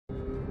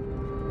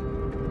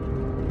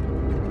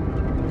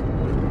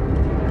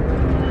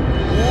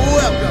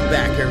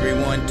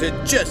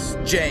to Just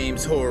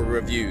James Horror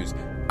Reviews.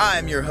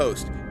 I'm your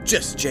host,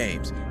 Just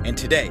James, and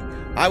today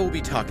I will be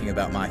talking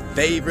about my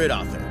favorite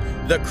author,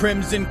 the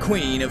Crimson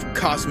Queen of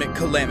cosmic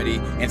calamity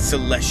and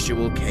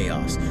celestial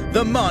chaos,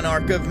 the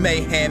monarch of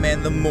mayhem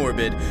and the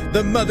morbid,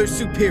 the mother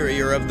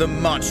superior of the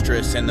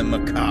monstrous and the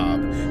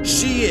macabre.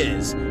 She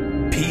is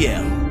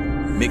P.L.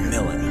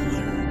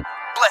 McMillan.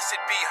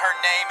 Blessed be her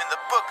name in the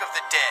Book of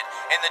the Dead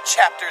and the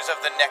chapters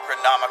of the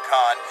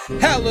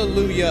Necronomicon.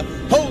 Hallelujah!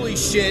 Holy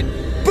shit!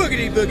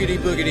 Boogity, boogity,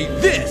 boogity!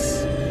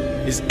 This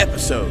is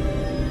episode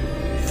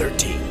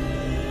 13.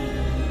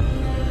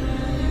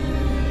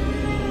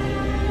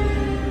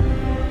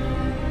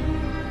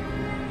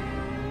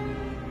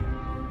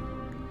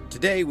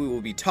 Today we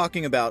will be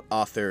talking about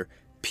author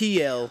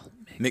P.L.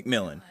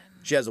 McMillan.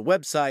 She has a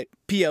website,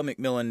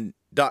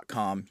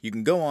 plmcmillan.com. You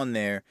can go on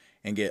there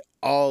and get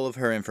all of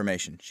her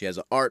information. She has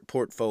an art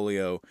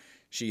portfolio.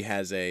 She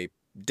has a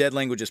Dead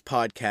Languages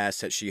podcast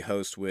that she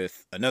hosts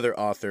with another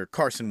author,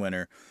 Carson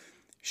Winter.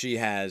 She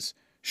has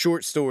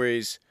short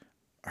stories.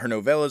 Her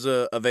novellas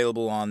are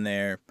available on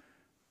there.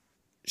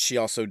 She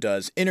also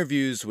does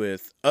interviews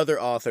with other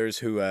authors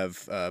who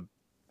have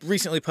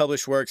recently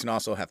published works and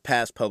also have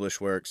past published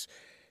works.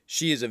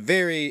 She is a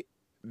very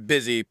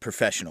busy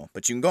professional,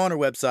 but you can go on her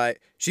website.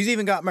 She's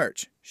even got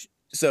merch.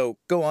 So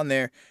go on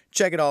there,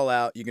 check it all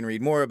out. You can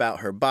read more about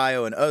her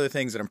bio and other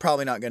things that I'm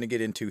probably not going to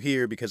get into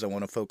here because I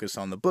want to focus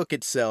on the book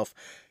itself,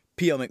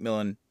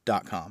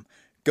 plmcmillan.com.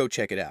 Go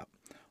check it out.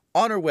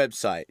 On her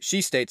website,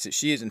 she states that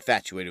she is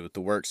infatuated with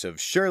the works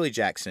of Shirley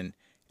Jackson,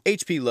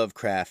 H.P.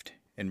 Lovecraft,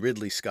 and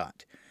Ridley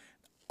Scott.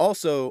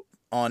 Also,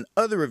 on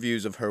other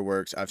reviews of her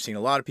works, I've seen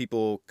a lot of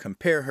people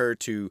compare her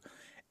to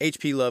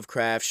H.P.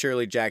 Lovecraft,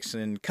 Shirley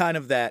Jackson, kind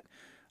of that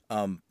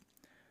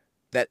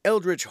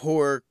eldritch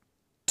horror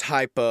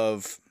type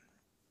of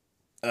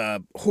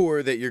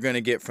horror that you're going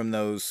to get from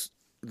those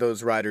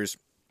writers,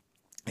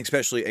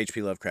 especially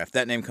H.P. Lovecraft.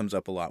 That name comes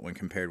up a lot when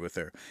compared with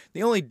her.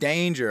 The only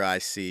danger I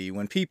see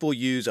when people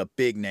use a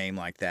big name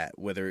like that,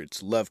 whether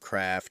it's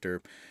Lovecraft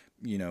or,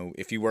 you know,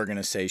 if you were going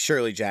to say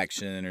Shirley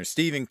Jackson or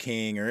Stephen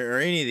King or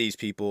any of these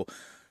people,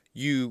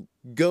 you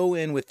go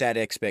in with that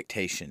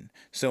expectation.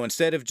 So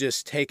instead of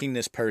just taking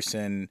this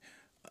person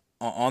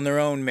on their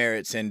own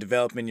merits and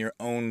developing your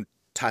own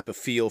type of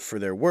feel for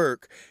their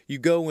work, you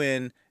go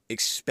in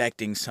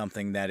expecting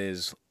something that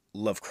is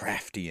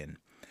Lovecraftian.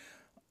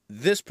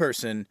 This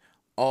person,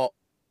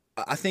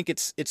 I think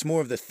it's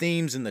more of the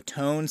themes and the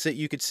tones that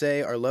you could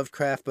say are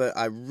Lovecraft, but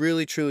I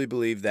really truly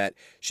believe that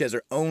she has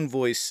her own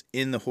voice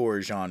in the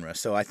horror genre.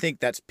 So I think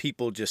that's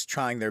people just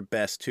trying their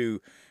best to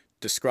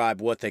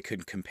describe what they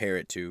could compare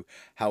it to.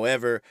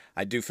 However,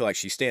 I do feel like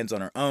she stands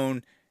on her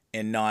own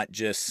and not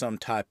just some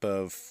type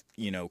of,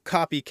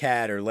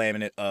 copycat or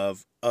laminate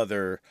of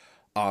other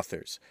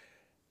authors.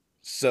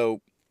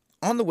 So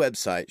on the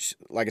website,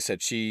 like I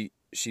said, she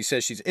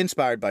says she's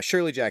inspired by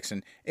Shirley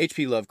Jackson,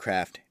 H.P.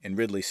 Lovecraft, and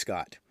Ridley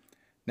Scott.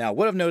 Now,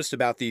 what I've noticed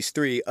about these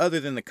three, other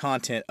than the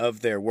content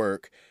of their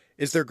work,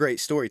 is they're great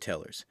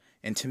storytellers.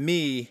 And to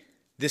me,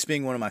 this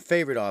being one of my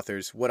favorite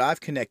authors, what I've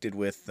connected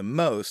with the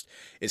most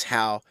is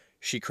how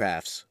she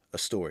crafts a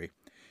story.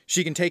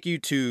 She can take you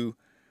to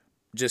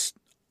just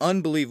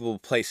unbelievable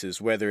places,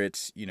 whether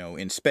it's,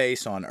 in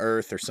space, on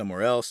Earth, or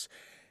somewhere else,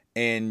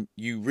 and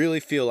you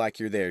really feel like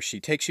you're there. She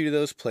takes you to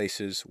those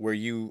places where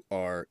you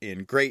are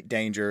in great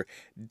danger.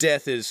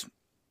 Death is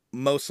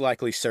most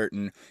likely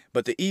certain,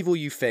 but the evil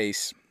you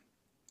face,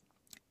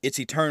 it's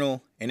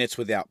eternal and it's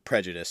without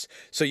prejudice.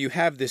 So you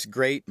have this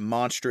great,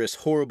 monstrous,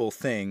 horrible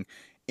thing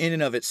in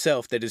and of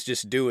itself that is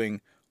just doing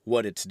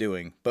what it's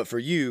doing. But for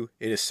you,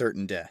 it is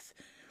certain death.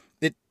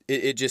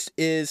 It just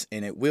is,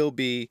 and it will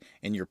be,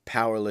 and you're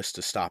powerless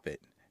to stop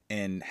it.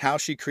 And how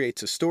she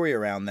creates a story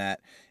around that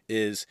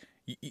is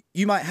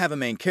you might have a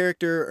main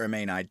character or a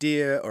main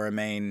idea or a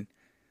main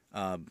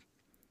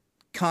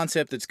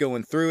concept that's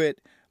going through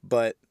it.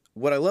 But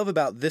what I love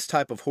about this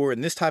type of horror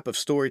and this type of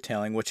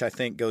storytelling, which I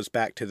think goes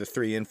back to the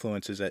three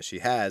influences that she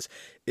has,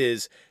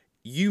 is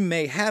you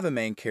may have a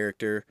main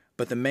character,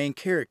 but the main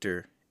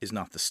character is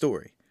not the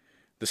story.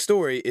 The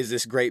story is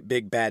this great,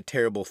 big, bad,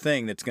 terrible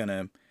thing that's going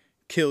to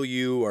kill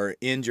you or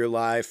end your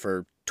life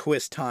or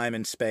twist time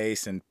and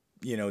space and,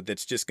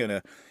 that's just going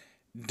to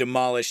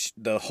demolish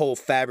the whole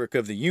fabric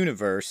of the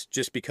universe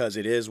just because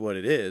it is what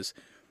it is.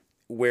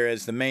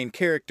 Whereas the main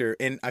character,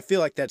 and I feel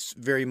like that's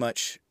very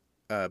much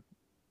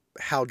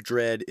how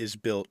dread is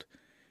built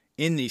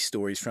in these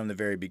stories from the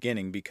very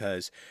beginning,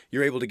 because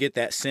you're able to get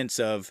that sense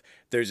of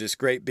there's this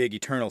great big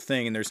eternal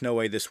thing and there's no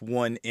way this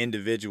one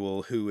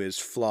individual who is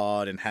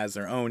flawed and has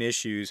their own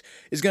issues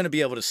is going to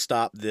be able to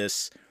stop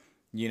this,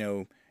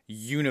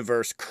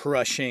 universe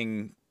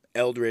crushing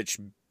eldritch,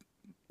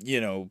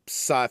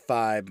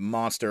 sci-fi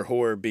monster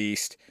horror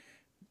beast.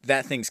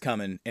 That thing's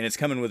coming, and it's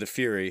coming with a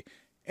fury,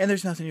 and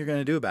there's nothing you're going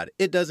to do about it.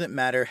 It doesn't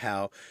matter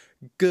how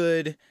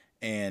good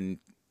and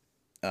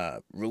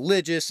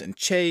religious and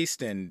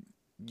chaste and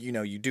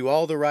you do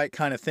all the right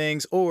kind of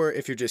things, or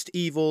if you're just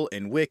evil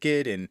and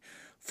wicked and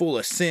full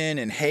of sin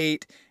and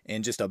hate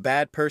and just a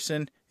bad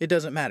person, it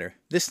doesn't matter.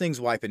 This thing's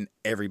wiping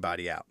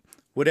everybody out,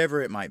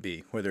 whatever it might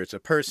be, whether it's a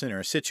person or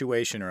a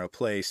situation or a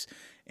place.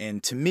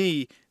 And to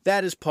me,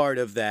 that is part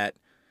of that,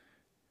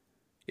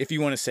 if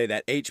you want to say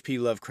that H.P.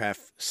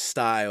 Lovecraft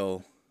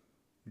style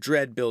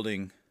dread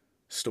building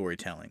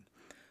storytelling.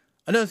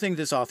 Another thing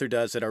this author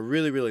does that I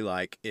really, really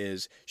like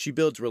is she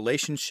builds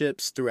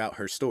relationships throughout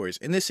her stories.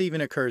 And this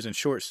even occurs in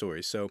short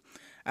stories. So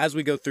as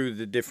we go through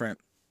the different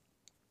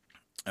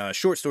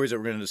short stories that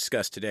we're going to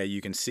discuss today, you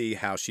can see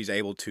how she's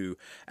able to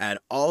add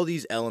all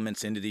these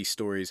elements into these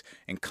stories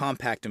and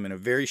compact them in a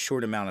very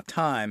short amount of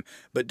time,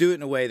 but do it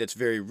in a way that's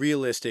very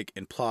realistic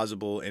and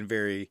plausible and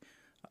very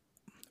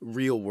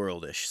real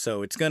worldish.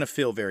 So it's going to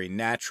feel very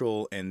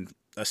natural and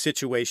a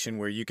situation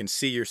where you can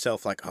see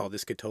yourself like, oh,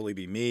 this could totally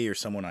be me or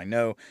someone I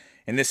know.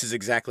 And this is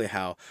exactly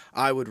how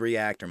I would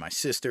react, or my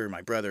sister, or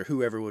my brother,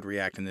 whoever would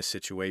react in this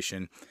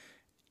situation.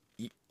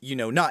 You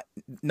know, not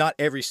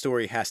every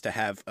story has to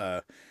have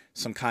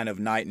some kind of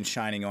knight in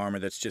shining armor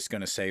that's just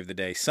going to save the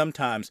day.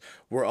 Sometimes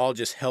we're all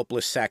just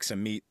helpless sacks of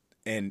meat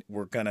and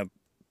we're going to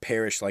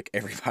perish like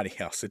everybody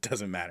else. It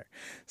doesn't matter.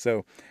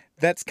 So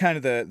that's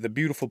kind of the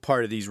beautiful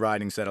part of these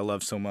writings that I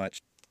love so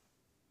much.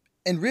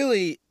 And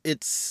really,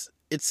 it's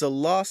the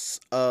loss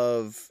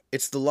of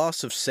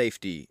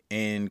safety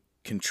and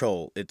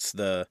control. It's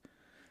the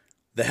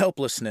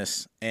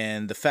helplessness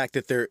and the fact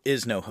that there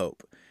is no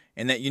hope.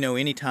 And that,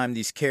 anytime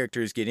these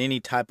characters get any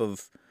type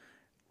of,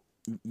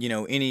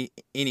 any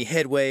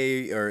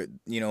headway or,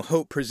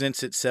 hope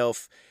presents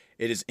itself,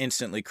 it is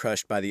instantly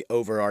crushed by the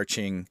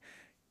overarching,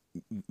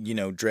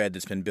 dread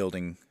that's been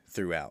building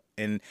throughout.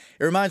 And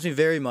it reminds me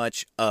very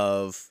much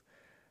of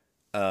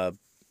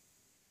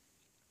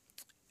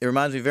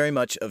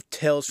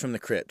Tales from the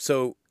Crypt.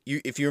 So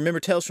if you remember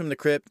Tales from the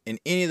Crypt, in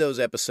any of those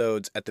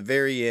episodes, at the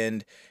very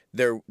end,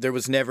 there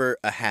was never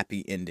a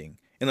happy ending.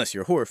 Unless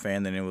you're a horror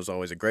fan, then it was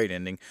always a great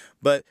ending.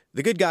 But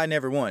the good guy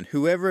never won.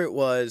 Whoever it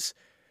was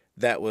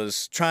that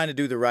was trying to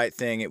do the right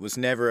thing, it was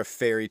never a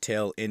fairy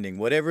tale ending.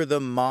 Whatever the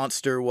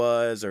monster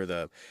was, or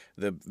the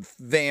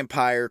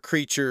vampire,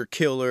 creature,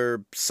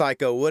 killer,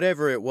 psycho,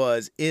 whatever it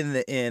was, in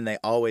the end, they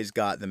always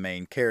got the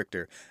main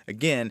character.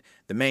 Again,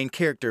 the main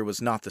character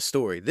was not the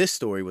story. This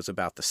story was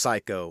about the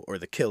psycho, or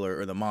the killer,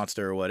 or the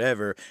monster, or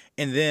whatever,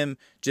 and them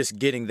just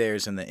getting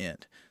theirs in the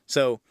end.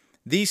 So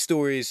these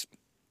stories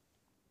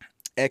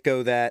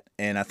echo that,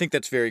 and I think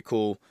that's very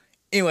cool.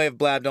 Anyway, I've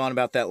blabbed on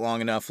about that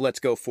long enough. Let's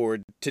go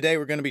forward. Today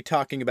we're going to be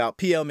talking about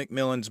P.L.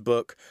 McMillan's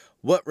book,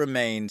 What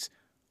Remains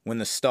When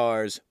the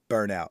Stars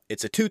Burn Out.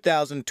 It's a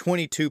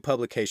 2022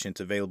 publication. It's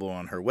available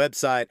on her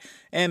website,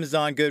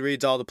 Amazon,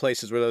 Goodreads, all the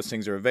places where those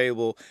things are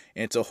available.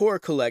 And it's a horror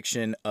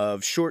collection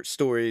of short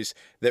stories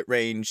that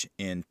range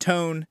in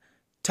tone,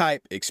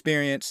 type,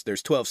 experience.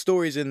 There's 12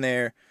 stories in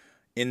there.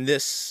 In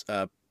this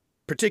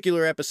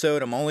particular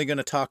episode, I'm only going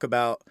to talk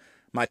about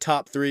my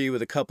top 3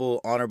 with a couple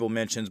honorable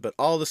mentions, but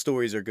all the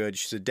stories are good. You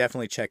should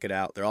definitely check it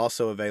out. They're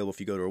also available if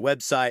you go to our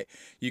website.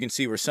 You can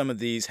see where some of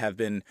these have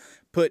been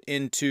put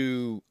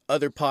into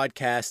other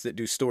podcasts that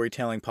do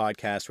storytelling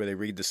podcasts where they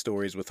read the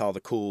stories with all the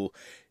cool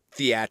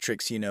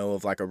theatrics,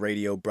 of like a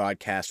radio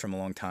broadcast from a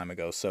long time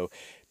ago. So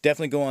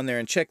definitely go on there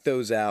and check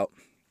those out.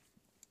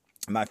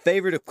 My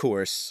favorite, of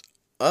course,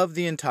 of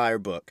the entire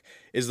book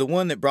is the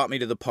one that brought me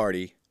to the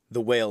party,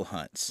 The Whale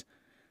Hunts.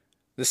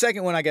 The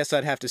second one, I guess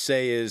I'd have to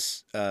say,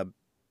 is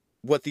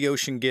What the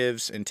Ocean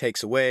Gives and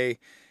Takes Away.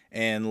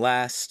 And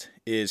last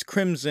is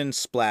Crimson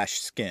Splash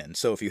Skin.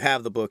 So if you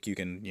have the book, you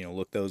can,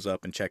 look those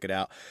up and check it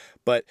out.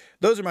 But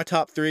those are my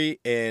top 3.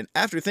 And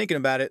after thinking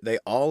about it, they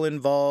all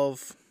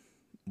involve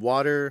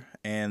water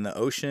and the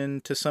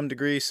ocean to some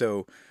degree.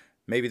 So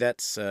maybe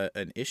that's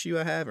an issue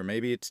I have, or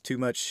maybe it's too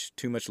much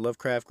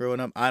Lovecraft growing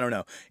up. I don't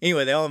know.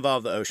 Anyway, they all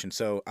involve the ocean.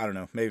 So I don't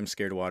know. Maybe I'm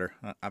scared of water.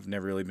 I've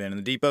never really been in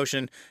the deep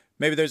ocean.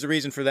 Maybe there's a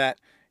reason for that.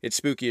 It's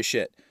spooky as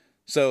shit.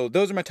 So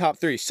those are my top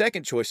 3.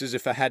 Second choices,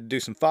 if I had to do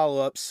some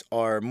follow-ups,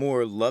 are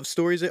more love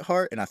stories at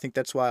heart, and I think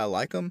that's why I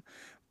like them.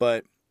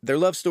 But they're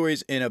love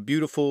stories in a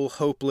beautiful,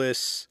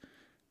 hopeless,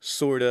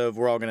 sort of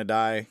we're all going to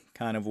die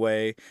kind of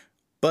way.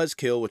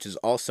 Buzzkill, which is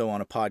also on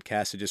a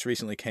podcast that just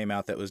recently came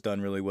out that was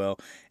done really well.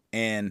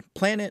 And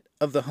Planet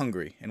of the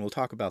Hungry, and we'll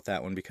talk about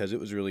that one because it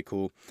was really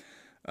cool.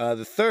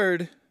 The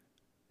third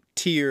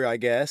tier, I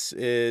guess,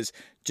 is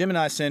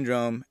Gemini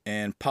Syndrome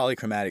and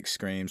Polychromatic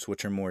Screams,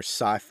 which are more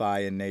sci-fi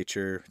in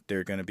nature.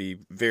 They're going to be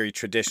very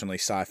traditionally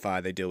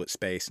sci-fi. They deal with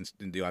space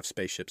and do have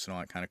spaceships and all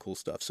that kind of cool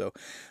stuff. So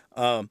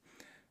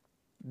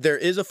there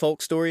is a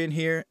folk story in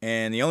here,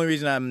 and the only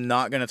reason I'm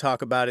not going to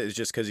talk about it is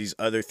just because these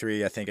other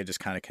 3 I think I just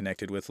kind of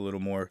connected with a little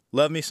more.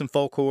 Love me some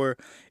folk horror.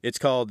 It's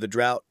called The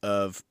Drought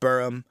of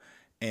Burham,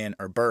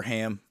 or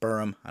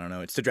Burham, I don't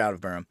know. It's The Drought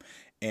of Burham,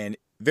 and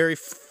very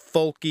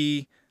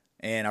folky.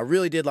 And I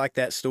really did like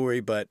that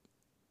story, but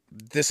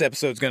this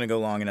episode's going to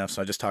go long enough,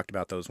 so I just talked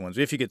about those ones.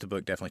 If you get the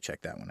book, definitely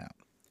check that one out.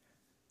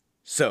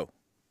 So,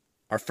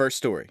 our first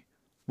story,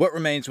 What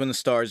Remains When the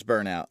Stars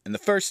Burn Out. And the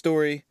first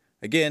story,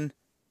 again,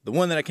 the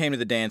one that I came to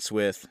the dance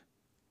with,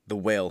 The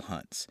Whale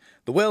Hunts.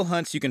 The Whale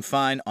Hunts you can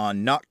find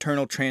on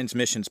Nocturnal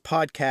Transmissions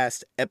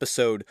Podcast,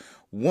 episode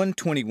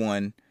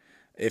 121.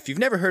 If you've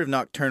never heard of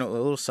Nocturnal, a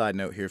little side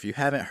note here, if you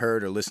haven't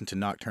heard or listened to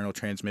Nocturnal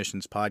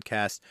Transmissions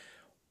Podcast,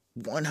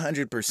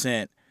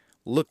 100%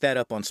 look that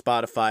up on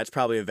Spotify. It's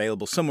probably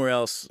available somewhere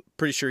else.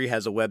 Pretty sure he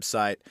has a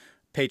website,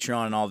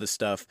 Patreon, and all this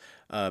stuff.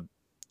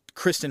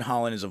 Kristen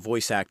Holland is a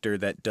voice actor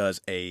that does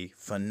a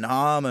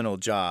phenomenal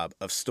job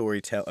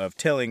of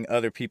telling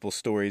other people's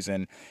stories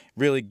and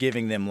really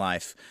giving them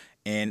life.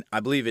 And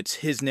I believe it's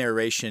his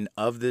narration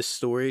of this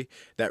story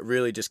that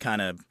really just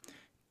kind of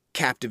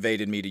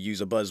captivated me, to use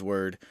a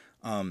buzzword,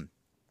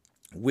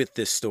 with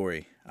this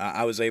story.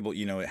 I was able,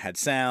 it had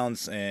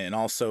sounds, and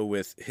also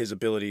with his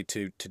ability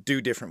to do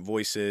different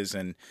voices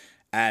and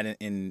add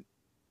in,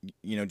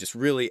 just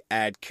really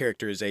add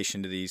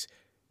characterization to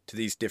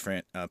these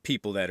different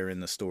people that are in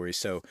the story.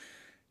 So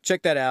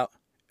check that out.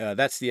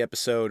 That's the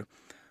episode.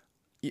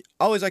 I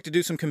always like to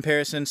do some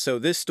comparisons. So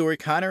this story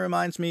kind of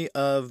reminds me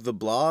of The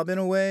Blob in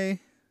a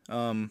way.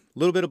 A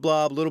little bit of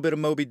Blob, a little bit of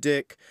Moby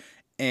Dick.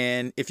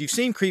 And if you've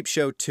seen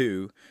Creepshow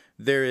 2,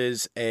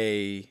 there's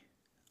a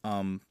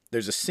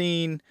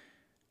scene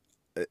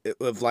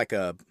of like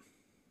I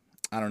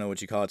don't know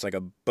what you call it. It's like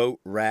a boat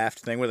raft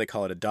thing. What do they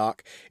call it? A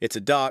dock. It's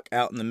a dock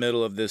out in the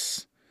middle of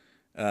this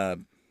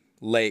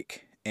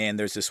lake. And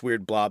there's this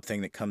weird blob thing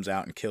that comes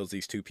out and kills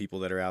these two people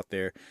that are out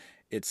there.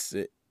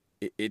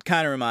 It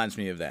kind of reminds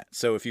me of that.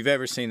 So if you've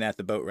ever seen that,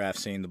 the boat raft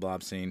scene, the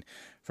blob scene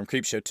from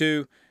Creepshow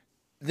 2,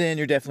 then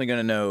you're definitely going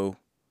to know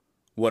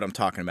what I'm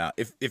talking about.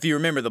 If you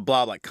remember, the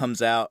blob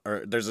comes out,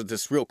 or there's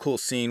this real cool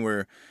scene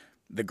where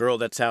the girl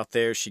that's out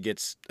there, she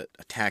gets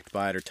attacked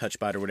by it or touched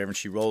by it or whatever, and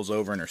she rolls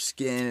over and her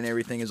skin and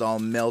everything is all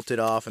melted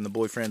off, and the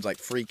boyfriend's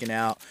freaking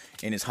out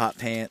in his hot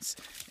pants,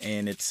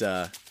 and it's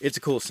a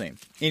cool scene.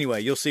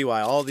 Anyway, you'll see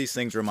why all these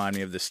things remind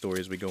me of this story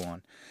as we go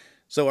on.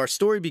 So our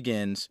story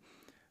begins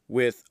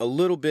with a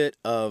little bit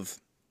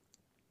of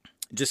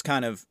just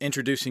kind of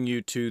introducing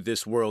you to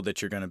this world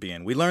that you're going to be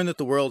in. We learn that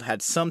the world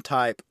had some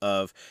type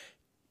of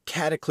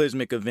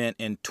cataclysmic event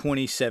in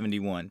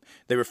 2071.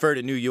 They refer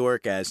to New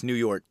York as New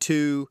York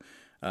 2.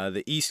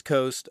 The east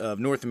coast of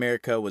North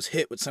America was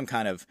hit with some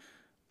kind of,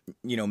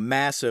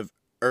 massive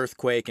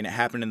earthquake, and it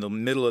happened in the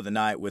middle of the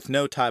night with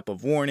no type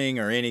of warning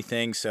or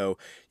anything. So,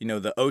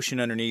 the ocean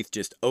underneath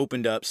just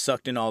opened up,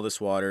 sucked in all this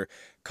water,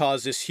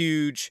 caused this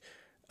huge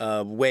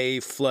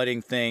wave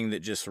flooding thing that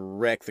just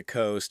wrecked the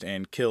coast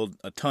and killed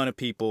a ton of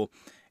people.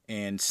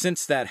 And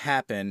since that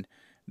happened,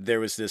 there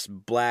was this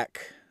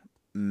black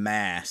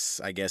mass,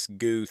 I guess,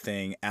 goo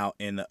thing out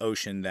in the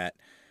ocean that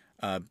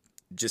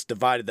just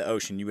divided the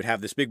ocean. You would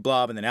have this big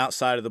blob, and then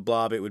outside of the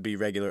blob, it would be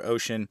regular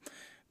ocean.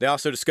 They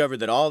also discovered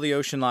that all the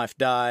ocean life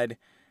died,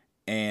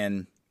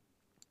 and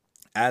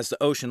as the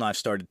ocean life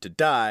started to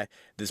die,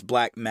 this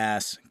black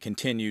mass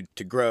continued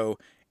to grow,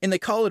 and they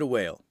call it a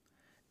whale.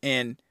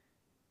 And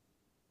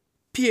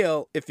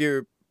PL, if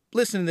you're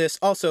listening to this,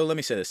 also, let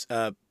me say this.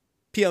 PL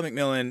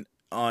McMillan,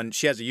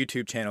 she has a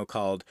YouTube channel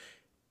called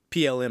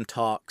PLM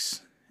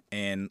Talks,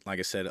 and like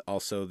I said,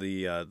 also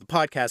the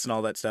podcast and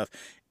all that stuff.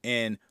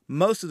 And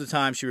most of the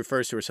time, she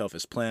refers to herself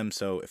as Plem.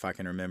 So if I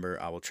can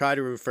remember, I will try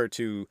to refer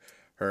to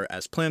her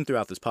as Plem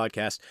throughout this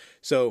podcast.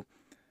 So,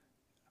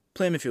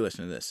 Plem, if you're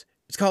listening to this,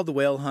 it's called The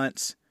Whale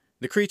Hunts.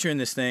 The creature in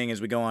this thing, as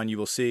we go on, you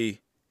will see,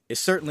 is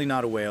certainly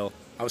not a whale.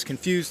 I was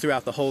confused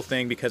throughout the whole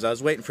thing because I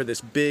was waiting for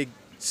this big,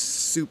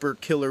 super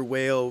killer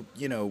whale,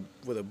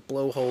 with a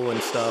blowhole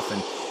and stuff,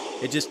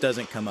 and it just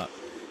doesn't come up.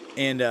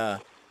 And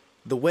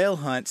The Whale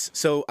Hunts,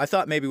 so I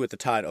thought maybe with the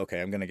title,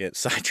 okay, I'm going to get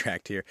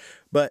sidetracked here,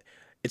 but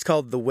it's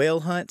called The Whale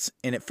Hunts,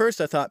 and at first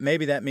I thought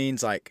maybe that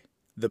means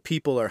the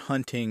people are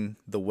hunting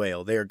the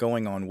whale. They are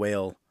going on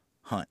whale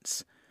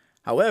hunts.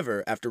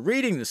 However, after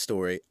reading the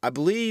story, I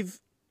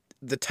believe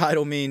the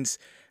title means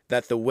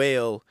that the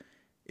whale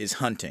is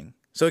hunting.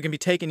 So it can be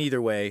taken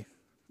either way.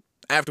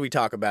 After we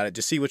talk about it,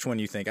 just see which one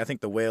you think. I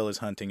think the whale is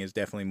hunting is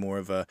definitely more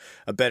of a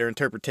better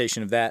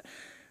interpretation of that,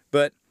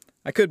 but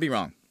I could be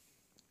wrong.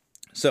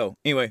 So,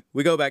 anyway,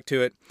 we go back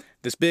to it.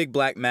 This big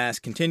black mass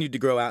continued to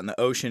grow out in the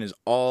ocean as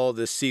all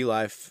the sea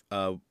life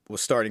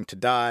was starting to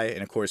die.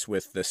 And, of course,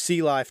 with the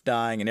sea life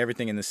dying and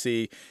everything in the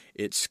sea,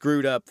 it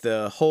screwed up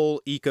the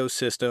whole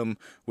ecosystem,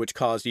 which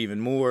caused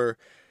even more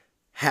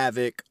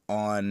havoc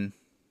on,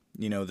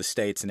 the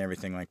states and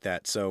everything like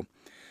that. So,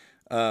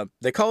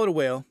 they call it a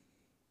whale,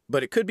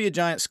 but it could be a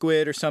giant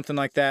squid or something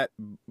like that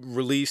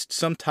released.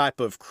 Some type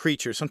of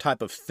creature, some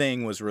type of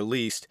thing was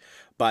released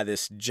by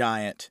this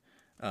giant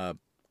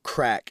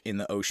crack in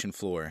the ocean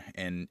floor,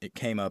 and it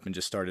came up and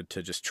just started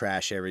to just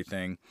trash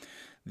everything.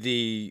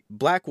 The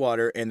black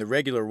water and the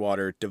regular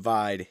water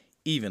divide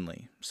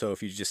evenly. So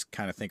if you just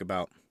kind of think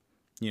about,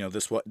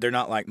 they're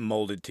not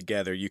molded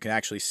together. You can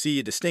actually see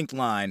a distinct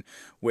line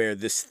where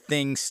this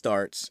thing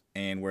starts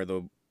and where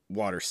the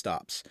water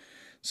stops.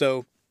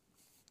 So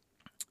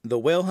the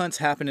whale hunts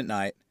happen at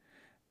night.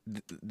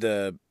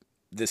 The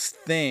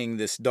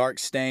this dark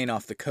stain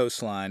off the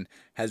coastline,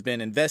 has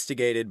been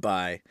investigated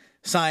by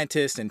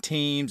scientists and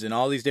teams and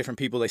all these different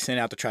people they sent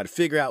out to try to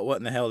figure out what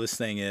in the hell this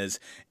thing is,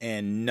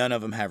 and none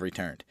of them have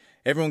returned.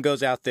 Everyone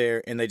goes out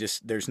there and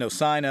there's no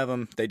sign of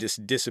them. They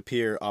just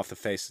disappear off the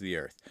face of the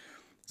earth.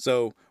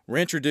 So we're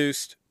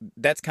introduced,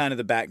 that's kind of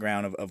the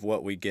background of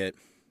what we get,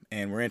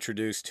 and we're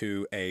introduced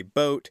to a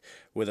boat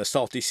with a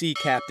salty sea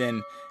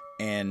captain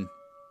and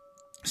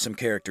some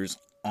characters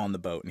on the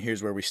boat. And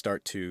here's where we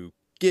start to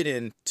get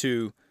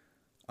into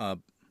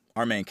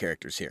our main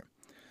characters here.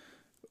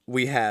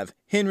 We have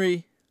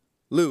Henry,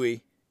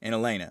 Louis, and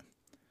Elena.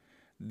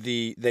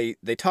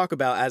 They talk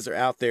about, as they're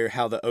out there,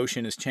 how the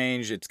ocean has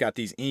changed. It's got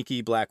these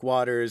inky black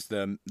waters.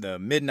 The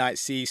midnight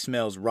sea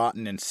smells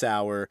rotten and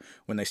sour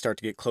when they start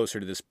to get closer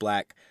to this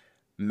black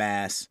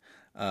mass.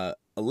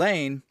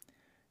 Elaine,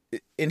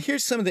 and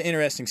here's some of the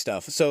interesting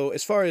stuff. So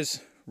as far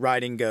as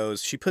writing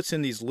goes, she puts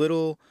in these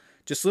little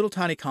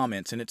tiny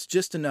comments, and it's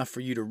just enough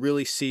for you to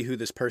really see who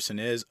this person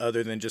is,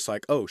 other than just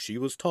like, oh, she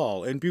was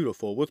tall and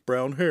beautiful with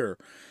brown hair.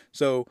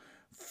 So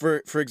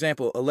for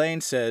example,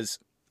 Elaine says,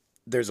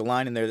 there's a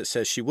line in there that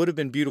says she would have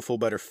been beautiful,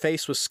 but her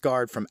face was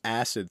scarred from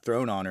acid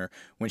thrown on her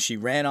when she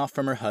ran off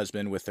from her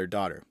husband with their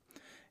daughter.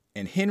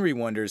 And Henry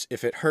wonders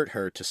if it hurt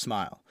her to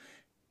smile.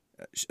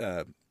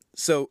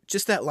 So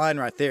just that line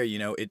right there,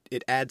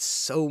 it adds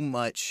so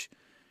much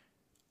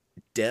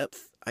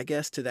depth, I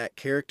guess, to that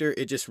character.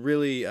 It just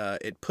really,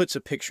 it puts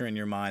a picture in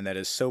your mind that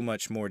is so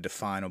much more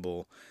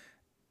definable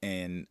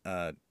and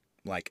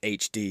like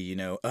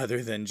HD,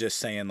 other than just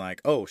saying like,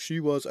 oh, she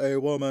was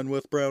a woman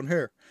with brown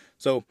hair.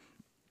 So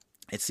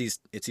it's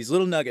these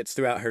little nuggets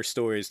throughout her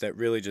stories that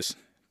really just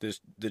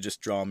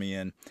draw me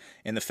in.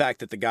 And the fact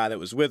that the guy that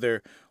was with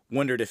her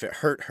wondered if it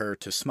hurt her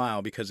to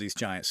smile because these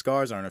giant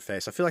scars on her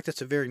face. I feel like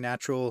that's a very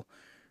natural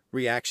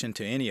reaction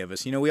to any of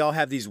us. We all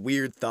have these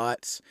weird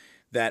thoughts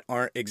that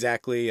aren't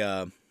exactly,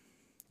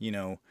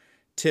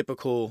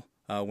 typical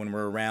when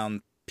we're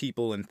around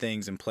people and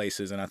things and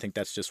places. And I think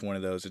that's just one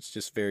of those. It's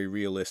just very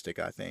realistic,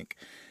 I think.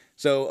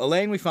 So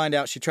Elaine, we find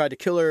out she tried to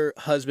kill her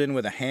husband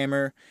with a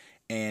hammer,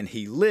 and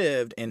he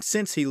lived. And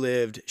since he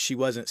lived, she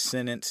wasn't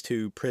sentenced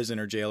to prison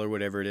or jail or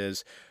whatever it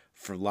is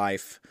for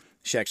life.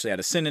 She actually had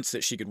a sentence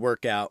that she could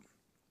work out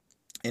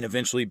and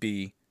eventually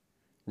be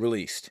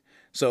released.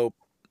 So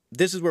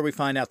this is where we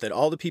find out that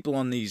all the people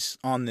on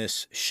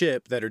this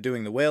ship that are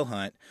doing the whale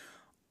hunt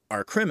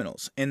are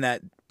criminals, and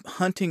that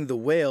hunting the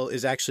whale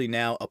is actually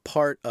now a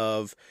part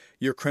of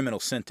your criminal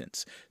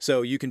sentence.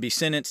 So you can be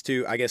sentenced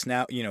to, I guess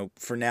now,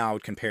 for now I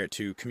would compare it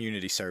to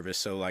community service.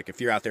 So like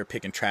if you're out there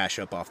picking trash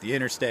up off the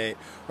interstate,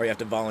 or you have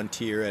to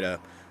volunteer at a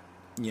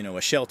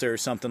shelter or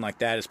something like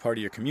that as part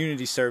of your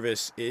community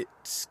service, it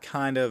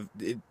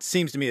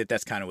seems to me that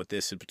that's kind of what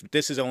this is.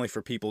 This is only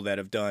for people that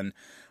have done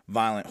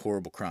violent,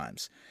 horrible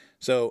crimes.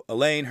 So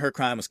Elaine, her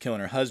crime was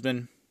killing her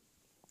husband,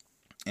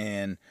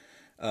 and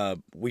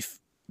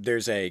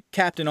there's a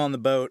captain on the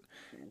boat,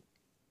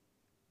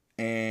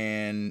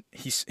 and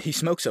he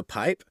smokes a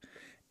pipe.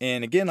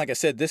 And again, like I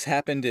said, this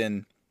happened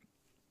in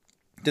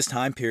this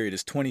time period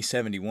is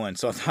 2071.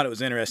 So I thought it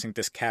was interesting that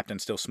this captain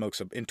still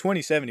smokes in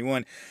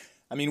 2071.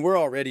 I mean, we're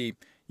already,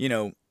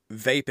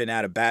 vaping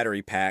out of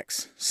battery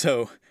packs.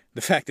 So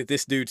the fact that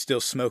this dude's still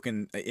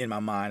smoking, in my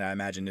mind, I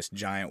imagine this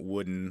giant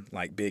wooden,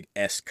 like big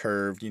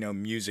S-curved,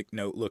 music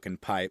note looking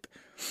pipe.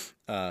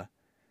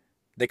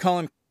 They call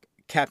him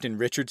Captain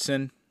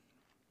Richardson.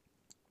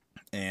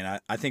 And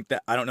I think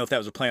that, I don't know if that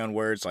was a play on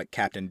words like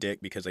Captain Dick,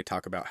 because they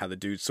talk about how the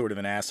dude's sort of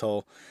an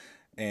asshole.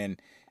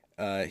 And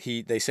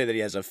they say that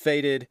he has a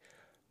faded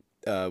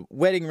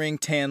wedding ring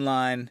tan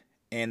line,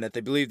 and that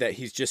they believe that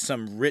he's just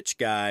some rich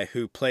guy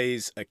who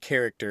plays a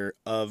character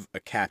of a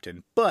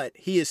captain. But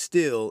he is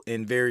still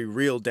in very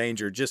real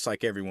danger, just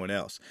like everyone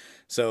else.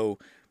 So,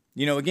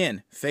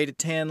 again, faded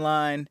tan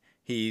line.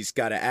 He's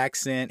got an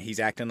accent. He's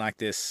acting like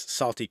this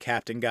salty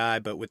captain guy,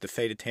 but with the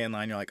faded tan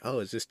line, you're like, oh,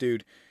 is this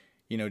dude,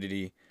 did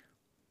he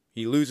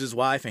lose his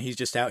wife and he's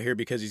just out here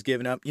because he's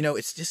given up?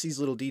 It's just these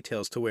little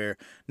details to where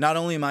not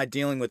only am I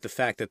dealing with the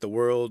fact that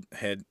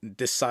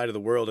this side of the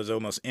world has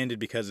almost ended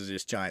because of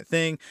this giant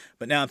thing,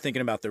 but now I'm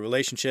thinking about the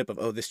relationship of,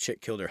 oh, this chick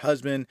killed her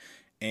husband,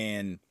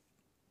 and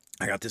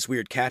I got this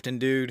weird captain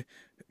dude,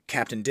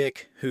 Captain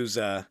Dick, who's,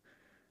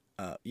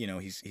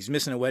 he's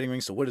missing a wedding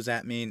ring, so what does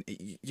that mean?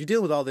 You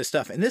deal with all this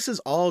stuff, and this is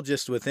all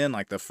just within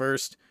like the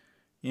first,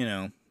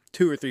 2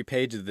 or 3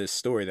 pages of this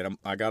story that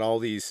I got all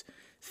these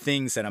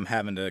things that I'm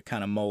having to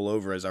kind of mull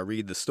over as I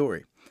read the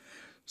story.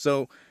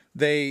 So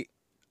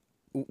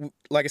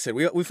like I said,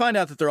 we find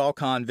out that they're all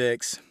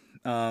convicts.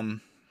 There's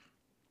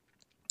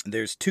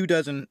 2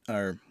 dozen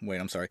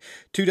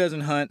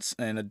hunts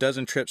and a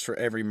dozen trips for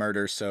every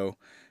murder. So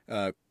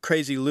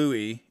Crazy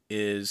Louie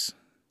is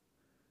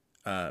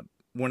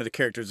one of the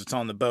characters that's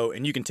on the boat,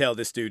 and you can tell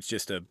this dude's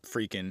just a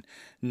freaking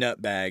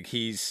nutbag.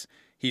 He's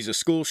a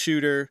school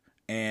shooter,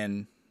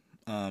 and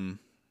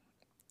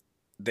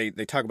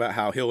They talk about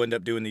how he'll end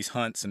up doing these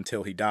hunts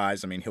until he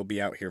dies. I mean, he'll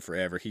be out here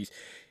forever.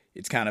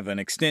 It's kind of an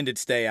extended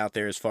stay out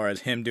there as far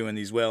as him doing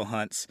these whale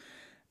hunts.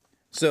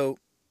 So,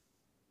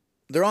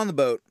 they're on the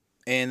boat,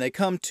 and they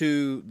come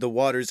to the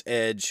water's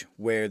edge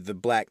where the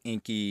black,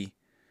 inky,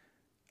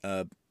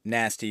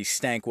 nasty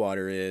stank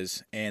water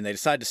is, and they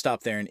decide to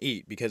stop there and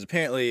eat, because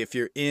apparently if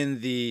you're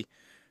in the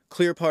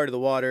clear part of the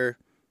water,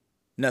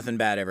 nothing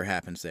bad ever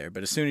happens there.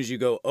 But as soon as you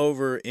go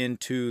over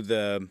into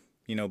the,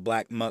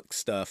 black muck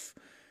stuff,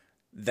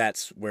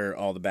 that's where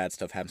all the bad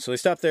stuff happens. So they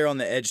stop there on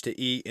the edge to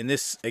eat, and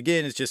this,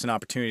 again, is just an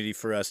opportunity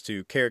for us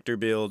to character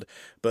build,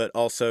 but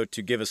also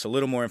to give us a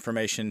little more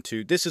information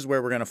to, this is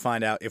where we're going to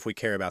find out if we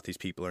care about these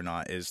people or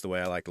not, is the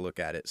way I like to look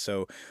at it.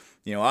 So,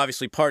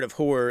 obviously part of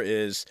horror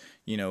is,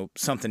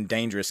 something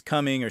dangerous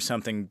coming or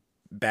something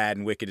bad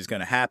and wicked is going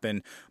to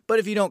happen. But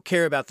if you don't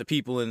care about the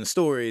people in the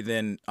story,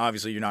 then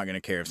obviously you're not going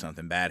to care if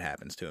something bad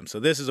happens to them. So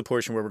this is a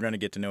portion where we're going to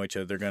get to know each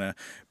other. They're going to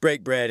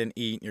break bread and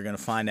eat. You're going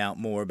to find out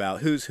more about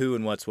who's who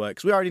and what's what,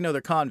 because we already know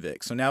they're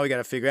convicts. So now we got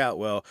to figure out,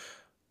 well,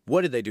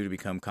 what did they do to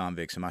become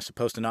convicts? Am I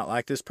supposed to not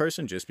like this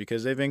person just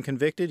because they've been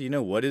convicted?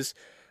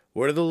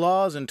 What are the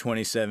laws in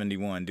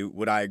 2071?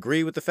 Would I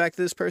agree with the fact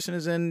that this person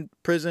is in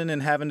prison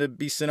and having to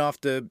be sent off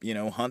to,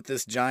 hunt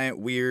this giant,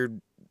 weird,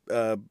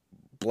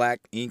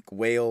 black ink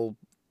whale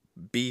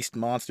beast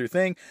monster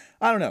thing?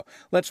 I don't know.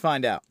 Let's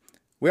find out.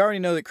 We already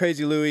know that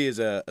Crazy Louie is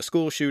a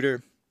school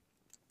shooter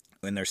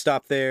when they're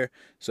stopped there,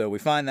 so we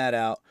find that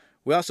out.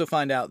 We also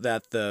find out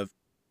that the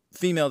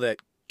female that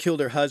killed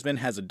her husband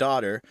has a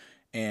daughter,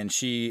 and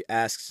she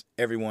asks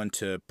everyone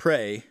to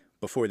pray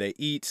before they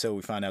eat, so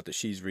we find out that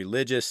she's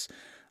religious.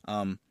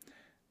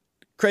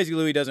 Crazy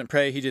Louie doesn't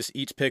pray. He just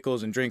eats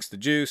pickles and drinks the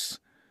juice,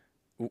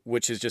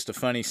 which is just a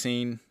funny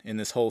scene in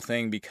this whole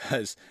thing,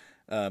 because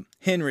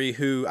Henry,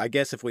 who I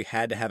guess if we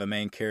had to have a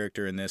main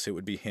character in this, it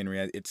would be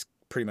Henry. It's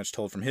pretty much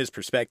told from his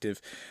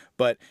perspective.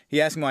 But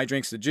he asks him why he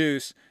drinks the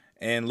juice,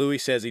 and Louis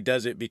says he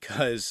does it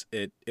because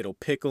it'll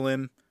pickle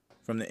him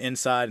from the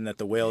inside, and that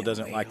the whale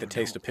doesn't like the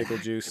taste of pickle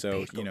juice.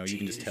 So, you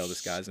can just tell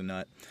this guy's a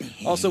nut.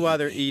 Also, while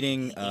they're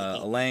eating,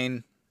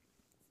 Elena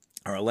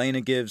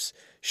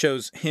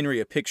shows Henry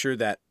a picture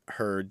that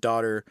her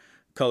daughter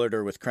colored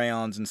her with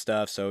crayons and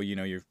stuff. So,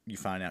 you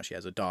find out she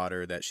has a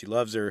daughter, that she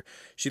loves her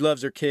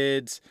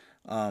kids.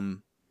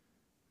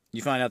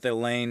 You find out that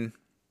Elaine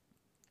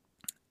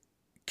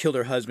killed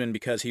her husband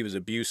because he was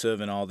abusive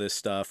and all this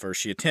stuff, or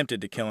she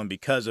attempted to kill him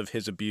because of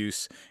his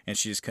abuse, and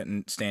she just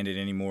couldn't stand it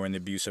anymore, and the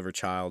abuse of her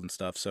child and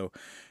stuff. So,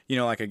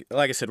 like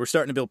I said, we're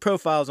starting to build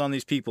profiles on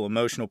these people,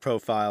 emotional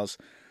profiles.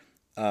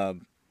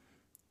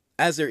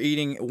 As they're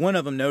eating, one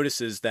of them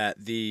notices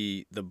that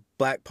the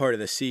black part of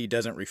the sea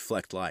doesn't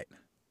reflect light.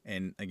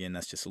 And again,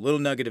 that's just a little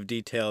nugget of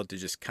detail to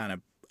just kind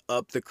of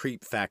up the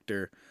creep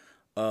factor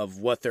of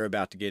what they're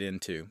about to get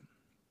into.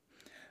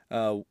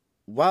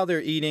 While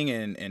they're eating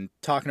and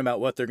talking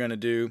about what they're going to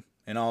do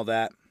and all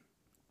that,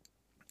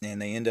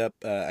 and they end up,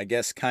 I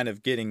guess, kind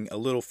of getting a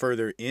little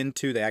further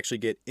into, they actually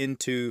get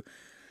into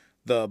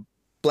the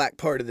black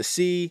part of the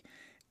sea,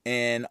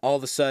 and all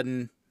of a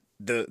sudden,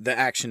 the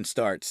action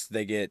starts.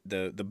 They get,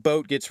 the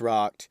boat gets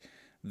rocked,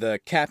 the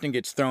captain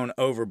gets thrown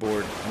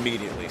overboard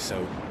immediately,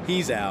 so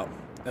he's out.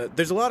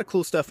 There's a lot of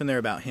cool stuff in there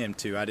about him,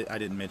 too. I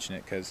didn't mention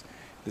it because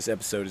this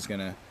episode is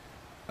going to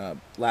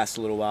last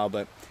a little while,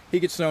 but he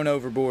gets thrown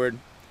overboard.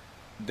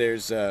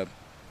 There's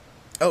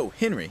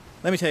Henry.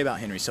 Let me tell you about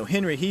Henry. So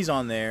Henry, he's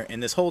on there,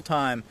 and this whole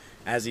time,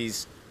 as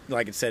he's,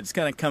 like I said, it's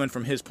kind of coming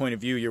from his point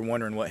of view, you're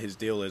wondering what his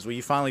deal is. Well,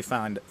 you finally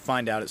find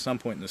out at some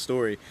point in the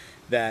story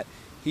that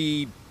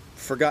he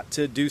forgot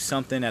to do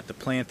something at the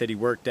plant that he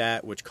worked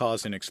at, which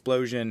caused an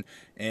explosion,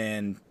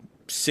 and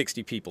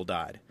 60 people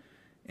died.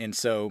 And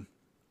so,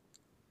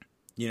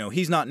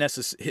 he's not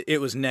it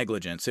was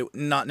negligence.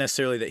 Not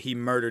necessarily that he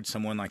murdered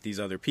someone like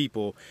these other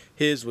people.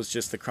 His was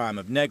just the crime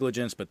of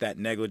negligence, but that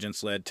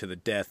negligence led to the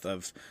death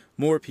of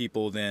more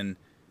people than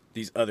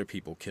these other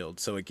people killed.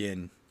 So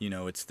again,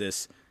 it's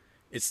this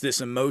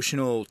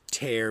emotional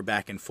tear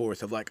back and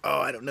forth of like,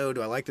 oh, I don't know,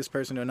 do I like this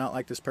person, do I not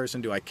like this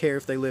person, do I care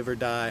if they live or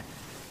die?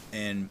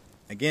 And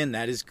again,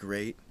 that is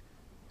great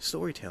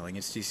storytelling.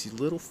 It's these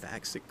little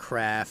facts that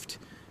craft,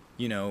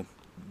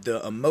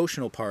 the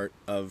emotional part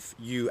of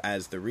you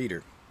as the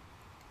reader.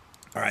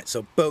 All right,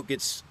 so boat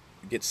gets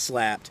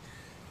slapped.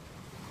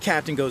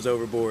 Captain goes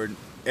overboard.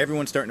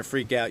 Everyone's starting to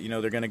freak out.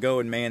 They're going to go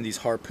and man these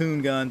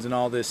harpoon guns and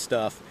all this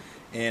stuff.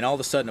 And all of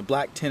a sudden, a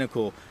black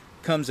tentacle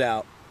comes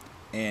out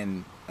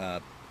and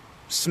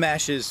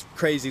smashes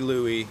Crazy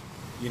Louie,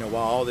 while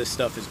all this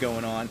stuff is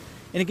going on.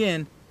 And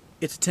again,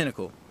 it's a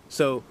tentacle.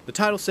 So the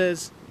title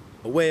says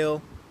a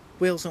whale.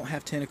 Whales don't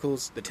have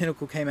tentacles. The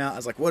tentacle came out. I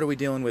was like, what are we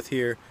dealing with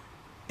here?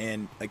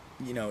 And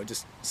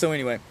so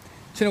anyway,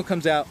 tentacle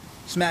comes out,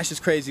 smashes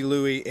Crazy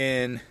Louie,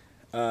 and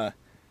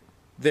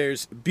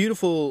there's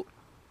beautiful,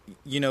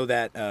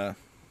 that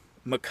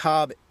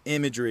macabre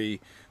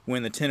imagery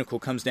when the tentacle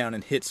comes down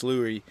and hits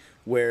Louie,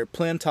 where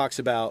Plem talks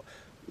about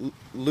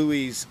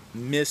Louie's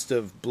mist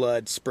of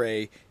blood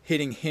spray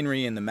hitting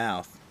Henry in the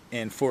mouth,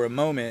 and for a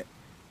moment,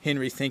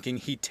 Henry thinking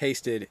he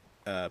tasted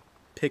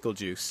pickle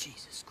juice,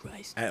 Jesus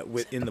Christ,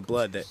 in the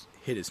blood that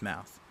hit his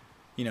mouth.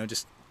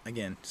 Just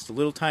a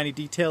little tiny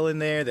detail in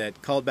there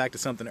that called back to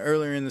something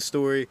earlier in the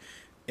story,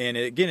 And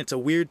again, it's a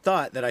weird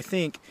thought that I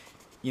think,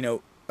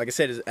 like I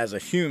said, as a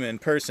human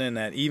person,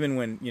 that even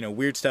when,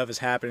 weird stuff is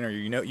happening, or,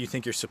 you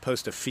think you're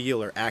supposed to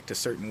feel or act a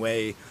certain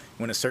way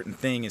when a certain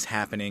thing is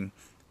happening.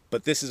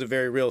 But this is a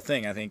very real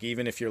thing. I think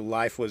even if your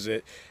life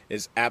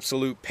is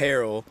absolute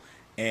peril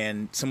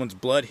and someone's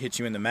blood hits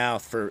you in the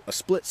mouth for a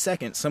split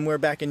second, somewhere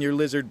back in your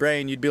lizard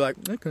brain, you'd be like,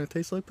 that kind of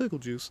tastes like pickle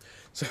juice.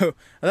 So I thought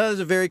that was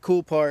a very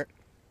cool part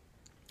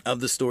of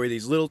the story.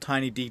 These little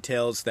tiny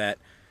details that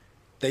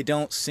they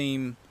don't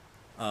seem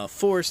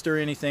forced or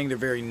anything. They're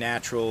very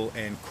natural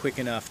and quick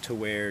enough to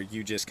where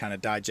you just kind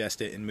of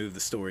digest it and move the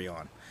story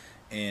on.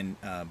 And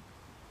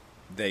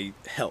they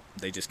help.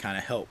 They just kind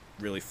of help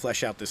really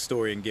flesh out the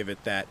story and give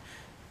it that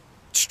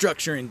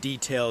structure and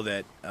detail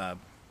that,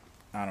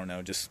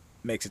 just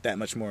makes it that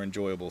much more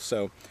enjoyable.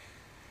 So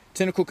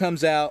tentacle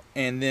comes out,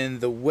 and then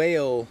the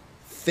whale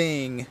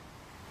thing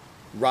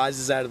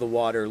rises out of the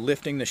water,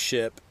 lifting the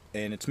ship,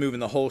 and it's moving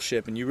the whole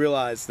ship. And you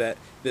realize that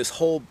this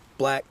whole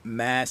black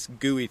mass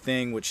gooey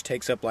thing, which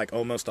takes up like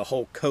almost a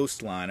whole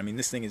coastline. I mean,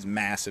 this thing is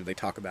massive. They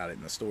talk about it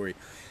in the story.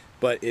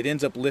 But it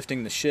ends up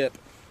lifting the ship,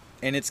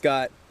 and it's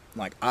got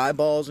like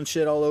eyeballs and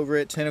shit all over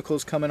it,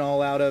 tentacles coming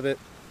all out of it.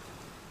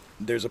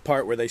 There's a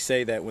part where they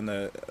say that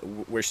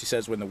where she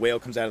says when the whale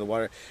comes out of the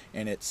water,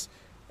 and it's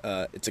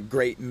a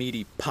great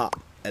meaty pop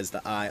as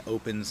the eye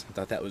opens. I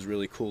thought that was a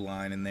really cool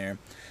line in there.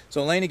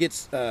 So Elena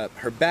gets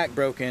her back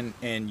broken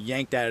and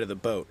yanked out of the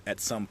boat at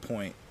some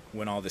point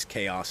when all this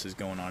chaos is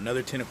going on.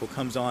 Another tentacle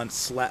comes on,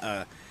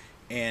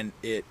 and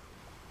it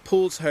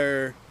pulls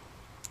her.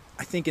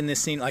 I think in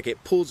this scene, like,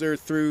 it pulls her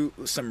through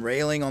some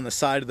railing on the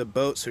side of the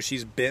boat, so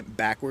she's bent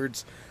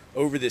backwards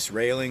over this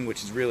railing,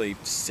 which is really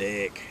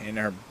sick, and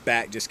her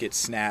back just gets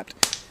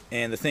snapped,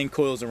 and the thing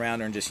coils around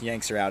her and just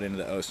yanks her out into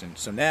the ocean.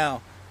 So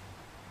now,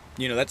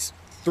 that's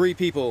 3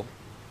 people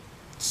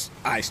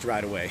iced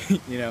right away,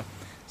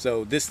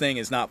 So this thing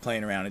is not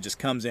playing around. It just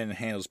comes in and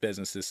handles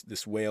business,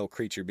 this whale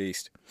creature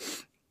beast.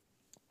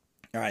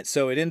 All right,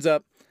 so it ends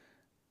up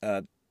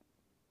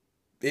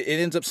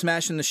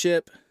smashing the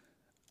ship.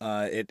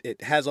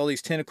 It has all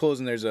these tentacles,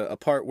 and there's a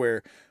part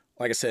where,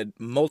 like I said,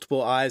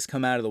 multiple eyes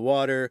come out of the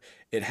water.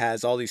 It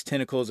has all these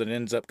tentacles, and it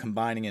ends up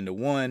combining into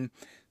one,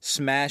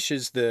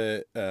 smashes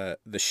the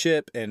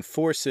ship, and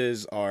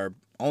forces our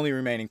only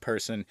remaining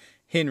person,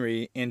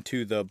 Henry,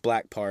 into the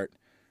black part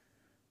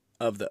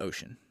of the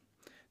ocean.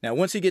 Now,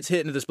 once he gets hit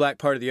into this black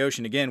part of the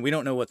ocean, again, we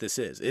don't know what this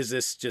is. Is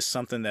this just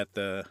something that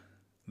the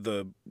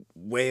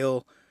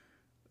whale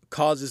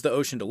causes the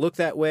ocean to look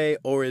that way,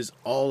 or is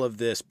all of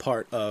this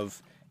part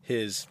of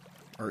his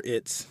or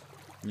its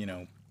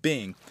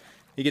being?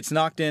 He gets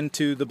knocked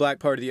into the black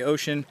part of the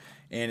ocean,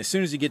 and as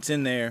soon as he gets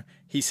in there,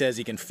 he says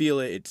he can feel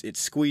it. It's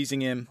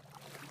squeezing him,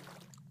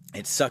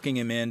 it's sucking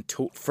him in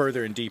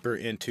further and deeper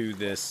into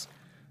this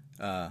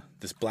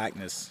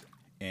blackness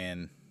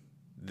and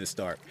this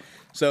dark.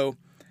 So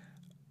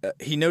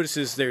he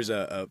notices there's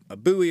a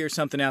buoy or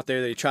something out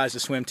there that he tries to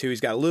swim to. He's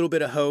got a little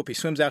bit of hope. He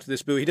swims out to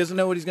this buoy. He doesn't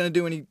know what he's going to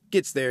do when he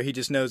gets there. He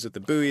just knows that the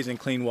buoy is in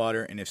clean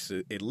water, and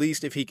at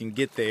least if he can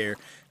get there,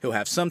 he'll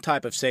have some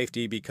type of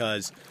safety,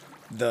 because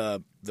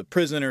the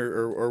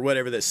prisoner or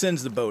whatever that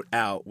sends the boat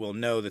out will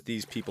know that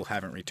these people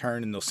haven't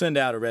returned, and they'll send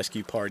out a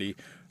rescue party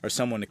or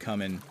someone to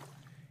come in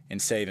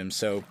and save him.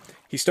 So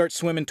he starts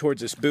swimming towards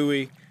this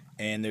buoy,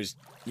 and there's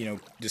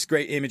this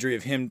great imagery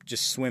of him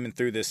just swimming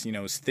through this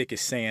as thick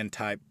as sand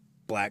type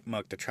black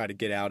muck to try to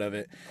get out of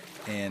it,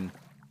 and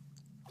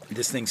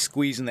this thing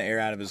squeezing the air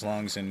out of his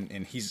lungs,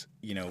 and he's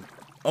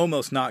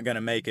almost not going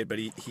to make it, but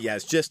he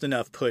has just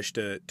enough push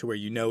to where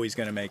he's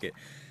going to make it.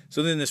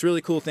 So then this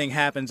really cool thing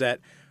happens at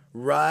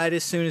right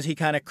as soon as he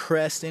kind of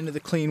crests into the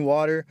clean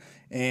water,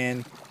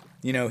 and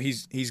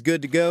he's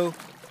good to go.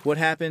 What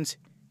happens?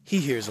 He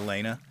hears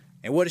Elena,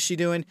 and what is she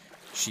doing?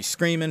 She's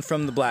screaming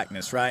from the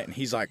blackness, right? And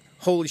he's like,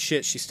 holy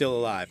shit, she's still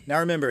alive. Now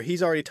remember,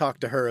 he's already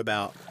talked to her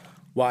about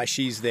why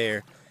she's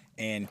there,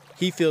 and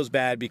he feels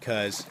bad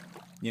because,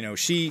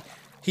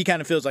 he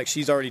kind of feels like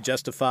she's already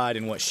justified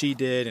in what she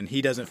did, and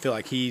he doesn't feel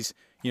like he's,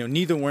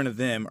 neither one of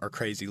them are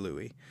Crazy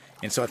Louie.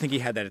 And so I think he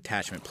had that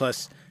attachment.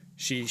 Plus,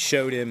 she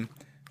showed him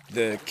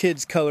the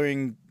kids'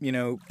 coloring,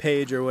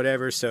 page or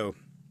whatever, so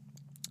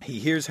he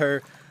hears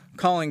her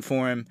calling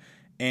for him,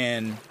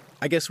 and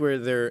I guess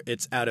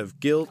it's out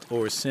of guilt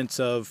or sense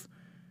of,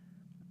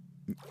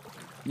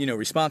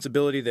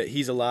 responsibility that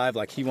he's alive,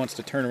 like he wants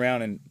to turn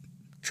around and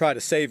try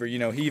to save her.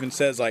 He even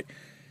says, like,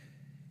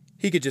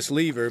 he could just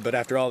leave her, but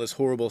after all this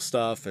horrible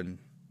stuff, and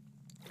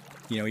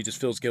he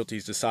just feels guilty.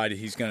 He's decided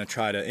he's going to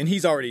try to, and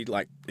he's already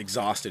like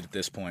exhausted at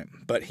this point,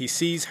 but he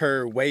sees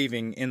her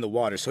waving in the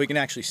water, so he can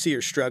actually see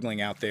her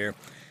struggling out there,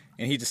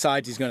 and he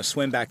decides he's going to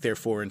swim back there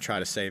for her and try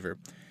to save her.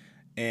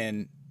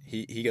 And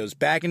he goes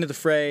back into the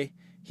fray.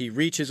 He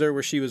reaches her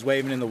where she was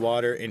waving in the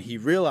water, and he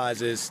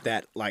realizes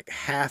that like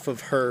half of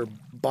her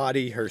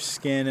body, her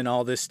skin, and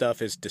all this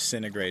stuff is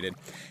disintegrated,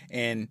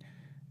 and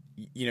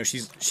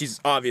she's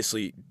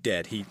obviously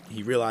dead. He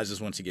realizes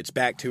once he gets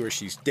back to her,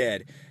 she's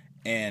dead.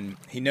 and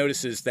he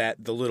notices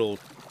that the little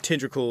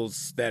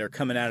tendrils that are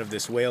coming out of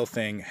this whale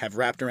thing have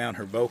wrapped around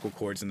her vocal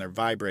cords and they're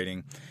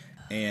vibrating,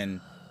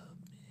 and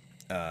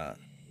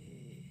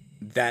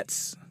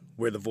that's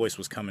where the voice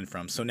was coming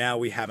from. So now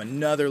we have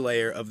another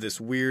layer of this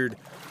weird,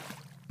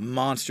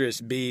 monstrous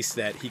beast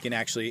that he can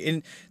actually...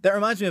 And that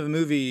reminds me of a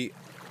movie,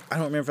 I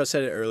don't remember if I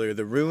said it earlier,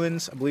 The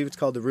Ruins. I believe it's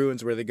called The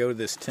Ruins, where they go to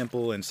this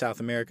temple in South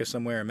America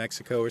somewhere, in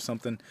Mexico or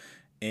something,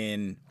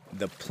 and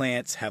the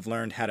plants have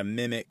learned how to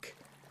mimic,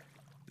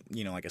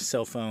 like a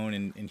cell phone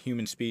in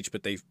human speech,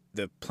 but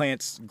the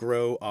plants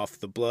grow off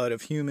the blood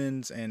of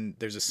humans, and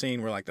there's a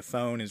scene where like the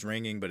phone is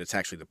ringing, but it's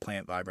actually the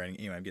plant vibrating.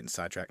 Anyway, I'm getting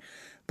sidetracked.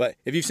 But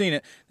if you've seen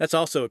it, that's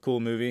also a cool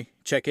movie.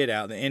 Check it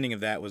out. The ending of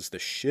that was the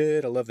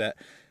shit. I love that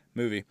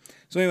movie.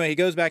 So anyway, he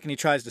goes back and he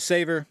tries to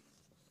save her.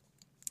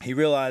 He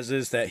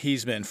realizes that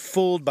he's been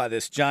fooled by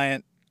this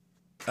giant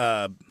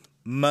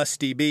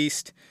musty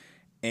beast,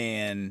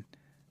 and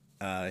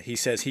he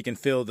says he can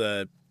feel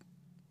the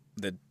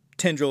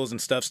tendrils and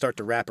stuff start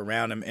to wrap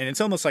around him, and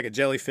it's almost like a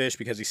jellyfish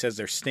because he says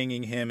they're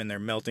stinging him and they're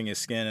melting his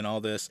skin and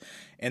all this.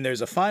 And there's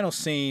a final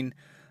scene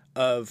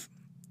of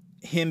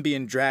him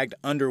being dragged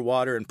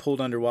underwater and pulled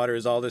underwater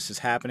as all this is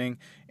happening,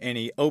 and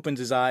he opens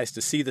his eyes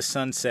to see the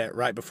sunset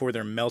right before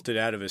they're melted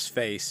out of his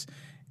face.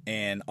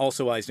 And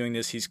also while he's doing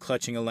this, he's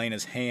clutching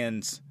Elena's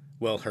hands,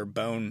 well, her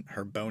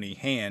bony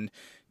hand,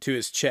 to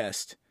his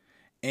chest.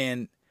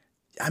 And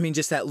I mean,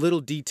 just that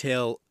little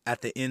detail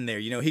at the end there,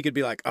 he could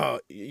be like, oh,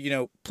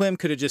 Plym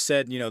could have just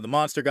said, the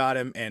monster got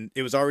him and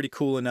it was already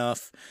cool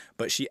enough.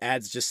 But she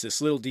adds just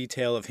this little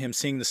detail of him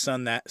seeing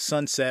that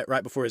sunset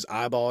right before his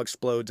eyeball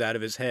explodes out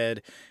of his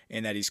head,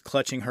 and that he's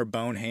clutching her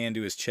bone hand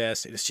to his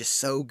chest. It's just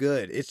so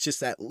good. It's just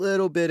that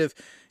little bit of,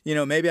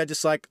 maybe I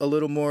just like a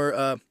little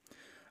more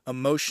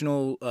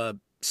emotional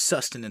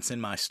sustenance in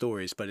my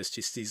stories, but it's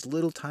just these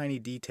little tiny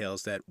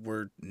details that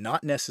were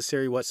not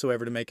necessary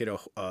whatsoever to make it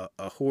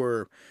a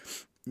horror,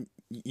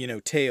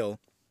 tale,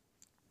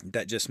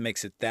 that just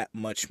makes it that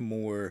much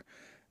more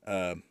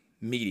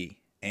meaty,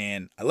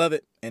 and I love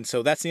it. And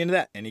so that's the end of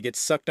that, and he gets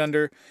sucked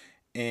under,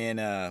 and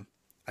I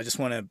just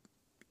want to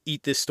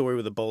eat this story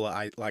with a bowl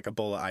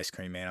of ice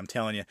cream, man. I'm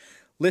telling you,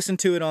 listen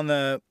to it on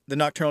the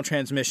Nocturnal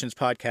Transmissions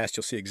podcast.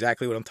 You'll see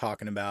exactly what I'm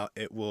talking about.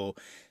 It will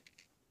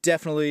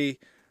definitely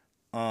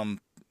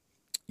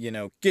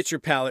get your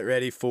palate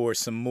ready for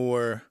some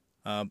more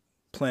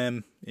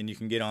Plym, and you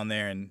can get on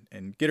there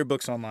and get her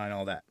books online,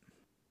 all that.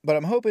 But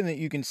I'm hoping that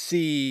you can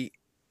see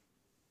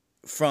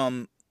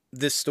from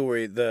this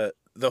story the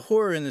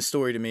horror in the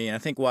story to me, and I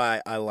think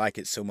why I like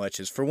it so much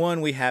is, for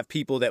one, we have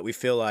people that we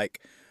feel like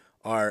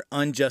are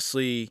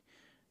unjustly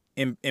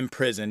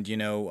imprisoned.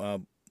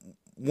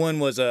 One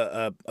was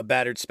a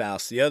battered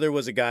spouse. The other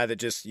was a guy that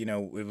just,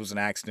 it was an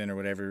accident or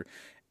whatever.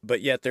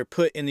 But yet they're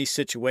put in these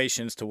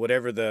situations, to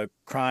whatever the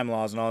crime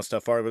laws and all that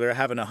stuff are, where they're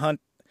having to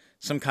hunt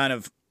some kind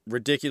of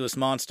ridiculous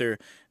monster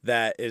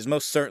that is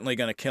most certainly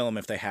going to kill them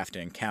if they have to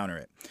encounter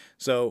it.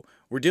 So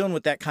we're dealing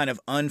with that kind of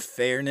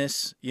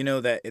unfairness,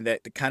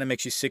 that kind of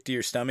makes you sick to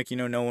your stomach.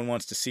 No one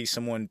wants to see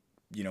someone,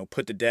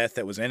 put to death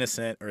that was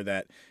innocent, or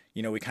that,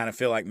 we kind of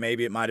feel like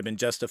maybe it might have been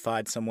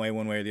justified some way,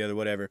 one way or the other,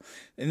 whatever.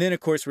 And then, of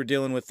course, we're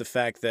dealing with the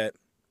fact that,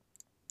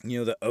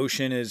 the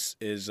ocean is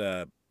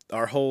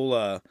our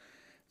whole...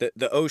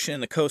 The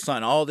ocean, the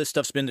coastline, all this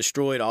stuff's been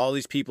destroyed. All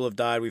these people have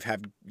died. We've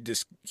had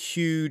this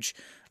huge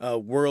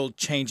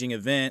world-changing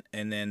event,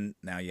 and then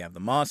now you have the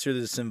monster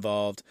that's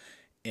involved.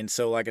 And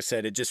so, like I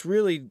said, it just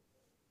really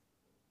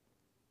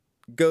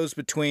goes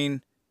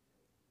between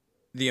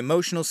the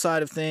emotional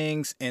side of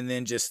things and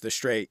then just the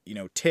straight,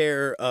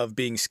 terror of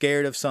being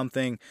scared of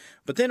something.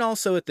 But then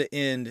also at the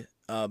end,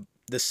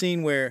 the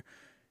scene where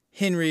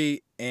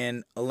Henry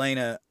and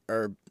Elena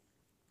the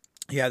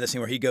scene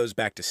where he goes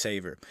back to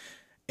save her.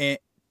 And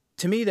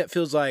to me, that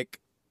feels like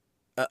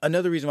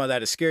another reason why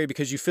that is scary,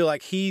 because you feel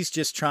like he's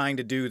just trying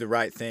to do the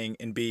right thing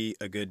and be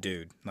a good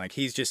dude. Like,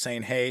 he's just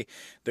saying, hey,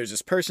 there's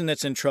this person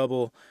that's in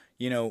trouble.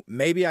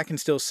 Maybe I can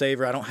still save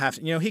her. I don't have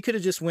to. He could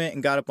have just went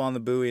and got up on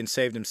the buoy and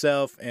saved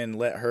himself and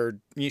let her.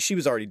 She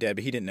was already dead,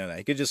 but he didn't know that.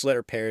 He could just let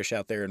her perish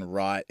out there and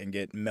rot and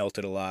get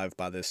melted alive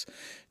by this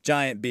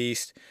giant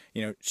beast.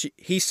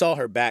 He saw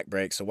her back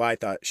break, so why I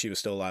thought she was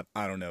still alive,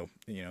 I don't know.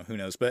 Who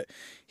knows? But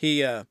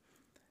he...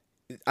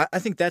 I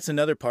think that's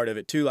another part of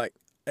it too.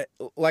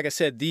 Like I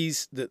said,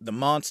 the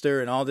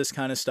monster and all this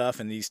kind of stuff,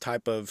 and these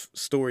type of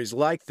stories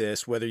like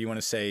this, whether you want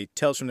to say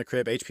Tales from the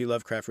Crypt, H.P.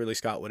 Lovecraft, Ridley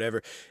Scott,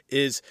 whatever,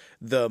 is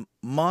the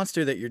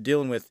monster that you're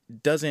dealing with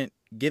doesn't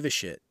give a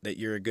shit that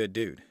you're a good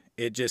dude.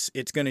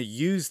 It's going to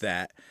use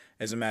that,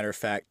 as a matter of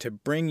fact, to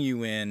bring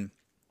you in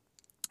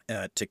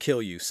to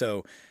kill you.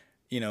 So,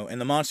 and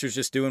the monster's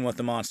just doing what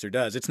the monster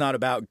does. It's not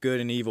about good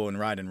and evil and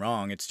right and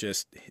wrong. It's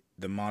just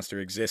the monster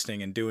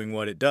existing and doing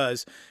what it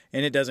does,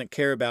 and it doesn't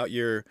care about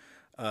your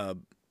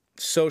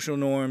social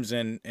norms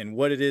and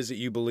what it is that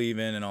you believe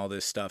in and all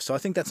this stuff. So I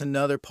think that's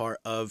another part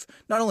of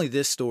not only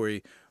this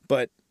story,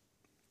 but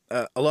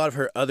a lot of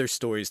her other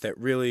stories that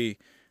really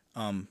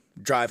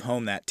drive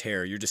home that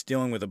terror. You're just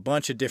dealing with a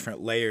bunch of different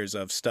layers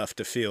of stuff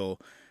to feel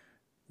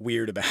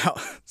weird about.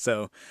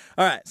 So,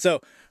 all right.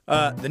 So,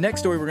 the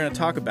next story we're going to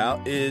talk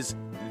about is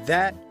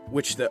that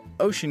which the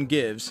ocean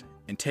gives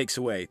and takes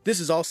away. This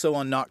is also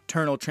on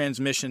Nocturnal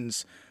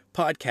Transmissions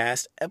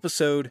podcast,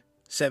 episode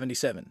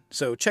 77.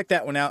 So check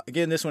that one out.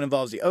 Again, this one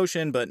involves the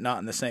ocean, but not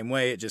in the same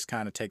way. It just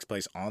kind of takes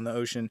place on the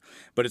ocean,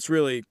 but it's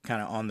really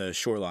kind of on the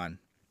shoreline.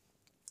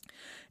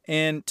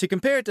 And to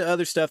compare it to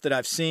other stuff that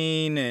I've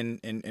seen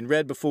and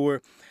read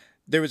before,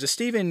 there was a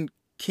Stephen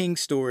King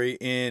story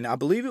I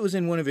believe it was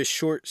in one of his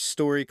short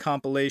story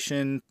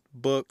compilation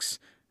books,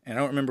 and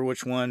I don't remember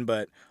which one,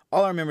 but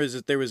all I remember is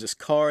that there was this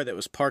car that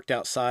was parked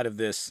outside of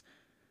this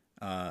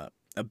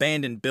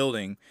abandoned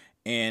building,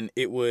 and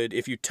it would,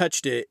 if you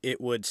touched it,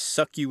 it would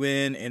suck you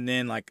in, and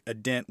then like a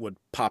dent would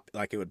pop,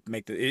 like it would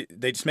make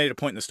they just made it a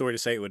point in the story to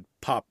say it would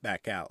pop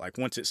back out. Like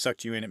once it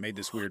sucked you in, it made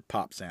this weird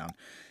pop sound.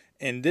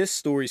 And this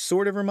story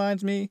sort of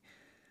reminds me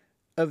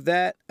of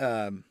that.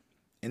 And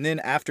then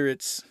after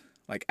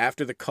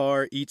the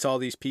car eats all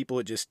these people,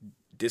 it just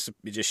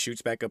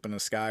shoots back up in the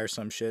sky or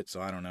some shit.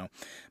 So I don't know.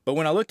 But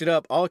when I looked it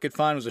up, all I could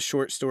find was a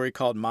short story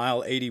called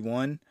Mile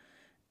 81,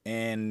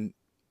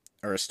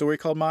 or a story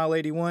called Mile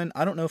 81.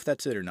 I don't know if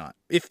that's it or not.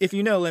 If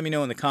you know, let me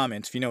know in the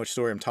comments if you know which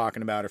story I'm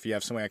talking about, or if you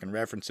have some way I can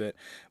reference it.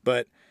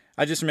 But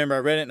I just remember I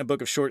read it in a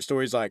book of short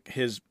stories, like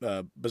his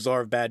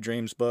Bazaar of Bad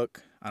Dreams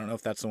book. I don't know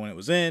if that's the one it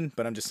was in,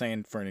 but I'm just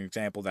saying for an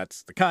example,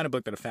 that's the kind of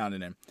book that I found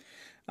it in.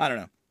 I don't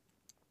know.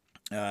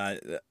 I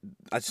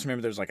just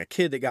remember there was like a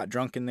kid that got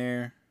drunk in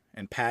there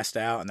and passed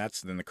out, and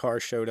then the car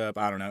showed up.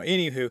 I don't know.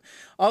 Anywho,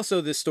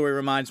 also this story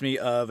reminds me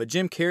of a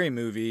Jim Carrey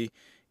movie,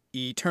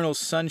 Eternal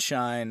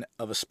Sunshine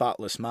of a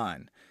Spotless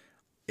Mind.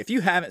 If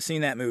you haven't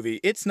seen that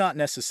movie, it's not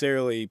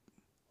necessarily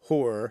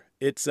horror.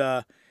 It's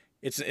an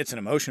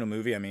emotional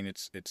movie. I mean,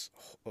 it's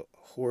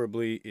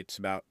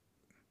about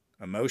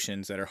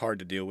emotions that are hard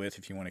to deal with,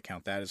 if you want to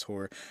count that as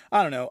horror.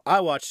 I don't know.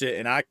 I watched it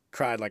and I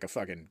cried like a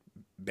fucking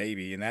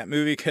baby in that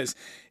movie, because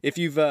if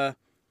you've I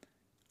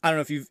don't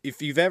know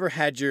if you've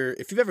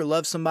ever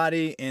loved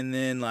somebody and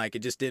then like it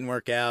just didn't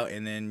work out,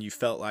 and then you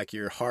felt like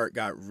your heart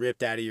got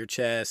ripped out of your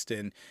chest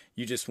and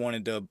you just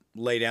wanted to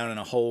lay down in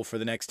a hole for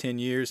the next 10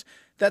 years.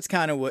 That's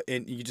kind of what,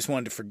 and you just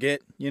wanted to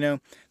forget,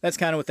 that's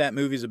kind of what that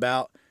movie's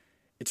about.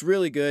 It's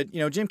really good.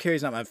 Jim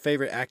Carrey's not my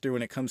favorite actor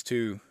when it comes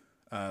to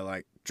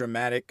like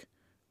dramatic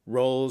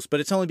roles,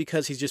 but it's only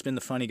because he's just been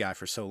the funny guy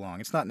for so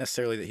long. It's not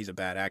necessarily that he's a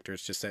bad actor.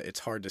 It's just that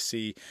it's hard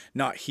to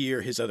not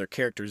hear his other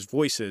characters'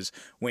 voices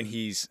when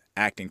he's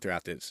acting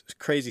throughout this. It's a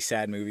crazy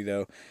sad movie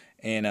though,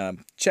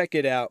 and check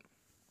it out.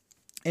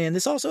 And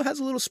this also has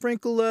a little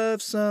sprinkle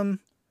of The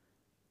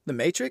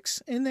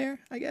Matrix in there,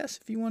 I guess,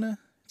 if you want to.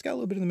 It's got a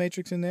little bit of The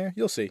Matrix in there.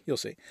 You'll see.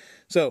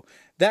 So,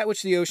 that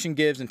which the ocean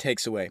gives and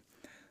takes away.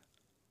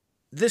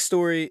 This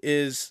story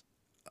is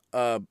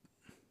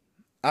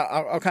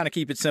I'll kind of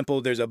keep it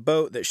simple. There's a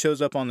boat that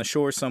shows up on the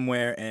shore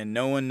somewhere, and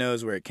no one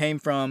knows where it came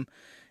from.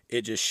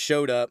 It just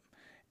showed up,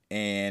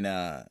 and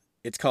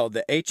it's called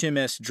the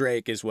HMS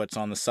Drake is what's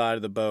on the side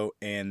of the boat,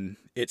 and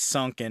it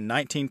sunk in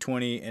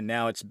 1920, and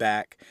now it's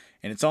back,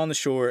 and it's on the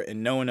shore,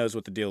 and no one knows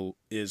what the deal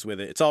is with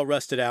it. It's all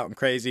rusted out and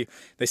crazy.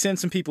 They send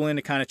some people in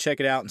to kind of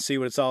check it out and see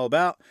what it's all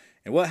about,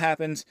 and what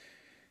happens?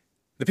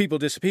 The people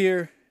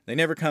disappear. They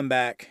never come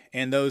back,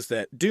 and those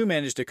that do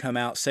manage to come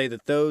out say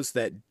that those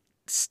that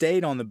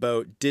stayed on the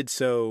boat did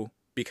so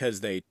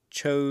because they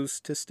chose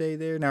to stay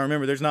there. Now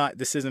remember,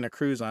 this isn't a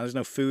cruise line. There's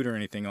no food or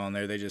anything on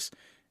there. They just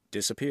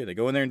disappear. They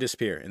go in there and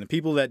disappear. And the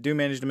people that do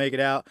manage to make it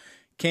out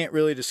can't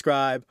really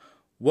describe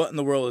what in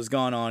the world has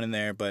gone on in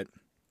there, but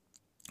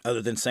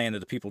other than saying that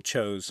the people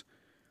chose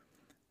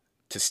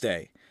to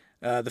stay.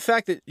 The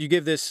fact that you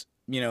give this,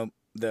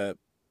 the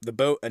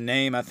boat a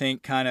name, I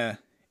think kind of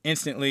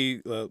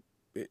instantly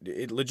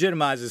it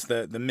legitimizes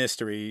the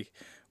mystery.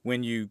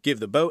 When you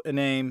give the boat a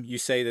name, you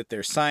say that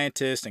there's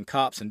scientists and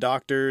cops and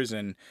doctors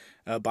and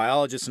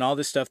biologists and all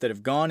this stuff that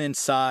have gone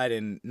inside,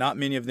 and not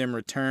many of them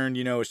returned.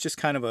 It's just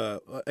kind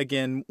of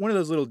again, one of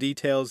those little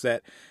details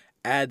that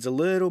adds a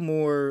little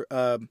more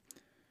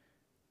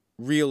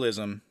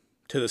realism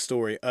to the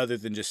story, other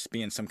than just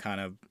being some kind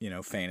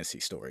of, fantasy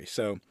story.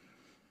 So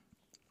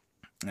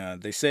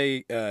they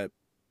say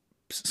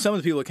some of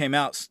the people that came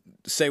out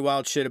say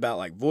wild shit about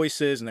like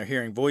voices, and they're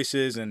hearing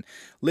voices and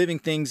living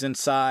things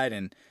inside,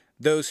 and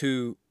those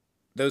who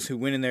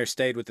went in there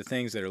stayed with the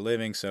things that are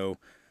living. So,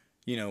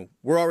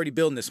 we're already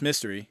building this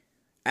mystery.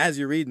 As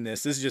you're reading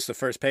this is just the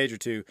first page or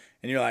two,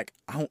 and you're like,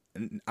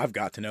 I've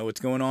got to know what's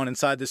going on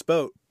inside this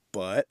boat.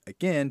 But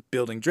again,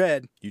 building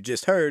dread. You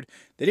just heard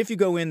that if you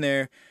go in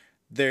there,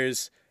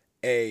 there's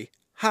a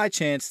high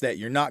chance that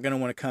you're not going to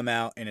want to come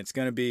out, and it's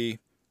going to be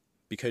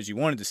because you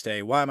wanted to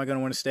stay. Why am I going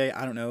to want to stay?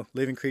 I don't know.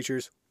 Living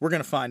creatures. We're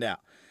going to find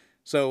out.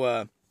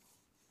 So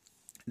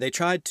they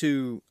tried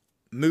to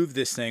move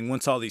this thing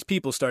once all these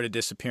people started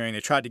disappearing. They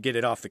tried to get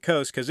it off the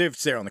coast, because if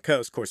it's there on the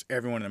coast, of course,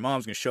 everyone and their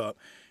mom's going to show up,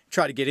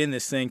 try to get in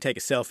this thing, take a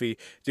selfie,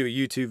 do a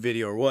YouTube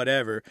video or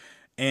whatever,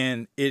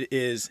 and it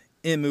is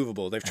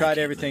immovable. They've tried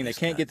everything. They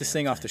can't get this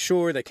thing off the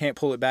shore. They can't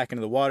pull it back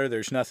into the water.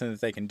 There's nothing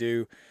that they can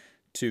do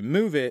to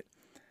move it.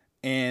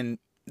 And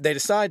they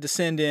decide to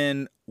send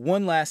in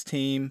one last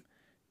team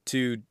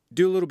to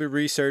do a little bit of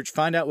research,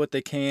 find out what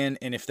they can,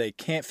 and if they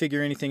can't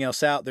figure anything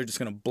else out, they're just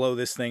going to blow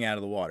this thing out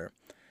of the water.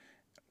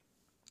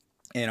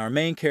 And our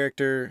main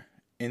character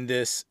in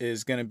this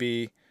is going to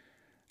be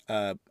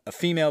a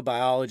female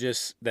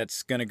biologist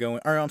that's going to go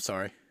in, or I'm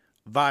sorry,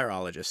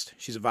 virologist.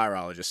 She's a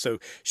virologist. So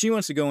she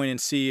wants to go in and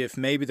see if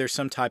maybe there's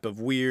some type of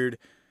weird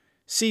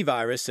C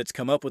virus that's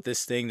come up with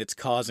this thing that's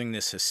causing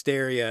this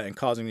hysteria and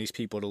causing these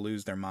people to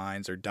lose their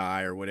minds or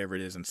die or whatever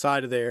it is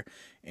inside of there.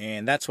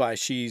 And that's why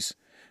she's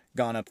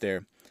gone up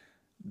there.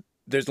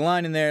 There's a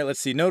line in there, let's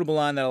see, notable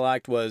line that I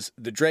liked was,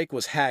 "The Drake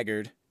was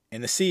haggard,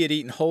 and the sea had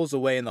eaten holes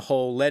away in the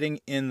hole, letting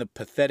in the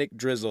pathetic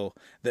drizzle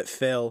that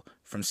fell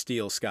from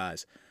steel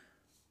skies."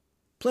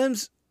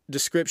 Plim's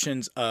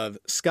descriptions of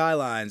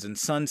skylines and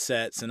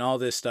sunsets and all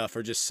this stuff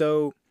are just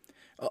so...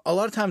 A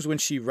lot of times when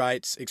she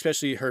writes,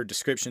 especially her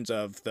descriptions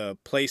of the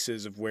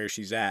places of where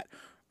she's at,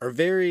 are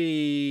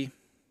very...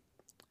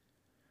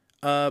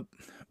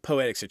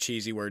 poetic's a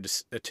cheesy word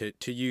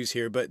to use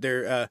here, but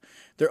they're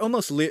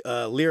almost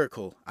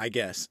lyrical, I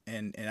guess,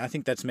 and I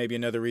think that's maybe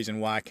another reason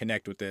why I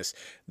connect with this.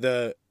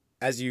 The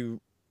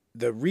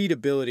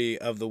readability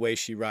of the way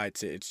she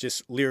writes it, it's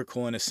just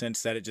lyrical in a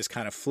sense that it just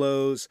kind of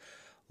flows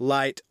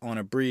light on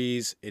a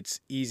breeze. It's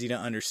easy to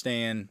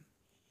understand,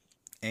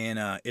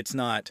 and it's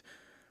not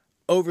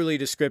overly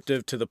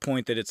descriptive to the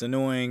point that it's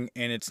annoying,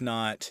 and it's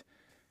not.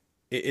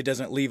 It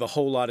doesn't leave a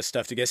whole lot of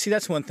stuff to guess. See,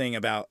 that's one thing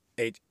about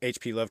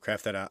H.P.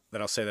 Lovecraft that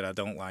I'll say that I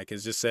don't like,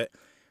 is just that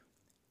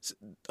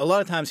a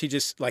lot of times he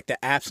just, like,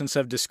 the absence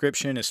of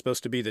description is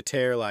supposed to be the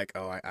terror, like,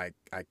 oh, I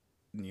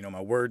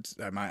my words,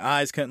 my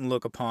eyes couldn't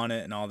look upon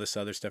it and all this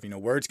other stuff.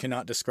 Words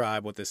cannot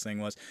describe what this thing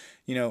was.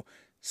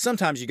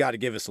 Sometimes you got to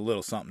give us a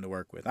little something to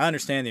work with. I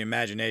understand the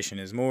imagination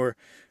is more,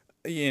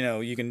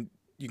 you can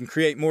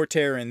create more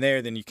terror in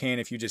there than you can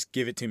if you just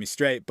give it to me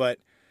straight, but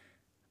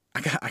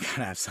I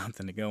gotta have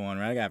something to go on,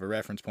 right? I gotta have a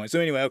reference point. So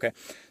anyway, okay.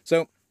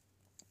 So,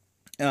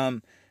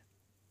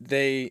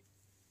 they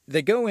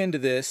go into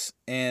this,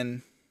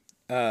 and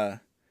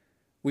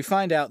we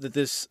find out that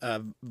this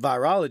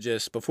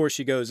virologist, before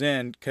she goes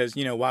in, because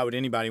why would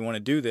anybody want to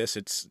do this?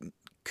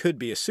 Could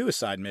be a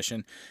suicide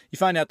mission. You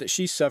find out that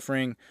she's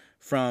suffering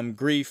from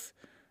grief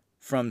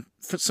from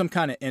some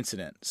kind of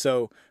incident.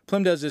 So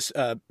Plim does this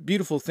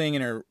beautiful thing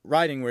in her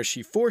writing where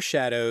she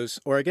foreshadows,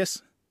 or I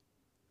guess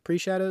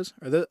pre-shadows?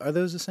 Are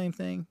those the same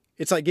thing?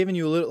 It's like giving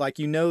you a little, like,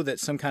 that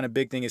some kind of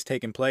big thing has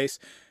taken place,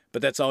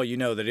 but that's all you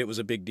know, that it was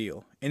a big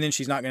deal. And then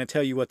she's not going to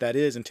tell you what that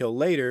is until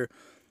later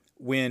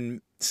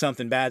when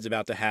something bad's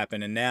about to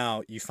happen, and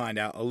now you find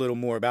out a little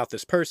more about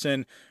this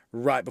person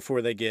right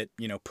before they get,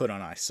 put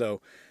on ice.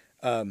 So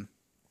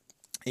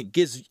it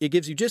gives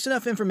you just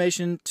enough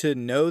information to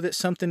know that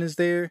something is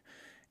there,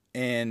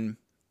 and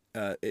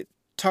it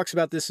talks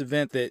about this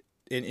event that,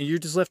 and you're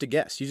just left to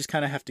guess. You just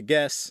kind of have to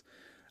guess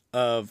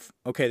of,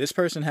 okay, this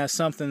person has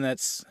something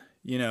that's,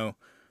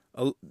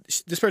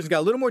 this person's got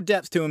a little more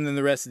depth to them than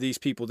the rest of these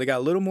people. They got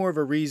a little more of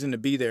a reason to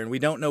be there, and we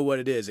don't know what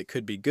it is. It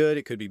could be good,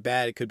 it could be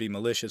bad, it could be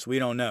malicious. We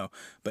don't know.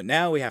 But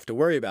now we have to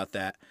worry about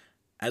that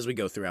as we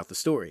go throughout the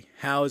story.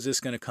 How is this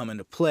going to come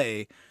into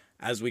play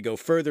as we go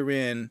further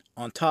in,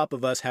 on top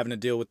of us having to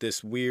deal with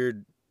this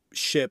weird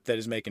ship that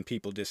is making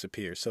people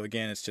disappear? So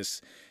again, it's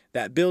just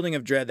that building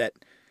of dread,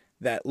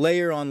 that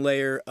layer on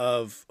layer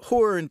of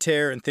horror and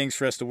terror and things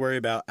for us to worry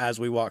about as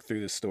we walk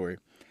through this story.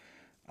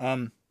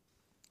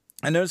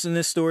 I noticed in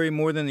this story,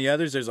 more than the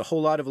others, there's a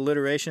whole lot of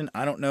alliteration.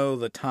 I don't know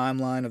the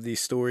timeline of these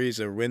stories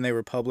or when they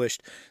were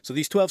published. So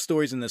these 12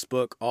 stories in this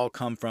book all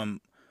come from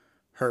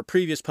her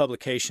previous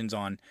publications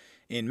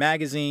in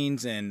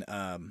magazines and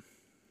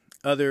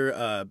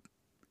other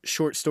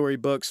short story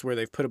books where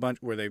they've put a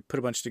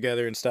bunch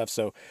together and stuff.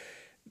 So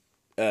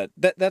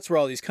that's where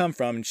all these come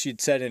from. And she'd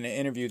said in an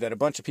interview that a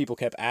bunch of people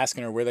kept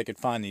asking her where they could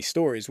find these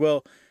stories.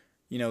 Well,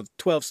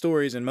 12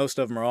 stories, and most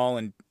of them are all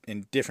in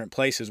different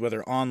places,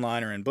 whether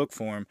online or in book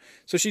form.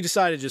 So she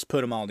decided to just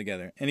put them all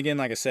together. And again,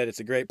 like I said, it's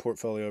a great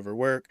portfolio of her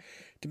work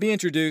to be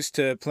introduced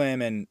to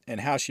Plim and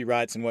how she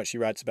writes and what she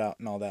writes about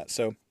and all that.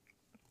 So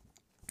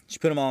she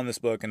put them all in this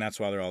book, and that's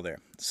why they're all there.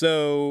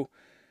 So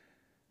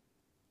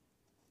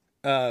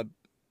they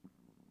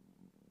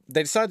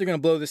decide they're going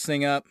to blow this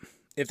thing up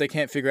if they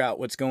can't figure out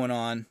what's going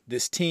on.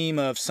 This team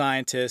of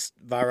scientists,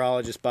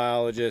 virologists,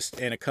 biologists,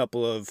 and a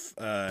couple of,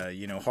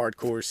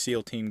 hardcore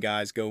SEAL team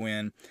guys go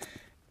in.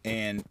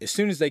 And as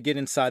soon as they get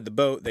inside the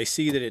boat, they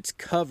see that it's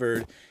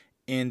covered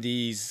in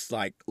these,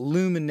 like,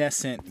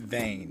 luminescent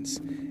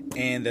veins.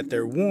 And that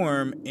they're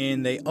warm,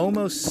 and they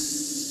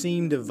almost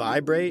seem to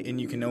vibrate,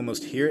 and you can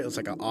almost hear it. It's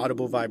like an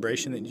audible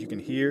vibration that you can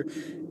hear.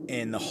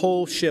 And the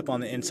whole ship on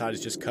the inside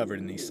is just covered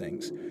in these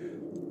things.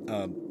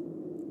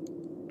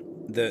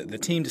 The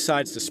team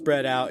decides to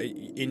spread out.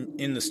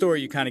 In the story,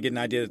 you kind of get an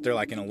idea that they're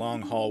like in a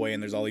long hallway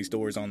and there's all these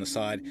doors on the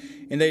side.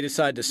 And they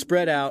decide to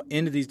spread out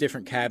into these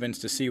different cabins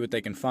to see what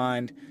they can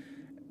find.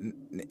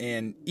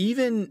 And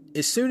even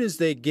as soon as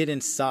they get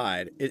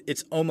inside,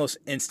 it's almost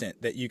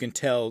instant that you can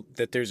tell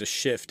that there's a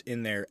shift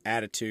in their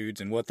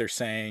attitudes and what they're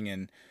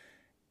saying.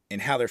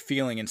 and how they're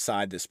feeling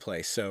inside this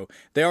place. So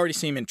they already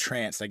seem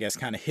entranced, I guess,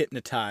 kind of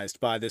hypnotized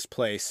by this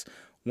place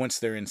once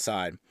they're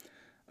inside.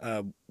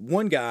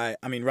 One guy,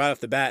 I mean, right off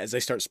the bat, as they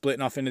start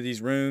splitting off into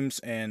these rooms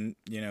and,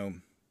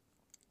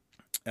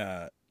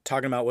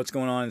 talking about what's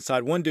going on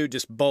inside, one dude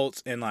just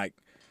bolts and like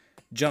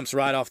jumps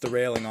right off the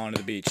railing onto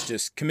the beach,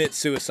 just commits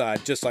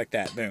suicide just like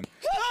that. Boom.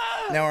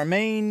 Now our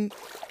main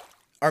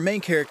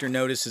character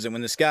notices that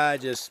when this guy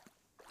just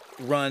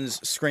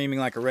runs screaming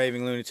like a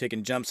raving lunatic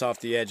and jumps off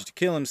the edge to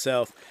kill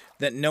himself,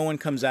 that no one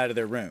comes out of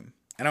their room.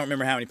 I don't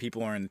remember how many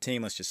people are in the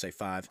team, let's just say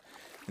 5.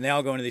 And they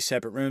all go into these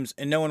separate rooms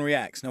and no one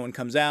reacts. No one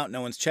comes out,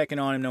 no one's checking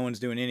on him, no one's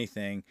doing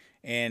anything.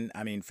 And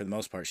I mean, for the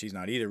most part, she's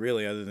not either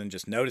really, other than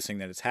just noticing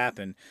that it's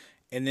happened.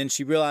 And then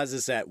she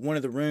realizes that one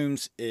of the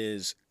rooms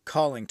is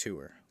calling to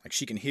her. Like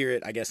she can hear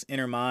it, I guess, in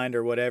her mind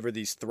or whatever,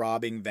 these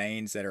throbbing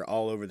veins that are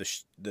all over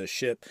the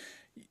ship.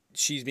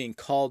 She's being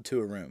called to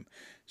a room.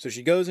 So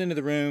she goes into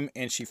the room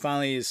and she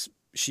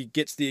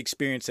gets the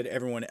experience that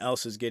everyone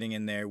else is getting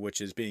in there,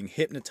 which is being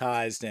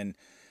hypnotized and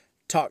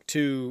talked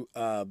to,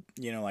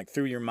 like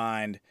through your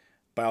mind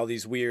by all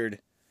these weird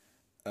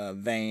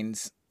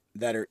veins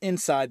that are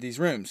inside these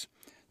rooms.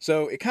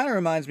 So it kind of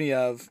reminds me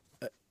of,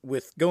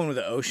 with going with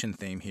the ocean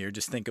theme here,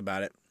 just think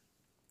about it.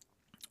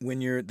 When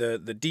you're the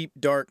deep,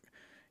 dark,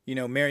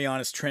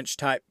 Marianas Trench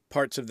type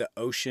parts of the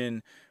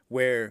ocean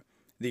where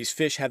these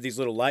fish have these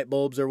little light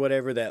bulbs or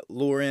whatever that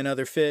lure in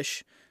other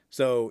fish.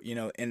 So,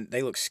 and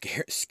they look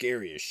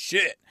scary as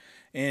shit.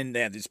 And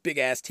they have these big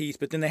ass teeth,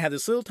 but then they have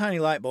this little tiny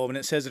light bulb and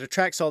it says it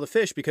attracts all the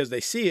fish because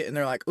they see it and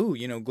they're like, ooh,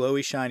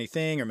 glowy, shiny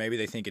thing, or maybe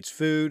they think it's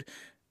food.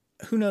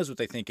 Who knows what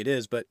they think it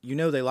is, but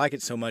they like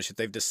it so much that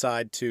they've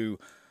decided to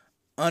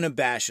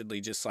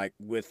unabashedly, just like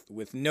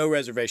with no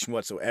reservation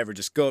whatsoever,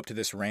 just go up to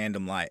this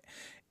random light.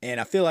 And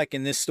I feel like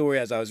in this story,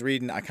 as I was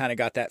reading, I kind of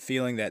got that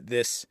feeling that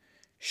this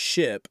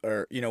ship,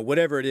 or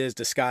whatever it is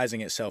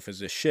disguising itself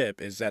as a ship,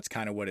 that's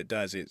kind of what it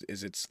does,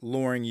 is it's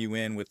luring you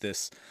in with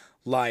this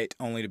light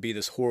only to be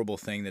this horrible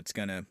thing that's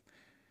gonna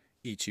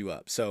eat you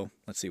up. So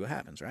let's see what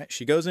happens. Right,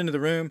 she goes into the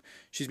room,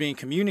 she's being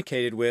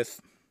communicated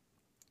with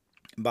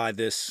by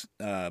this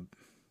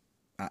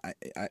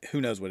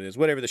who knows what it is,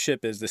 whatever the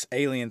ship is, this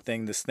alien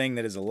thing, this thing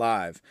that is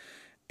alive,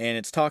 and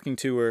it's talking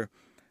to her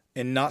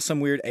in not some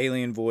weird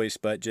alien voice,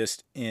 but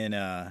just in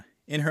her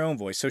own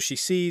voice. So she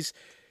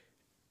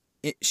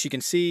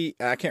can see,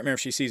 I can't remember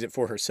if she sees it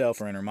for herself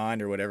or in her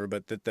mind or whatever,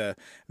 but that the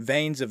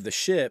veins of the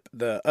ship,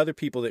 the other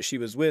people that she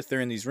was with,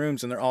 they're in these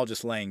rooms and they're all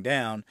just laying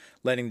down,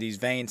 letting these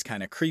veins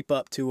kind of creep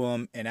up to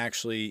them and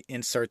actually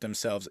insert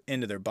themselves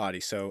into their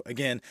body. So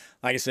again,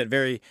 like I said,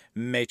 very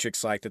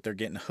Matrix-like, that they're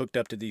getting hooked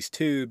up to these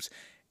tubes,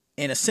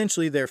 and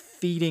essentially they're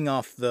feeding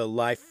off the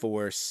life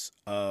force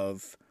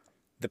of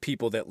the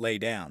people that lay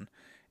down.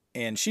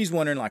 And she's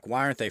wondering, like,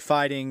 why aren't they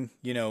fighting?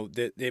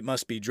 That it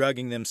must be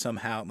drugging them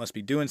somehow. It must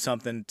be doing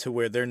something to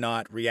where they're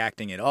not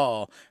reacting at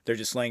all. They're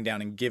just laying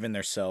down and giving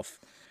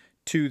themselves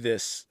to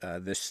this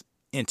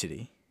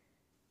entity.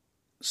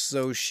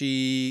 So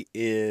she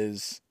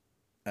is,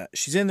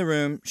 she's in the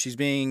room. She's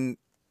being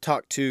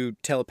talked to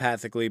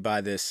telepathically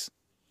by these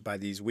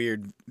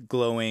weird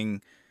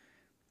glowing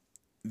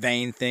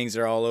vein things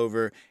that are all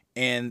over.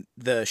 And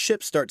the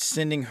ship starts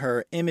sending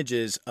her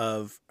images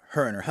of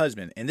her and her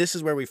husband. And this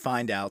is where we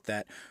find out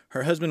that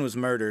her husband was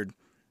murdered,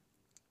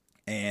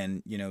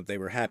 and they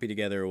were happy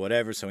together or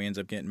whatever, so he ends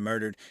up getting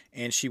murdered.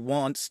 And she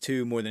wants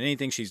to, more than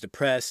anything, she's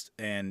depressed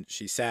and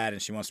she's sad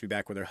and she wants to be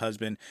back with her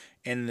husband.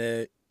 And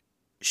the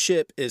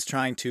ship is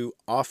trying to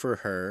offer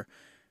her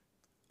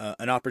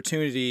an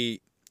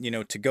opportunity,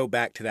 to go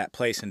back to that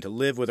place and to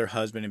live with her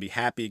husband and be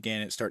happy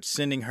again. It starts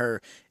sending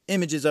her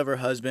images of her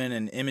husband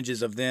and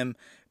images of them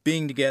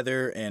being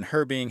together and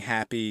her being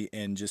happy,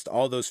 and just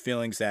all those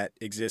feelings that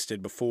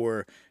existed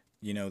before,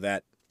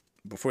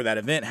 before that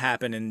event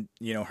happened, and,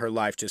 her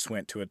life just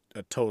went to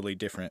a totally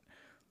different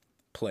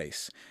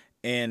place.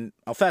 And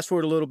I'll fast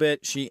forward a little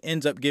bit. She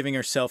ends up giving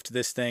herself to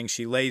this thing.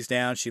 She lays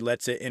down, she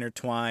lets it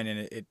intertwine, and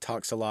it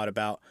talks a lot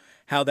about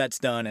how that's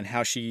done and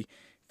how she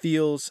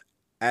feels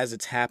as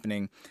it's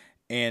happening.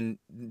 And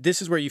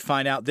this is where you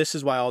find out, this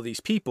is why all these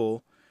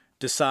people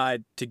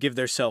decide to give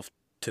themselves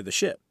to the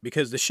ship,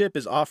 because the ship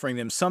is offering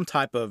them some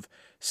type of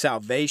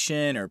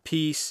salvation or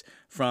peace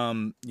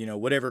from,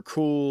 whatever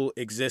cruel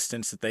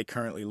existence that they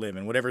currently live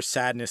in, whatever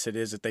sadness it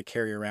is that they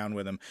carry around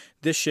with them.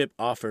 This ship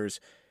offers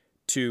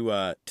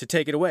to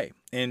take it away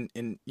and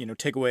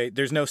take away.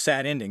 There's no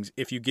sad endings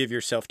if you give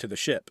yourself to the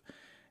ship.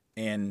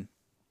 And,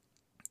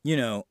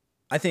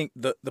 I think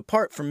the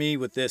part for me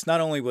with this,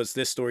 not only was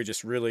this story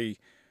just really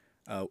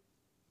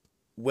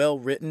well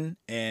written,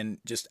 and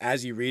just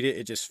as you read it,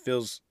 it just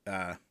feels,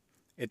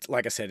 it's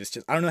like I said, it's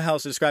just, I don't know how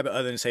else to describe it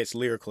other than say it's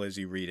lyrical as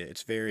you read it.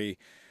 It's very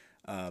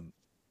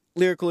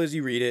lyrical as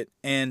you read it.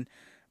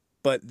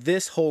 But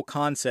this whole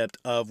concept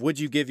of, would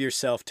you give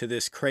yourself to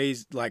this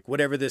crazy, like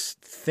whatever this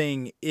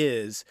thing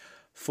is,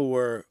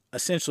 for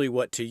essentially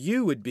what to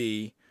you would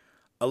be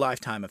a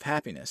lifetime of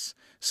happiness.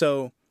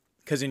 So,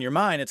 because in your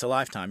mind, it's a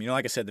lifetime.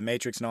 Like I said, the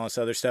Matrix and all this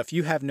other stuff,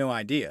 you have no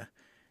idea.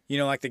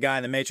 like the guy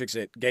in the Matrix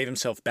that gave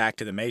himself back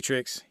to the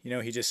Matrix.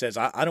 He just says,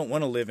 I don't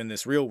want to live in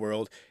this real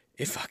world.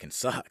 It fucking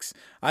sucks.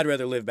 I'd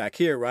rather live back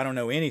here where I don't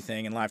know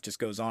anything and life just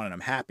goes on and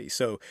I'm happy.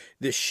 So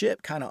this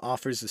ship kind of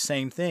offers the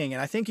same thing.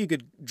 And I think you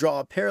could draw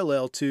a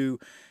parallel to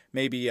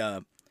maybe,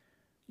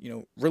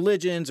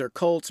 religions or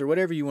cults or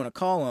whatever you want to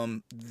call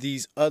them,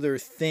 these other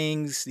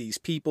things, these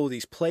people,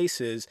 these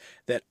places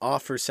that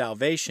offer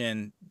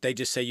salvation. They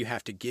just say you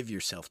have to give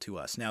yourself to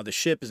us. Now the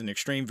ship is an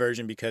extreme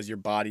version because your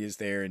body is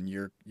there and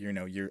you're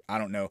I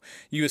don't know,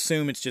 you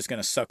assume it's just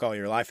going to suck all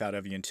your life out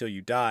of you until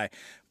you die.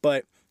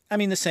 But I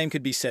mean, the same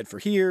could be said for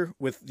here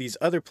with these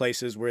other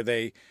places where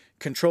they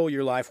control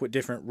your life with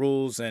different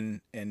rules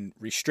and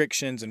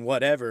restrictions and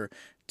whatever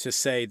to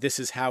say this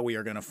is how we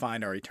are going to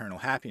find our eternal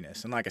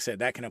happiness. And like I said,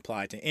 that can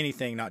apply to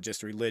anything, not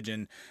just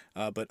religion,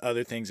 but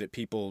other things that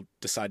people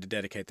decide to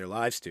dedicate their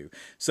lives to.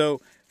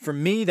 So for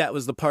me, that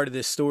was the part of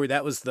this story.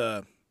 That was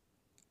the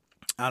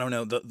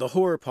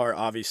horror part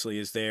obviously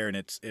is there, and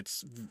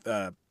it's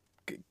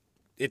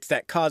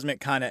that cosmic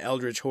kind of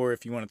eldritch horror,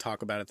 if you want to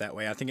talk about it that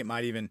way. I think it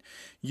might even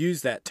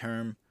use that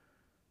term.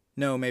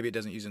 No, maybe it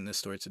doesn't use it in this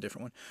story. It's a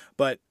different one.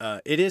 But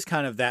it is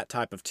kind of that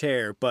type of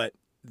terror. But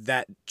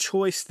that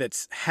choice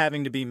that's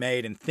having to be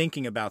made and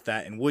thinking about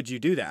that, and would you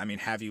do that? I mean,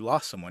 have you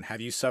lost someone? Have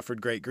you suffered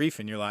great grief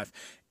in your life?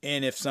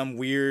 And if some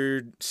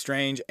weird,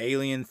 strange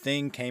alien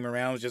thing came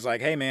around, was just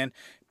like, hey man,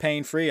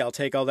 pain-free, I'll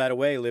take all that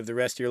away, live the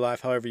rest of your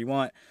life however you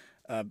want.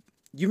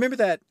 You remember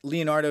that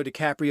Leonardo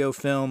DiCaprio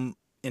film,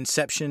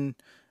 Inception?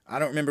 I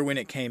don't remember when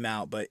it came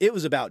out, but it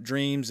was about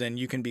dreams and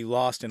you can be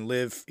lost and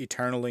live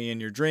eternally in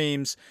your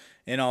dreams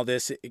and all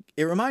this.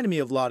 It reminded me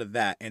of a lot of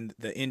that and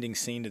the ending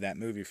scene to that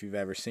movie, if you've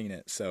ever seen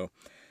it. So,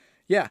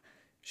 yeah,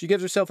 she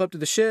gives herself up to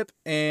the ship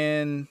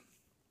and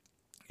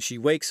she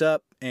wakes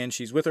up and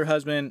she's with her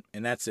husband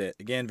and that's it.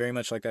 Again, very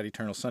much like that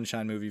Eternal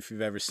Sunshine movie, if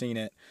you've ever seen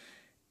it.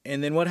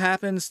 And then what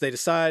happens? They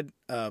decide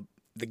the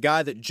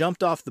guy that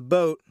jumped off the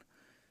boat,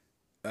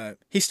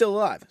 he's still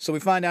alive. So we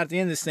find out at the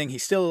end of this thing,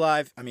 he's still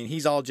alive. I mean,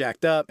 he's all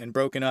jacked up and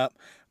broken up,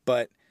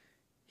 but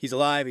he's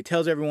alive. He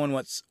tells everyone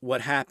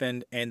what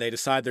happened, and they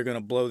decide they're going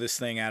to blow this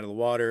thing out of the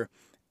water.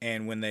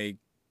 And when they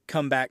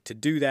come back to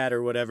do that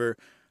or whatever,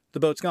 the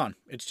boat's gone.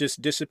 It's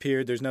just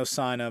disappeared. There's no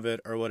sign of it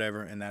or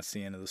whatever, and that's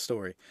the end of the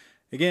story.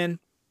 Again,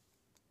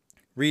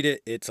 read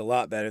it. It's a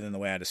lot better than the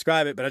way I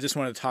describe it, but I just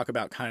wanted to talk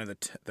about kind of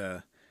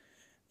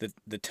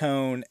the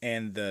tone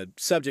and the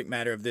subject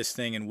matter of this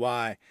thing and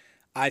why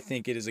I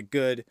think it is a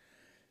good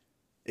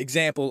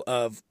example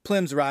of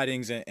Plim's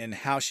writings and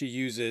how she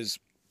uses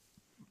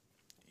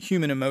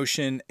human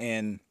emotion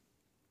and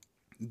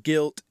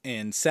guilt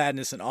and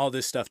sadness and all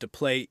this stuff to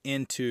play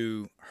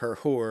into her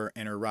horror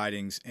and her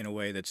writings in a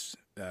way that's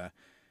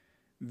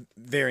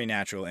very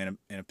natural and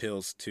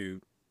appeals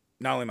to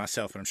not only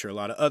myself, but I'm sure a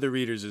lot of other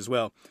readers as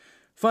well.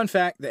 Fun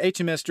fact, the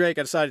HMS Drake,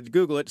 I decided to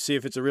Google it to see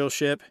if it's a real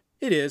ship.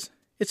 It is.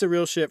 It's a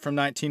real ship from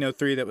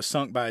 1903 that was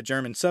sunk by a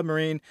German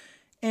submarine,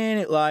 and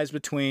it lies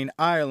between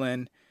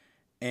Ireland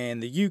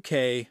and the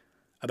UK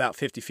about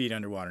 50 feet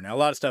underwater. Now, a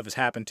lot of stuff has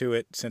happened to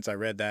it since I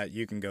read that.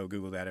 You can go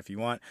Google that if you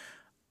want.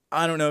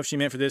 I don't know if she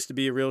meant for this to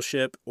be a real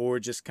ship or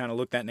just kind of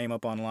look that name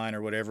up online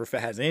or whatever, if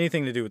it has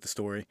anything to do with the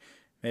story.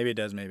 Maybe it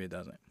does, maybe it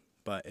doesn't.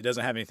 But it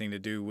doesn't have anything to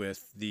do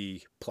with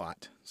the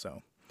plot.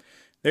 So,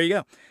 there you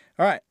go.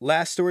 All right,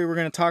 last story we're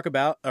going to talk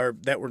about, or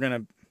that we're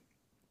going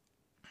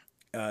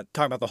to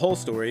talk about the whole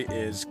story,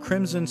 is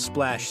Crimson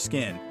Splash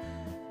Skin.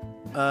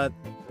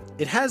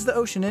 It has the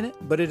ocean in it,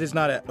 but it is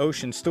not an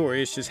ocean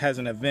story. It just has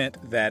an event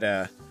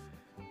that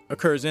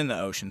occurs in the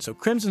ocean. So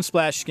Crimson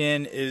Splash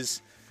Skin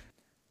it's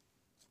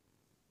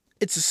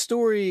a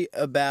story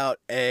about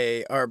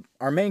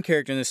our main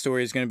character in this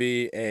story is going to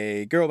be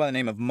a girl by the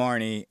name of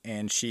Marnie,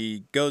 and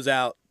she goes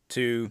out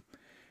to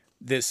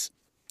this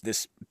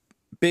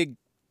big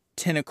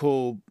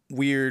tentacle,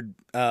 weird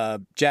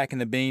Jack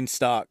and the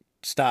Beanstalk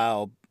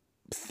style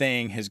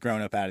thing has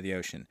grown up out of the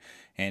ocean.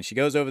 And she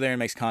goes over there and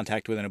makes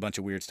contact with it, and a bunch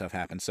of weird stuff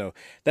happens. So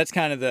that's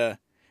kind of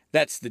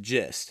that's the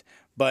gist.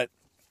 But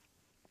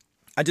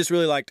I just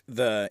really liked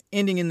the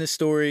ending in this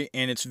story,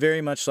 and it's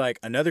very much like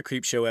another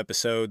Creepshow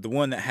episode, the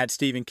one that had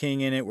Stephen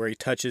King in it, where he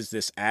touches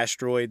this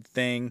asteroid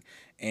thing,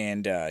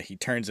 and he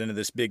turns into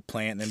this big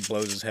plant and then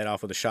blows his head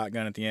off with a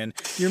shotgun at the end.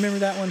 You remember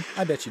that one?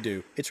 I bet you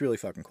do. It's really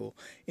fucking cool.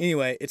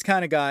 Anyway, it's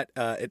kind of got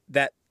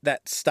that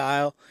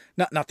style.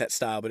 Not that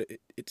style, but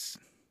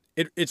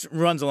it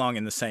runs along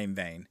in the same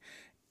vein.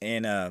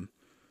 And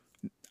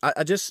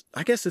I guess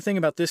the thing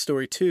about this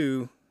story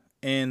too,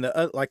 and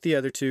like the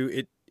other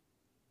two,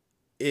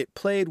 it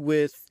played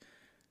with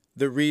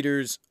the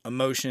reader's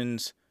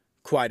emotions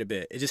quite a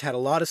bit. It just had a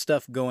lot of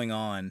stuff going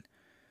on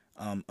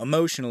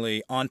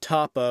emotionally on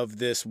top of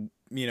this,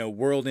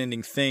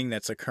 world-ending thing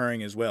that's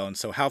occurring as well. And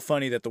so how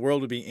funny that the world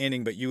would be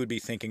ending, but you would be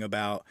thinking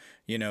about,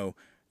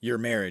 your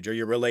marriage or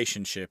your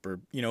relationship or,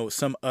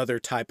 some other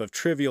type of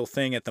trivial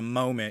thing at the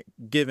moment,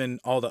 given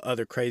all the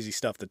other crazy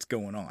stuff that's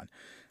going on.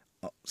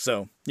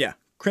 So, yeah,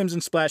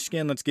 Crimson Splash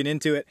Skin, let's get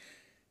into it.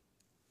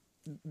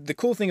 The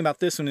cool thing about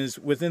this one is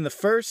within the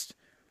first,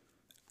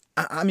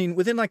 I mean,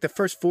 within like the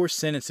first 4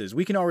 sentences,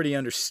 we can already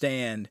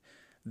understand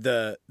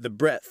the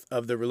breadth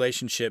of the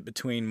relationship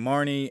between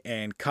Marnie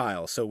and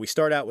Kyle. So we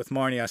start out with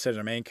Marnie. I said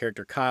our main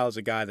character. Kyle is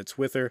a guy that's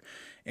with her,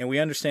 and we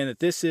understand that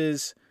this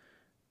is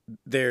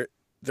they're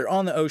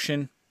on the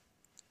ocean,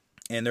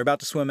 and they're about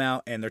to swim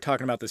out, and they're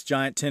talking about this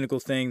giant tentacle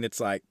thing that's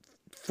like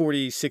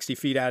 40, 60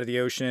 feet out of the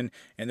ocean,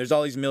 and there's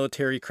all these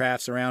military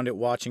crafts around it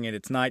watching it.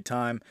 It's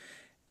nighttime,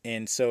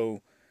 and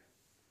so.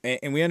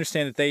 And we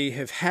understand that they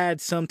have had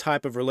some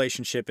type of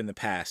relationship in the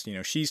past. You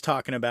know, she's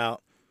talking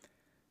about,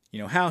 you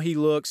know, how he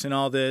looks and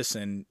all this,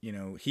 and, you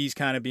know, he's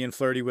kind of being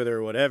flirty with her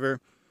or whatever.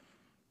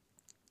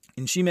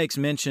 And she makes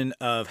mention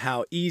of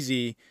how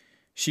easy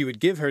she would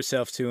give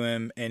herself to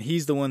him, and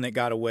he's the one that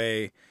got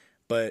away.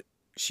 But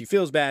she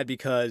feels bad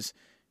because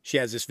she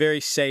has this very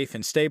safe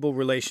and stable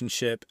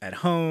relationship at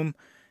home.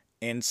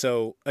 And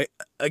so,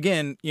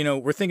 again, you know,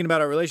 we're thinking about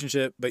our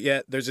relationship, but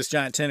yet there's this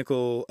giant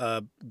tentacle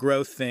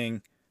growth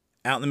thing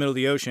out in the middle of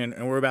the ocean,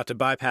 and we're about to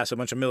bypass a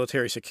bunch of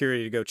military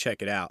security to go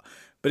check it out.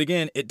 But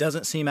again, it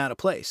doesn't seem out of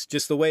place.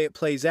 Just the way it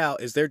plays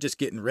out is they're just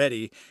getting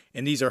ready,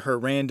 and these are her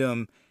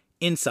random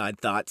inside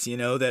thoughts, you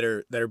know, that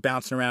are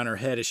bouncing around her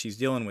head as she's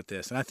dealing with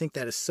this. And I think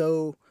that is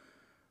so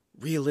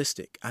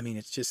realistic. I mean,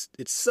 it's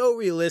so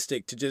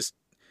realistic to just,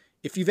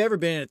 if you've ever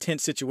been in a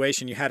tense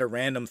situation, you had a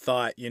random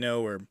thought, you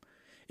know, or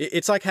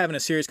it's like having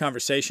a serious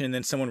conversation and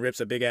then someone rips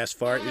a big ass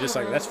fart. You're just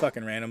like, that's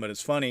fucking random, but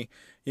it's funny.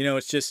 You know,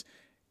 it's just,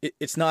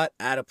 it's not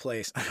out of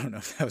place. I don't know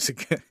if that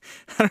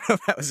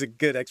was a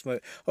good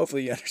explanation.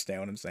 Hopefully you understand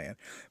what I'm saying.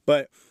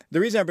 But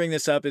the reason I bring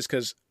this up is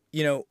because,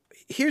 you know,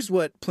 here's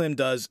what Plim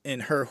does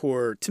in her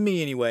horror, to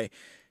me anyway.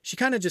 She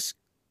kind of just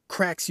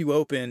cracks you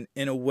open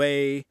in a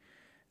way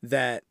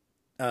that,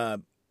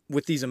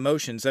 with these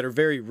emotions that are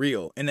very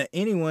real, and that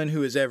anyone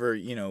who has ever,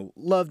 you know,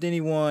 loved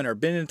anyone or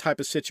been in a type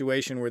of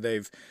situation where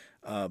they've,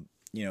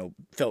 you know,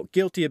 felt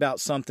guilty about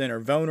something or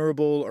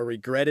vulnerable or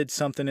regretted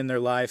something in their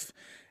life,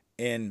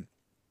 and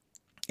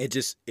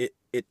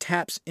it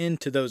taps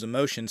into those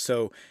emotions.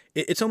 So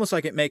it's almost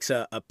like it makes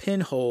a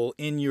pinhole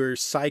in your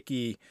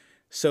psyche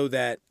so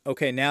that,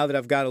 okay, now that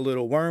I've got a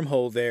little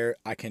wormhole there,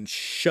 I can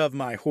shove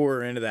my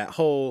horror into that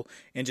hole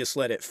and just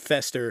let it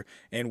fester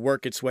and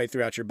work its way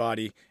throughout your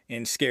body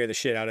and scare the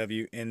shit out of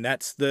you. And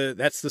that's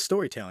the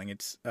storytelling.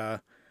 It's,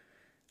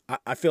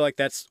 I feel like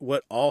that's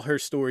what all her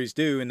stories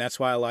do. And that's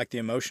why I like the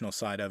emotional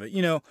side of it.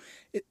 You know,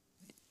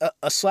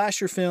 a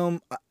slasher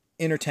film,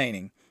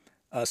 entertaining.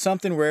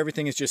 Something where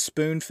everything is just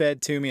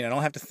spoon-fed to me and I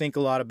don't have to think a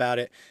lot about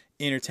it,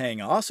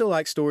 entertaining. I also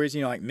like stories,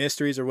 you know, like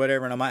mysteries or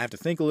whatever, and I might have to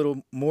think a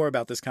little more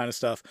about this kind of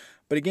stuff.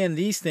 But again,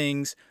 these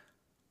things,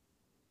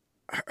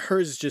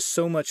 hers is just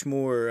so much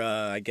more,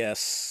 I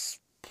guess,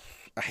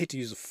 I hate to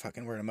use the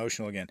fucking word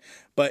emotional again,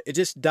 but it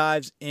just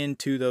dives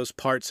into those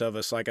parts of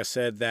us, like I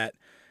said, that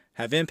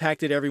have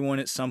impacted everyone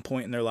at some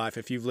point in their life,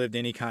 if you've lived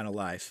any kind of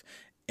life.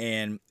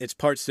 And it's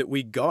parts that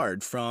we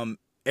guard from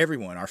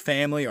everyone, our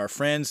family, our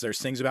friends. There's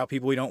things about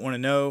people we don't want to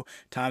know,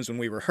 times when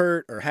we were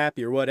hurt or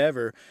happy or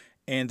whatever,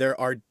 and there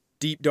are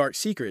deep, dark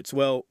secrets.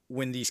 Well,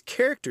 when these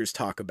characters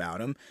talk about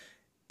them,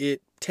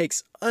 it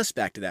takes us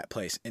back to that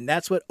place, and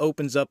that's what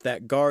opens up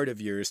that guard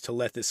of yours to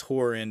let this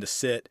horror in to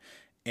sit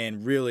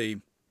and really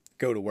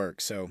go to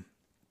work. So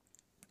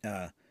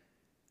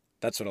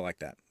that's what I like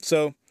that.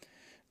 So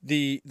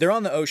they're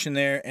on the ocean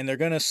there, and they're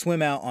going to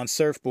swim out on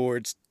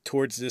surfboards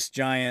towards this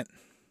giant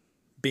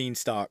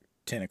beanstalk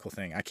tentacle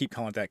thing. I keep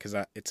calling it that because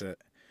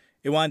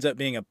it winds up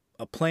being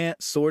a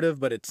plant, sort of,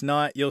 but it's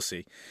not. You'll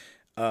see.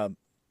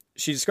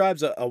 She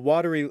describes a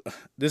watery.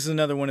 This is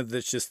another one of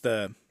that's just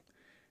the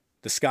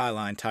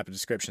skyline type of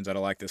descriptions. I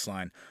don't like this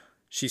line.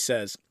 She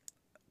says,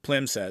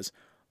 Plim says,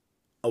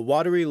 a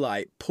watery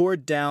light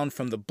poured down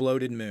from the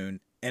bloated moon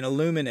and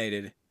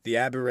illuminated the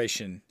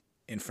aberration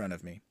in front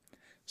of me.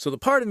 So the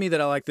part of me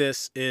that I like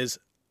this is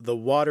the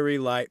watery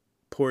light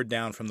poured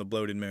down from the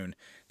bloated moon.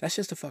 That's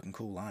just a fucking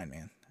cool line,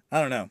 man.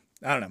 I don't know.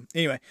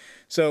 Anyway,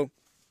 so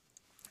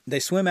they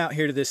swim out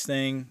here to this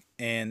thing,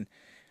 and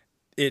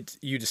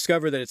you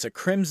discover that it's a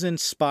crimson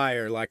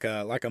spire, like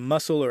a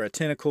mussel or a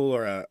tentacle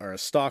or a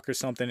stalk or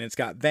something. It's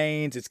got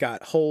veins. It's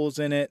got holes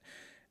in it.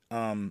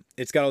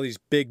 It's got all these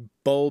big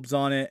bulbs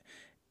on it.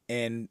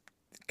 And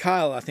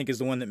Kyle, I think, is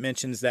the one that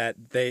mentions that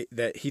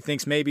he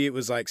thinks maybe it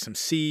was like some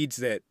seeds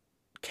that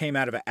came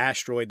out of an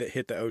asteroid that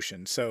hit the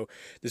ocean. So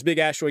this big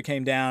asteroid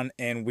came down,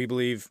 and we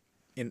believe,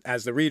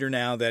 as the reader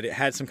now, that it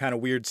had some kind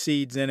of weird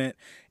seeds in it,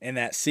 and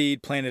that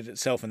seed planted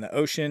itself in the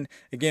ocean.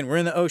 Again, we're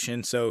in the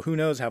ocean, so who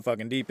knows how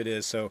fucking deep it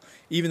is. So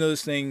even though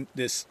this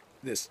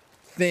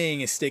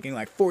thing is sticking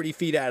like 40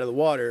 feet out of the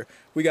water,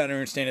 we got to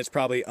understand it's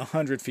probably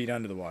 100 feet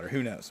under the water.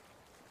 Who knows?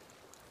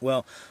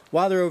 Well,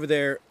 while they're over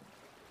there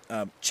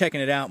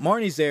checking it out,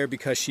 Marnie's there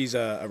because she's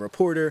a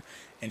reporter,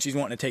 and she's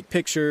wanting to take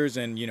pictures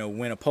and, you know,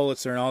 win a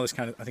Pulitzer and all this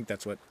kind of, I think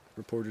that's what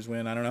reporters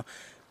win, I don't know,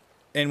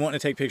 and wanting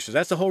to take pictures.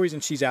 That's the whole reason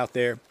she's out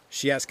there.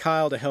 She asked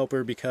Kyle to help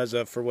her because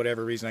of, for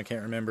whatever reason, I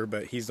can't remember,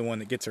 but he's the one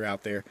that gets her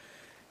out there.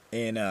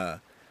 And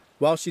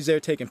while she's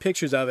there taking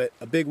pictures of it,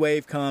 a big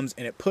wave comes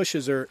and it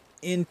pushes her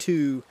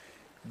into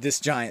this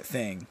giant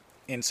thing.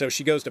 And so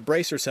she goes to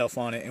brace herself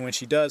on it, and when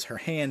she does, her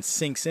hand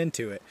sinks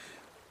into it.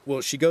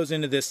 Well, she goes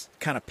into this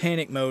kind of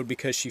panic mode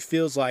because she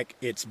feels like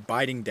it's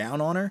biting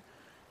down on her.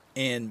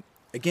 And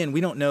again,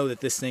 we don't know that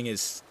this thing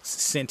is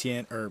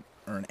sentient or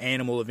an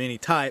animal of any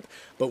type,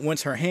 but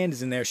once her hand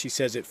is in there, she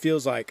says it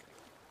feels like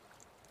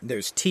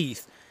there's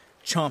teeth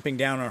chomping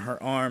down on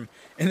her arm.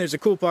 And there's a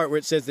cool part where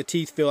it says the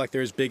teeth feel like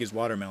they're as big as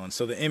watermelons.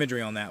 So the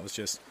imagery on that was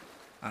just,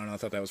 I don't know, I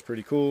thought that was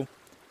pretty cool.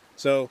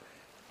 So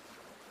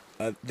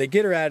they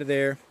get her out of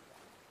there.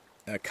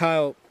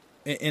 Kyle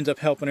ends up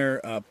helping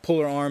her pull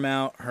her arm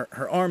out.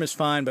 Her arm is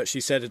fine, but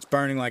she said it's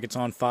burning like it's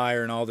on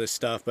fire and all this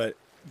stuff. But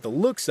the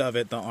looks of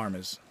it, the arm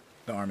is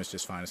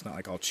just fine. It's not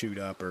like all chewed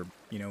up or,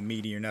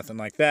 meaty or nothing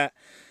like that.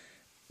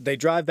 They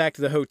drive back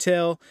to the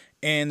hotel,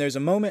 and there's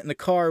a moment in the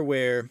car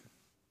where,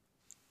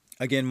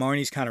 again,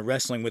 Marnie's kind of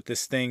wrestling with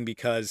this thing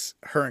because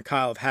her and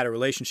Kyle have had a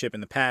relationship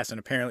in the past, and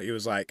apparently it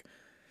was like,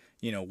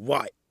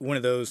 one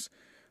of those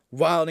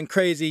wild and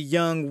crazy,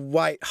 young,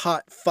 white,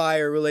 hot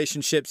fire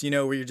relationships,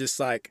 where you're just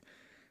like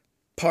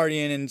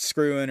partying and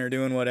screwing or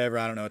doing whatever.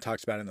 I don't know. It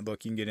talks about it in the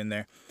book. You can get in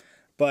there.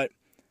 But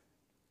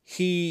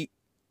I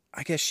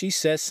guess she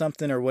says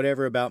something or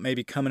whatever about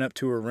maybe coming up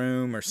to her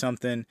room or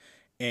something.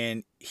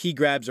 And he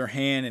grabs her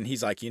hand and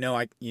he's like,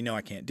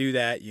 I can't do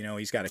that.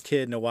 He's got a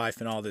kid and a wife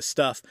and all this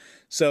stuff.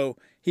 So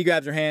he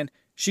grabs her hand.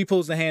 She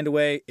pulls the hand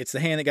away. It's the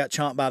hand that got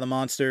chomped by the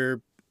monster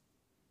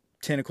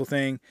tentacle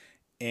thing.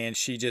 And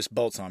she just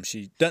bolts on him.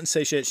 She doesn't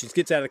say shit. She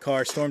gets out of the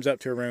car, storms up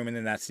to her room, and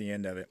then that's the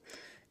end of it.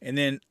 And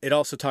then it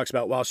also talks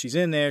about while she's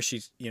in there,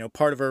 she's,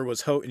 part of her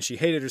was hope, and she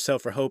hated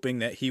herself for hoping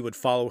that he would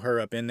follow her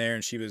up in there.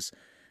 And she was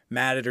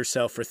mad at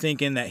herself for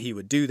thinking that he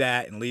would do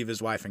that and leave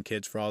his wife and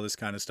kids for all this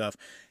kind of stuff.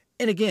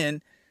 And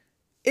again,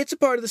 it's a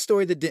part of the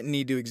story that didn't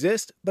need to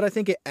exist, but I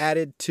think it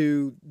added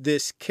to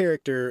this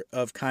character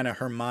of kind of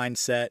her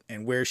mindset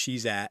and where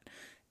she's at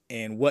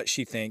and what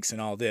she thinks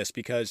and all this,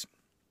 because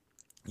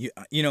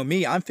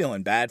me, I'm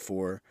feeling bad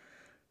for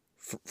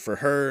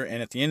her,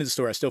 and at the end of the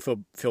story, I still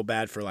feel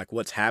bad for like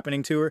what's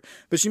happening to her.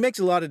 But she makes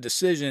a lot of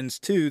decisions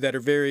too that are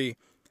very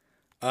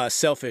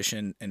selfish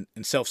and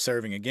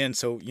self-serving again.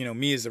 So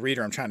me as the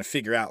reader, I'm trying to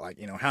figure out like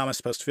how am I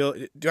supposed to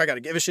feel? Do I got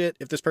to give a shit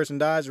if this person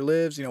dies or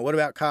lives? What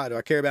about Kyle? Do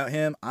I care about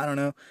him? I don't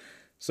know.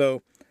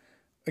 So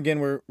again,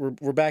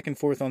 we're back and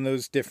forth on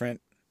those different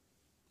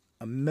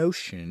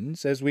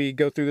emotions as we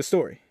go through the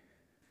story.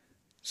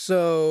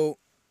 So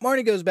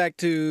Marnie goes back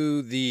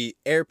to the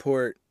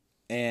airport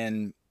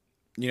and,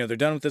 they're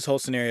done with this whole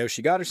scenario.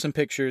 She got her some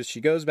pictures.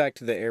 She goes back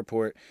to the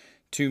airport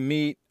to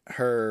meet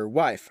her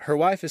wife. Her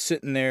wife is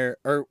sitting there,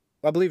 or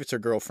I believe it's her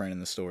girlfriend in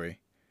the story.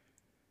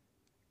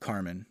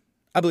 Carmen.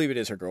 I believe it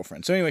is her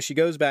girlfriend. So anyway, she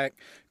goes back.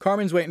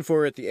 Carmen's waiting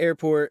for her at the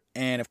airport.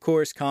 And of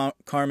course,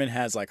 Carmen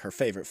has like her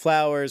favorite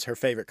flowers, her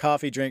favorite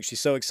coffee drink.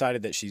 She's so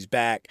excited that she's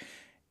back.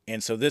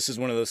 And so this is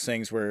one of those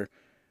things where,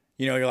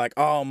 you're like,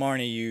 oh,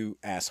 Marnie, you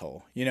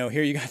asshole.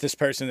 Here you got this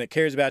person that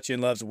cares about you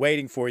and loves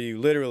waiting for you,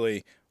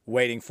 literally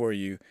waiting for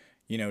you,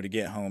 to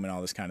get home and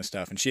all this kind of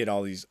stuff. And she had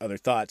all these other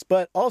thoughts.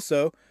 But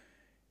also,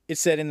 it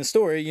said in the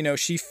story,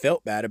 she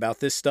felt bad about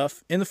this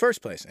stuff in the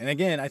first place. And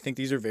again, I think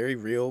these are very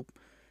real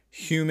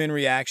human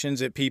reactions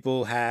that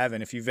people have.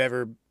 And if you've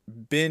ever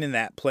been in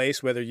that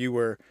place, whether you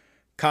were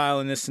Kyle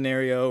in this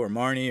scenario or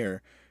Marnie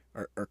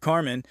or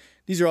Carmen,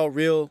 these are all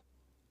real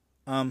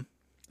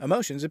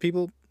emotions that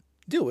people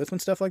deal with when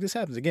stuff like this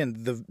happens. Again,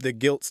 the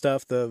guilt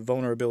stuff, the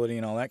vulnerability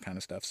and all that kind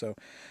of stuff. So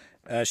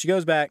she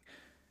goes back.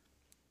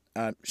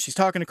 She's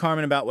talking to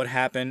Carmen about what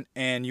happened.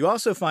 And you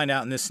also find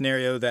out in this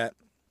scenario that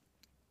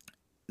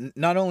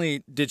not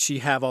only did she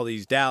have all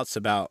these doubts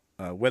about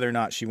whether or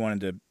not she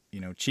wanted to,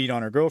 cheat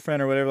on her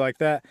girlfriend or whatever like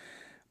that,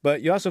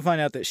 but you also find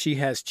out that she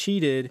has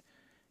cheated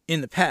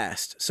in the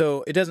past.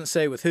 So it doesn't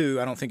say with who.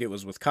 I don't think it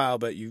was with Kyle,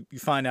 but you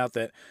find out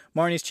that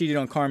Marnie's cheated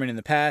on Carmen in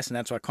the past, and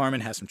that's why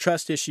Carmen has some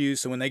trust issues.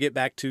 So when they get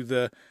back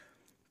to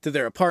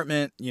their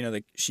apartment,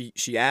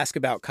 she asks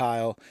about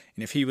Kyle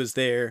and if he was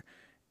there,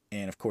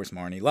 and of course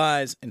Marnie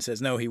lies and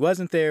says no, he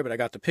wasn't there, but I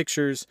got the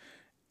pictures,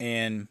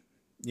 and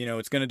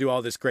it's going to do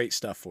all this great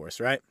stuff for us,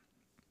 right?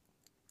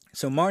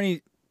 So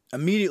Marnie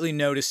immediately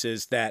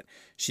notices that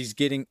she's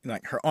getting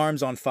like her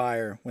arm's on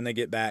fire when they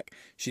get back.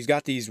 She's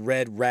got these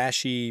red,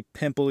 rashy,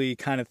 pimply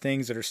kind of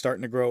things that are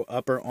starting to grow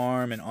up her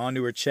arm and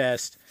onto her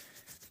chest.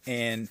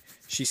 And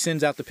she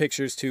sends out the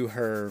pictures to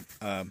her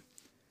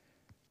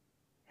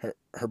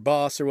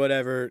boss or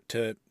whatever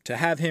to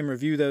have him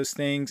review those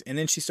things. And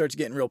then she starts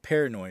getting real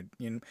paranoid.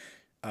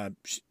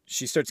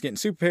 She starts getting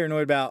super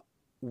paranoid about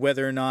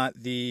whether or not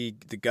the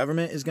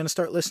government is going to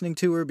start listening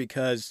to her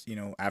because,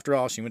 after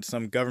all, she went to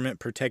some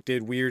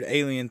government-protected weird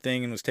alien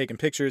thing and was taking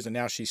pictures, and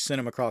now she sent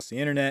them across the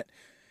internet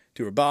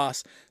to her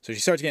boss. So she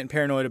starts getting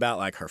paranoid about,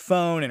 like, her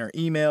phone and her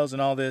emails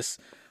and all this,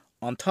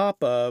 on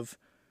top of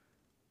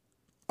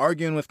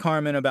arguing with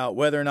Carmen about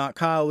whether or not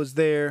Kyle was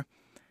there,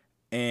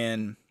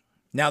 and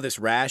now this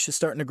rash is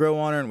starting to grow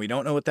on her, and we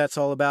don't know what that's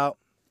all about.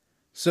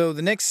 So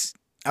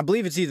I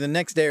believe it's either the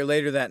next day or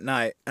later that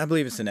night, I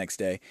believe it's the next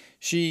day,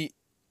 she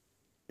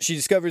she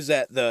discovers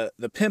that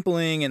the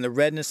pimpling and the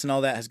redness and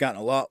all that has gotten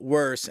a lot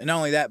worse. And not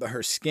only that, but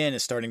her skin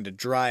is starting to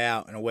dry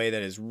out in a way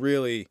that is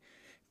really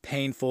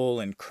painful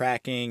and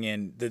cracking.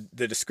 And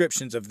the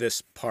descriptions of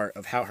this part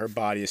of how her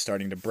body is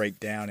starting to break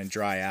down and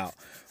dry out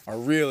are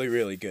really,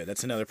 really good.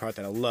 That's another part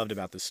that I loved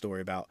about this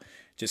story, about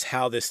just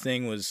how this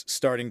thing was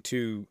starting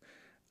to,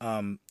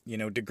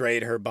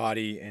 degrade her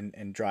body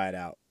and dry it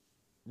out.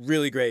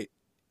 Really great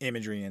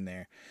imagery in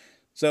there.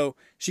 So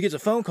she gets a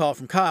phone call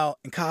from Kyle,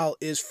 and Kyle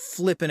is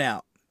flipping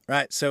out,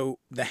 right? So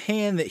the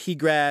hand that he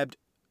grabbed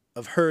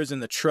of hers in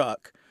the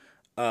truck,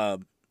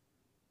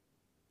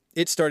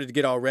 it started to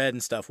get all red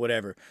and stuff,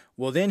 whatever.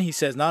 Well, then he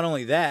says, not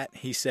only that,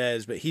 he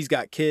says, but he's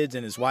got kids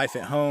and his wife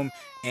at home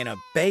and a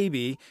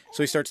baby.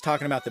 So he starts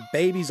talking about the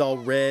baby's all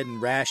red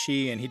and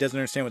rashy, and he doesn't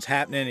understand what's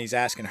happening. And he's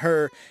asking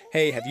her,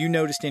 hey, have you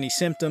noticed any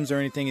symptoms or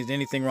anything? Is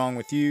anything wrong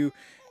with you?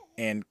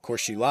 And of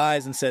course she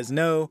lies and says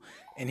no.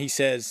 And he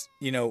says,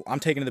 I'm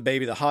taking the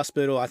baby to the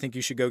hospital. I think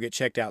you should go get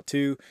checked out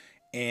too.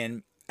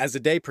 And as the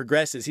day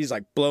progresses, he's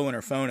like blowing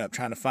her phone up,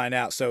 trying to find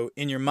out. So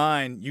in your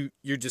mind,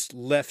 you're just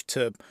left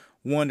to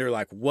wonder,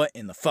 like, what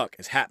in the fuck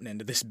is happening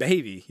to this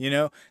baby?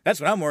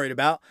 That's what I'm worried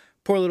about.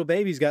 Poor little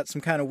baby's got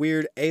some kind of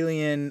weird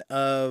alien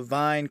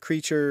vine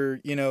creature,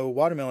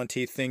 watermelon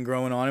teeth thing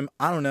growing on him.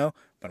 I don't know,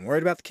 but I'm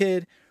worried about the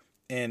kid.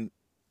 And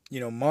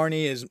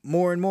Marnie is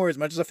more and more, as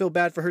much as I feel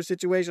bad for her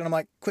situation, I'm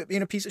like, quit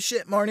being a piece of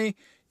shit, Marnie.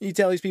 You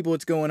tell these people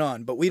what's going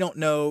on. But we don't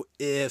know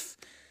if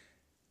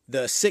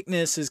the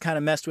sickness has kind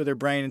of messed with her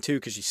brain too,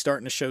 because she's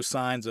starting to show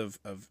signs of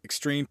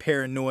extreme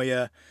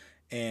paranoia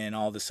and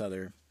all these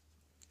other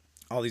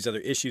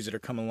issues that are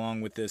coming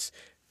along with this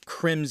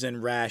crimson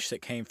rash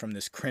that came from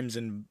this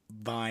crimson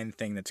vine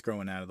thing that's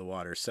growing out of the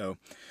water. So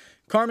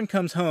Carmen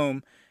comes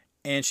home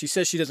and she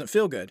says she doesn't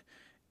feel good.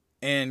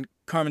 And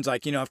Carmen's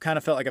like, I've kind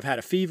of felt like I've had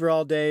a fever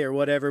all day or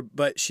whatever.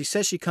 But she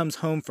says she comes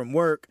home from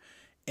work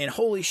and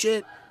holy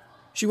shit,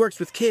 she works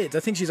with kids. I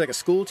think she's like a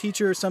school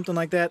teacher or something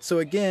like that. So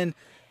again,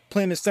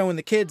 Plym is throwing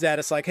the kids at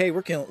us like, hey,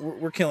 we're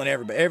killing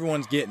everybody.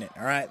 Everyone's getting it.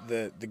 All right.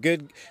 The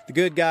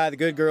good guy, the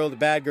good girl, the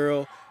bad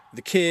girl,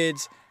 the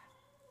kids,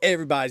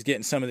 everybody's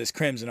getting some of this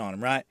crimson on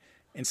them. Right.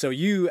 And so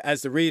you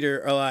as the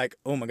reader are like,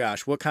 oh my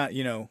gosh, what kind,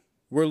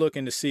 we're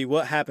looking to see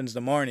what happens to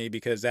Marnie,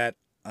 because that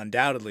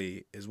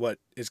undoubtedly is what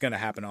is going to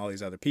happen to all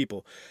these other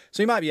people.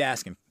 So you might be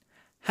asking,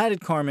 how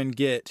did Carmen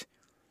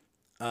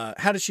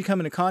how did she come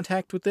into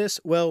contact with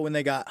this? Well, when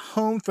they got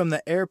home from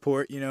the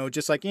airport,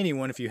 just like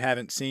anyone, if you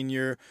haven't seen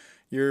your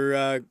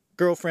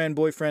girlfriend,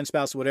 boyfriend,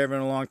 spouse, whatever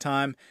in a long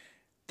time,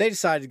 they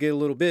decided to get a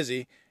little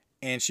busy,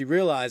 and she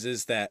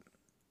realizes that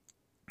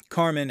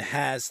Carmen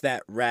has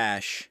that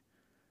rash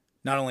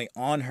not only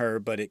on her,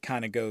 but it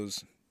kind of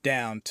goes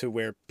down to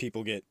where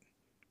people get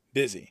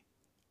busy.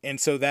 And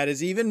so that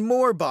is even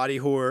more body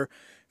horror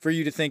for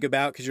you to think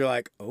about, because you're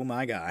like, oh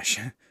my gosh,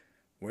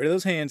 where do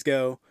those hands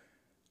go?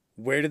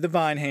 Where did the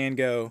vine hand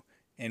go?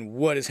 And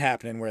what is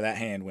happening where that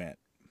hand went?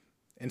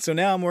 And so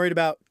now I'm worried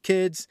about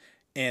kids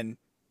and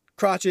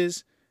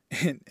crotches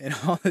and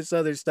all this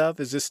other stuff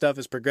as this stuff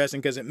is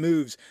progressing, because it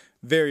moves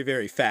very,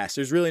 very fast.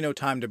 There's really no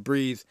time to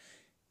breathe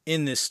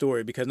in this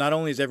story, because not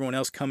only is everyone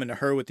else coming to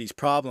her with these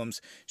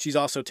problems, she's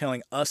also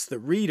telling us, the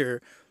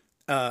reader,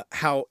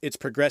 how it's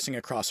progressing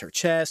across her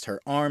chest. Her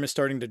arm is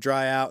starting to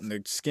dry out and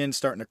the skin's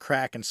starting to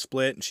crack and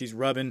split, and she's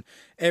rubbing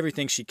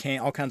everything she can,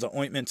 all kinds of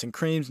ointments and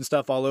creams and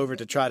stuff all over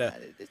to try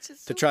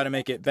to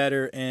make it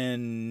better,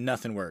 and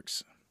nothing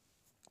works.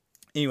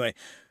 Anyway,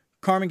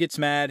 Carmen gets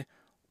mad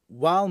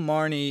while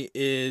Marnie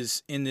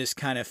is in this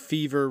kind of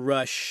fever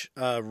rush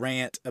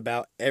rant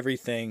about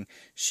everything.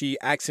 She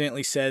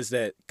accidentally says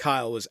that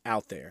Kyle was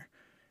out there,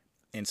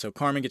 and so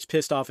Carmen gets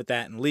pissed off at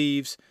that and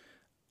leaves.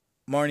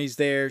 Marnie's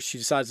there. She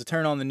decides to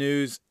turn on the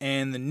news,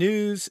 and the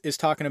news is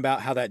talking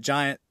about how that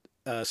giant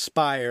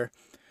spire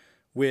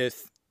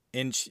with,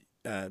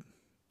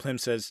 Plym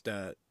says,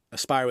 a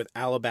spire with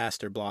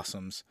alabaster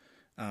blossoms,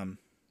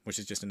 which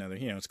is just another,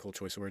 it's a cool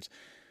choice of words,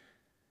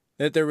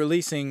 that they're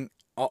releasing,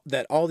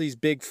 that all these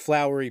big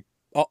flowery,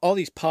 all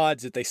these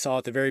pods that they saw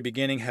at the very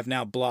beginning have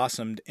now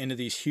blossomed into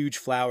these huge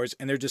flowers,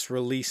 and they're just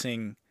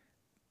releasing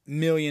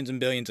millions and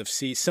billions of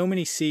seeds. So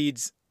many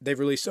seeds, they've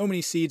released so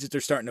many seeds that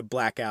they're starting to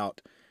black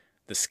out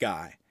the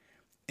sky.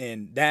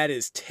 And that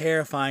is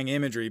terrifying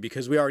imagery,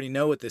 because we already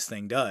know what this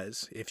thing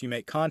does if you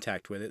make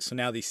contact with it. So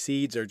now these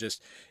seeds are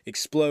just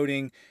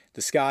exploding.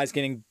 The sky's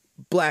getting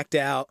blacked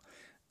out.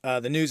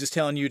 The news is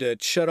telling you to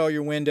shut all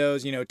your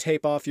windows,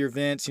 tape off your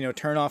vents,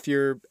 turn off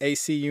your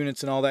AC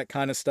units and all that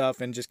kind of stuff,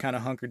 and just kind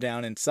of hunker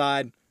down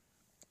inside.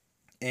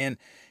 And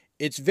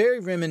it's very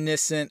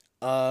reminiscent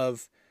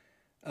of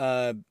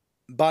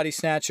Body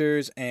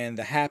Snatchers and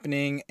The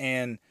Happening,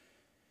 and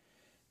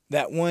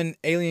that one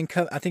I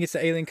think it's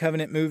the Alien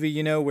Covenant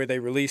movie, where they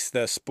release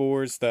the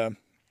spores, the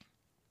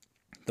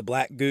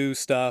black goo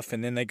stuff,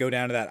 and then they go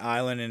down to that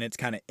island, and it's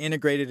kind of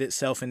integrated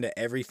itself into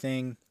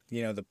everything.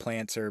 The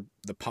plants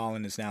the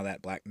pollen is now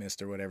that black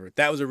mist or whatever.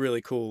 That was a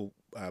really cool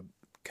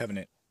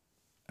Covenant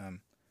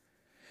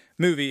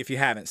movie if you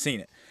haven't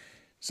seen it.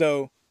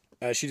 So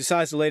She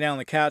decides to lay down on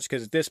the couch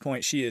because at this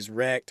point she is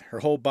wrecked. Her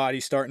whole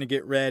body's starting to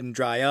get red and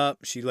dry up.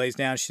 She lays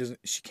down. She's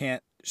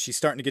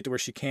starting to get to where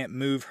she can't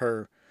move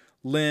her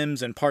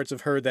limbs and parts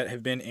of her that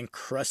have been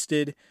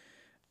encrusted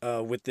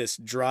with this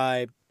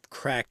dry,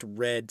 cracked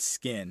red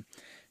skin.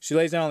 She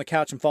lays down on the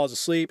couch and falls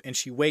asleep, and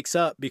she wakes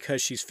up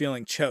because she's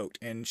feeling choked,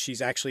 and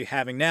she's actually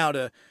having now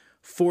to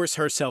force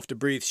herself to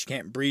breathe. She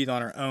can't breathe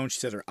on her own. She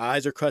says her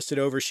eyes are crusted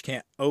over. She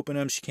can't open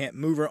them. She can't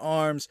move her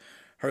arms.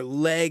 Her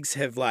legs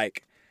have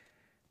like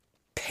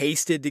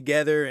pasted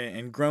together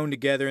and grown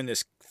together in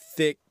this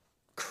thick,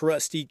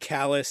 crusty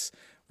callus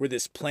where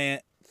this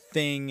plant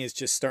thing is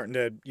just starting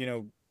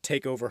to,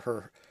 take over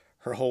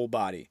her whole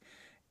body.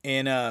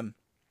 And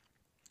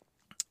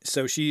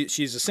so she's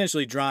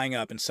essentially drying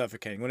up and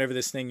suffocating. Whatever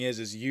this thing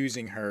is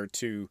using her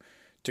to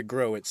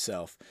grow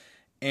itself.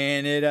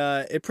 And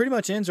it pretty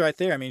much ends right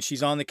there. I mean,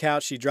 she's on the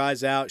couch, she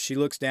dries out, she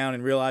looks down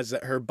and realizes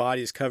that her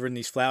body is covered in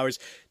these flowers.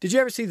 Did you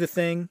ever see The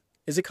Thing?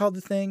 Is it called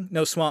The Thing?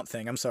 No, Swamp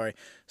Thing. I'm sorry.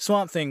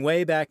 Swamp Thing,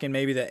 way back in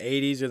maybe the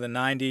 80s or the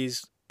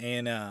 90s.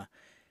 And at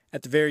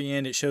the very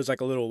end, it shows like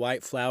a little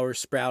white flower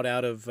sprout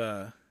out of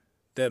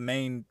the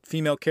main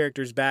female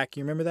character's back.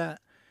 You remember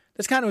that?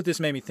 That's kind of what this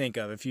made me think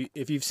of.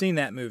 If you've seen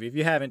that movie, if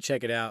you haven't,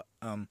 check it out.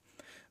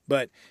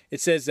 But it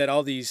says that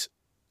all these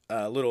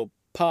little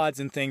pods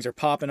and things are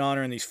popping on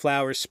her, and these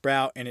flowers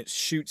sprout, and it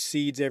shoots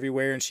seeds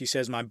everywhere. And she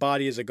says, "My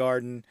body is a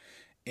garden,"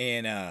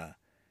 and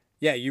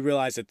yeah, you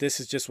realize that this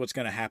is just what's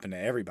going to happen to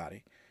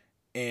everybody.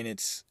 And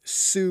it's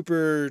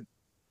super,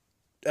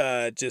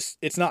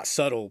 it's not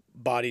subtle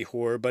body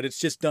horror, but it's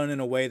just done in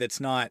a way that's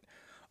not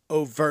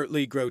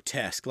overtly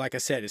grotesque. Like I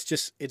said,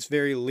 it's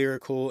very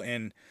lyrical,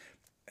 and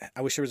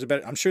I'm sure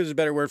there's a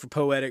better word for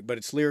poetic, but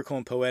it's lyrical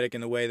and poetic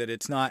in the way that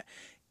it's not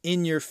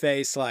in your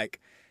face, like,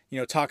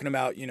 talking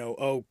about,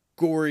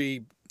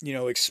 gory,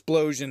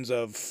 explosions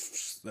of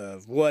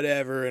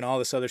whatever and all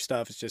this other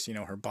stuff. It's just,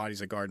 her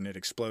body's a garden. It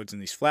explodes in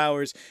these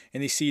flowers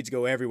and these seeds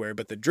go everywhere.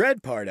 But the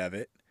dread part of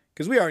it,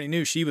 because we already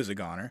knew she was a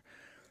goner,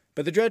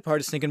 but the dread part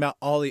is thinking about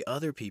all the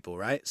other people,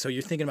 right? So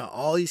you're thinking about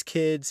all these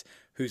kids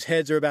whose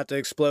heads are about to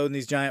explode in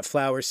these giant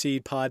flower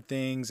seed pod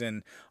things,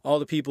 and all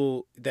the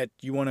people that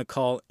you want to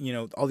call,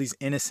 all these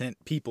innocent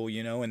people,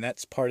 and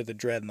that's part of the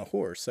dread and the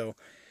horror. So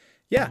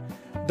yeah,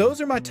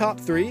 those are my top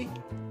 3.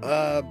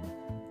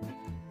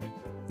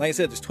 Like I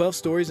said, there's 12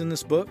 stories in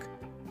this book.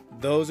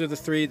 Those are the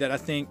 3 that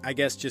I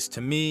guess just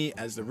to me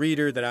as the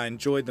reader, that I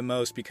enjoyed the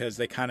most because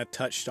they kind of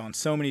touched on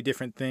so many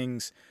different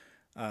things,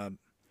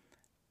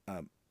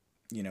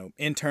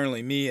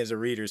 internally, me as a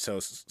reader. So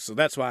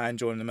that's why I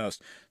enjoyed them the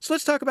most. So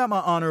let's talk about my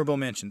honorable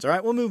mentions. All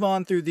right, we'll move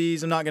on through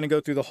these. I'm not going to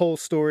go through the whole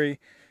story,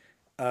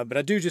 but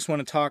I do just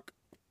want to talk,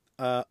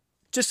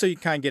 just so you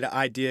kind of get an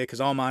idea, because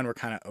all mine were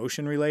kind of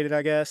ocean related,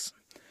 I guess.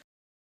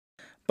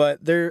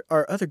 But there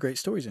are other great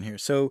stories in here.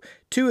 So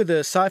 2 of the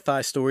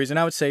sci-fi stories, and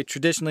I would say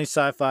traditionally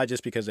sci-fi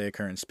just because they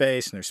occur in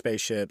space and they're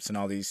spaceships and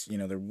all these,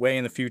 they're way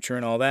in the future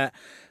and all that.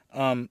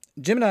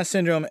 Gemini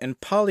Syndrome and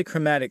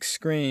Polychromatic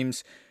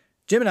Screams.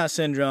 Gemini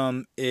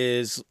Syndrome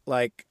is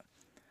like,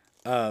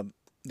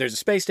 there's a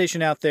space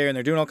station out there and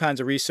they're doing all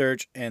kinds of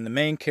research, and the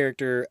main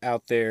character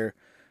out there,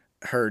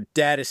 her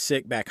dad is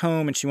sick back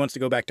home and she wants to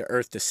go back to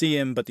Earth to see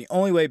him, but the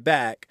only way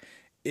back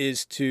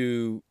is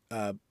to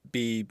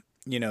be,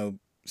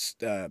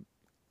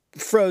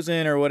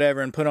 frozen or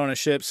whatever and put on a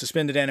ship,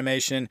 suspended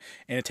animation,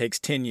 and it takes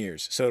 10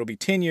 years. So it'll be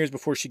 10 years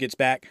before she gets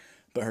back,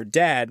 but her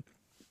dad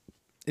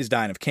is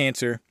dying of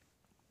cancer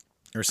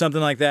or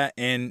something like that,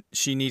 and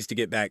she needs to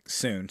get back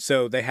soon.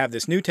 So they have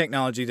this new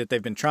technology that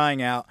they've been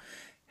trying out,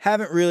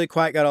 haven't really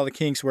quite got all the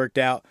kinks worked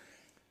out,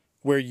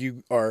 where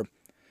you are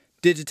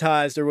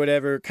digitized or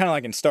whatever, kind of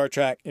like in Star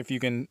Trek, if you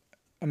can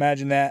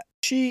imagine that.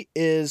 She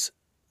is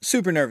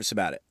super nervous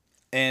about it.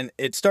 And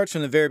it starts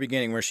from the very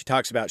beginning where she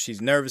talks about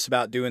she's nervous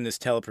about doing this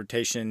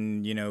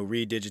teleportation,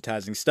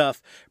 redigitizing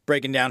stuff,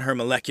 breaking down her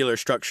molecular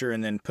structure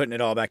and then putting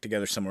it all back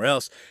together somewhere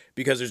else,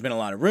 because there's been a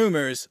lot of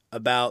rumors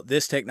about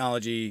this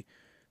technology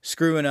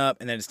screwing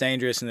up and that it's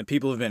dangerous and that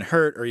people have been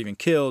hurt or even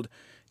killed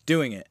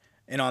doing it.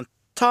 And on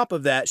top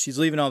of that, she's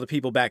leaving all the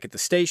people back at the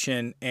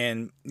station,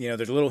 and,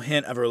 there's a little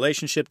hint of a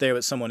relationship there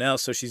with someone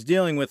else. So she's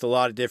dealing with a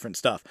lot of different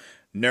stuff.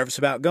 Nervous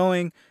about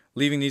going,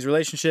 leaving these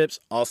relationships.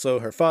 Also,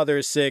 her father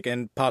is sick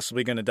and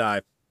possibly going to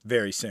die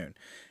very soon.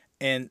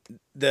 And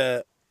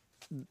the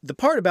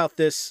part about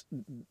this,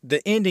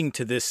 the ending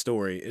to this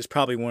story is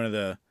probably one of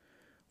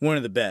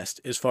the best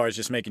as far as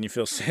just making you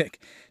feel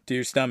sick to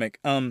your stomach.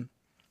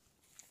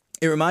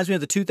 It reminds me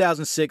of the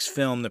 2006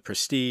 film, The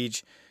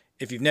Prestige.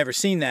 If you've never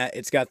seen that,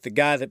 it's got the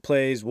guy that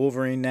plays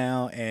Wolverine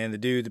now and the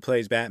dude that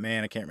plays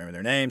Batman. I can't remember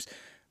their names,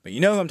 but you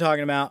know who I'm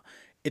talking about.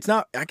 It's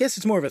not, I guess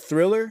it's more of a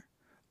thriller,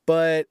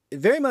 but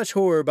very much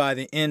horror by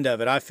the end of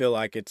it. I feel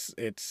like it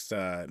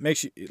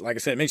makes you, like I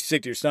said, it makes you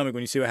sick to your stomach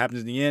when you see what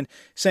happens in the end.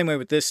 Same way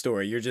with this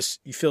story. You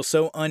feel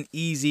so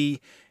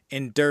uneasy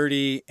and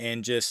dirty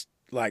and just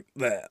like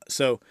bleh.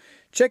 So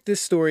check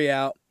this story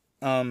out.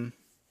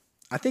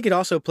 I think it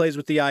also plays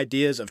with the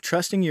ideas of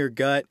trusting your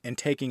gut and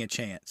taking a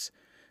chance.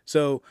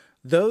 So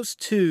those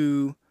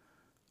 2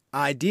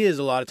 ideas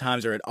a lot of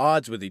times are at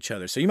odds with each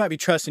other. So you might be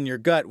trusting your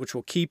gut, which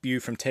will keep you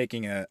from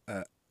taking a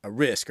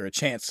risk or a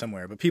chance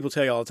somewhere. But people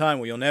tell you all the time,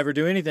 well, you'll never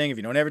do anything if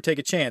you don't ever take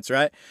a chance,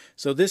 right?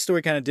 So this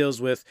story kind of deals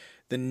with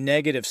the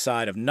negative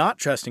side of not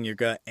trusting your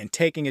gut and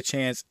taking a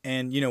chance.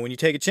 And, when you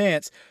take a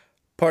chance,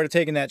 part of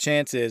taking that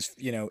chance is,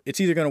 it's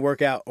either going to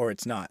work out or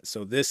it's not.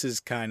 So this is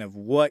kind of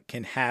what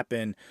can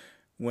happen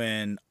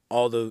when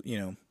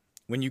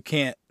when you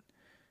can't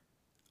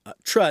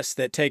trust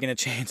that taking a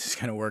chance is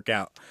going to work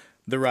out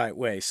the right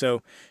way.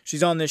 So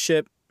she's on this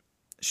ship.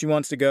 She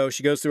wants to go.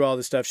 She goes through all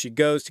this stuff. She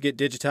goes to get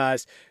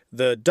digitized.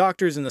 The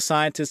doctors and the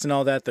scientists and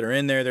all that are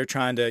in there, they're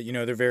trying to,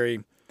 they're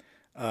very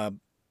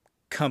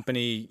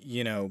company,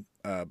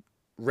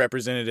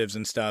 representatives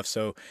and stuff.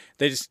 So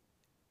they just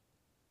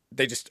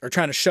are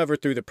trying to shove her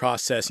through the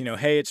process.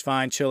 Hey, it's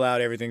fine. Chill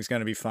out. Everything's going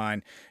to be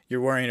fine.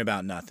 You're worrying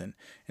about nothing.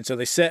 And so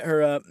they set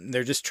her up.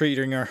 They're just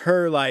treating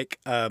her like,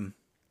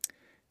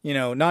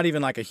 not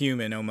even like a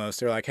human almost.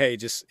 They're like, hey,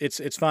 just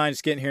it's fine.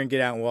 Just get in here and get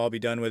out and we'll all be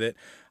done with it.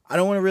 I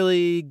don't want to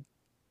really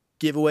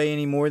give away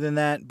any more than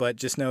that, but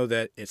just know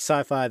that it's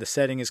sci-fi. The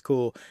setting is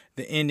cool.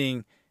 The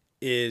ending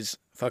is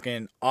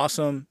fucking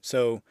awesome.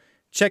 So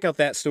check out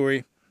that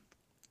story.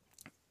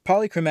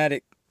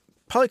 Polychromatic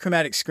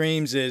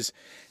Screams is,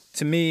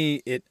 to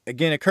me, it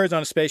again occurs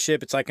on a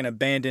spaceship. It's like an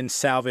abandoned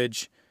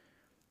salvage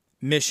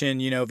mission,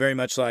 very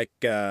much like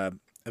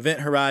Event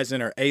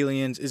Horizon or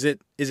Aliens. Is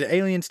it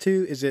Aliens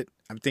 2?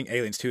 I think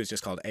Aliens 2 is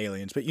just called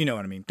Aliens, but you know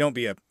what I mean. Don't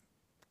be a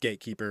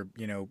gatekeeper,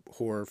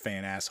 horror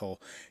fan asshole.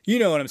 You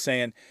know what I'm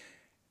saying.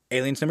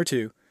 Aliens number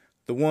 2,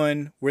 the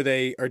one where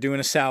they are doing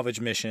a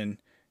salvage mission,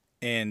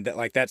 and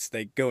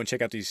they go and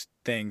check out these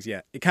things.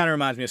 Yeah, it kind of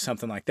reminds me of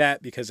something like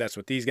that, because that's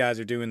what these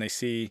guys are doing. They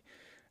see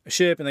a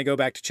ship and they go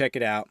back to check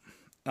it out.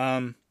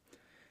 And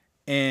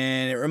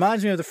it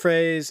reminds me of the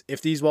phrase,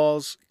 if these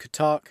walls could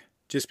talk,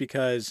 just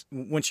because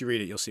once you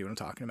read it, you'll see what I'm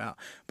talking about.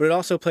 But it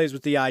also plays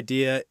with the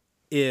idea,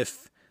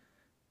 if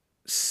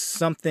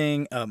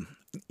something,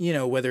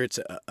 whether it's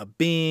a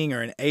being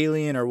or an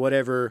alien or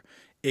whatever,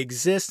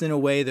 exists in a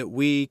way that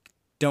we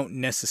don't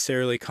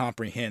necessarily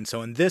comprehend.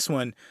 So in this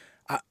one,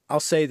 I'll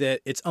say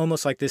that it's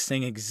almost like this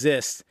thing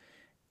exists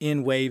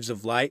in waves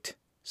of light.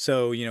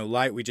 So,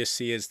 light we just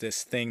see as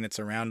this thing that's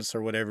around us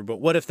or whatever.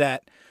 But what if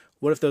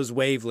those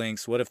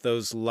wavelengths, what if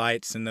those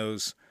lights and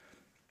those,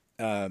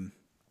 like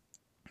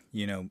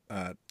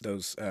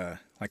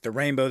the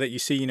rainbow that you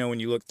see, when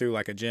you look through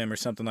like a gem or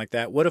something like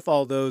that, what if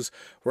all those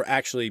were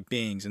actually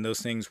beings and those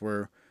things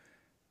were,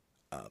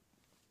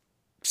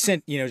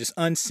 just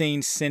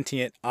unseen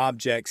sentient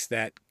objects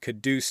that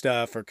could do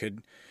stuff or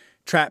could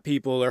trap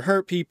people or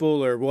hurt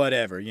people or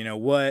whatever.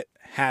 What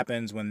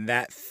happens when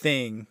that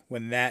thing,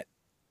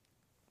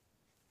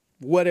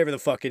 whatever the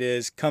fuck it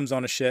is, comes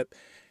on a ship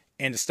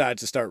and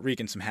decides to start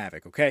wreaking some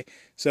havoc, okay?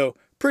 So,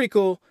 pretty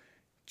cool.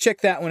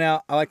 Check that one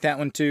out. I like that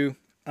one too.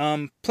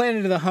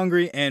 Planet of the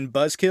Hungry and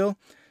Buzzkill.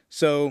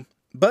 So,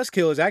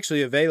 Buzzkill is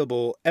actually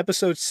available,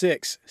 episode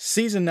 6,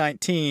 season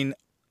 19,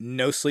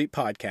 No Sleep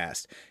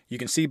Podcast. You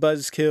can see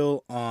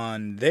Buzzkill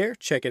on there.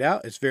 Check it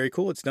out. It's very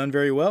cool. It's done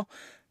very well.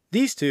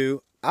 These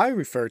two I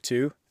refer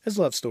to as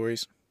love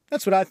stories.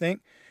 That's what I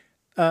think.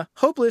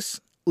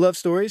 Hopeless love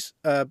stories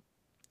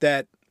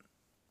that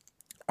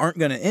aren't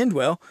going to end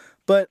well,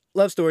 but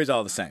love stories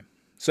all the same.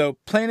 So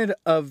Planet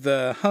of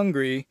the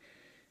Hungry,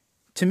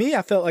 to me,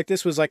 I felt like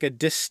this was like a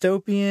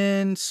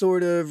dystopian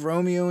sort of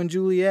Romeo and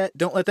Juliet.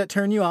 Don't let that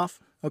turn you off,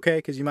 okay?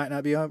 Because you might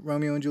not be a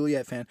Romeo and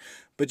Juliet fan.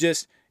 But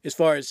just as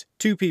far as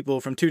two people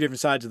from two different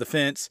sides of the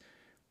fence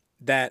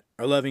that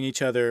are loving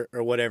each other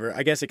or whatever,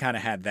 I guess it kind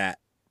of had that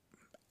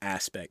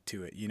aspect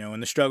to it,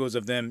 and the struggles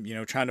of them,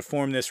 trying to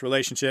form this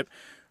relationship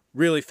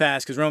really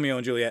fast, because Romeo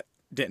and Juliet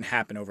didn't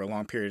happen over a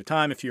long period of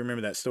time. If you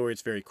remember that story,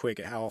 it's very quick.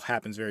 It all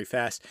happens very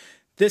fast.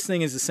 This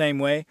thing is the same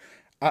way.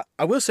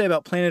 I will say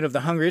about Planet of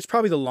the Hungry, it's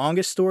probably the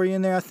longest story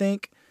in there, I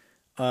think.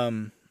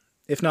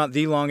 If not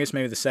the longest,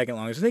 maybe the second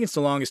longest. I think it's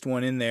the longest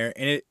one in there,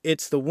 and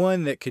it's the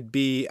one that could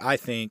be, I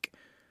think,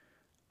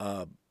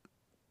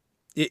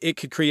 it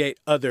could create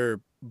other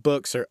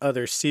books or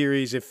other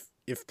series if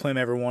Plym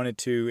ever wanted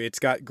to. It's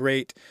got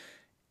great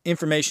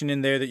information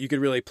in there that you could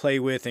really play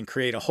with and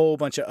create a whole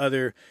bunch of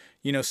other,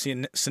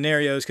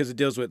 scenarios, because it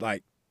deals with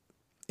like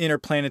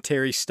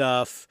interplanetary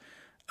stuff,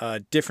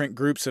 different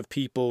groups of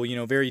people,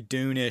 very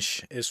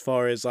Dune-ish as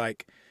far as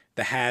like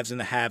the haves and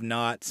the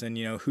have-nots and,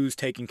 who's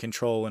taking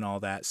control and all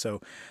that. So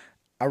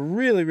I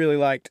really, really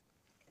liked.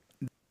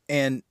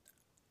 And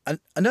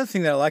another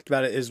thing that I liked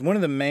about it is one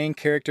of the main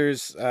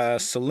characters,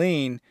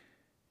 Celine,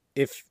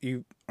 if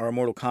you are a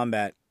Mortal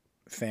Kombat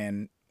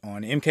fan,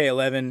 on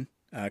MK11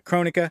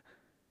 Chronica,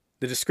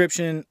 the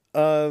description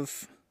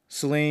of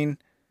Celine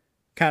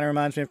kind of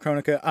reminds me of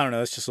Chronica. I don't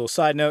know, it's just a little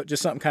side note,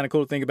 just something kind of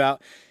cool to think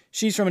about.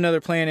 She's from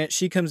another planet.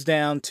 She comes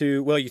down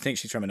to, well, you think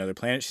she's from another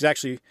planet. She's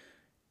actually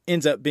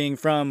ends up being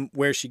from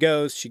where she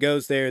goes. She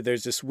goes there.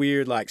 There's this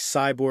weird like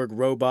cyborg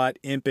robot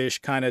impish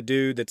kind of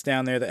dude that's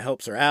down there that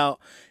helps her out.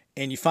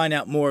 And you find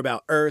out more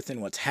about Earth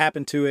and what's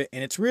happened to it.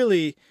 And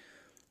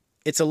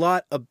it's a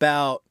lot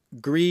about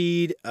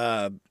greed,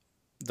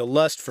 the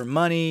lust for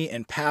money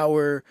and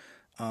power.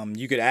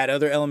 You could add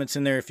other elements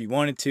in there if you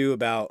wanted to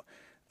about,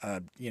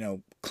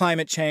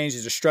 climate change,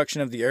 the destruction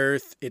of the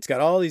earth. It's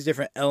got all these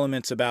different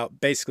elements about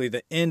basically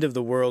the end of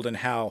the world and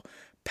how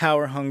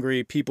power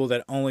hungry people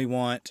that only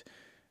want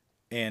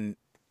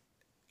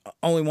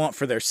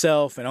for their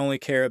self and only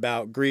care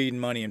about greed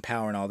and money and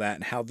power and all that,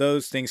 and how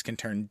those things can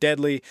turn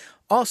deadly.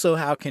 Also,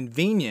 how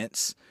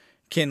convenience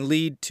can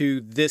lead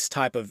to this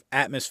type of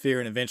atmosphere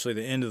and eventually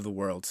the end of the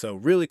world. So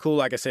really cool.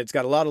 Like I said, it's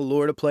got a lot of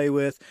lore to play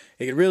with.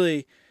 It could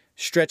really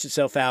stretch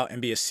itself out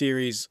and be a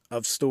series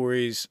of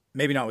stories.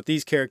 Maybe not with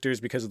these characters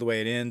because of the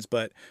way it ends,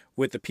 but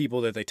with the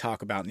people that they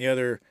talk about and the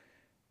other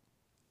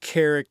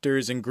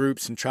characters and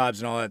groups and tribes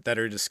and all that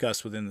are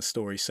discussed within the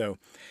story. So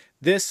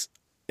this,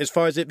 as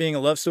far as it being a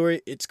love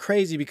story, it's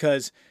crazy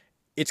because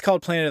it's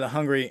called Planet of the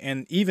Hungry,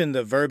 and even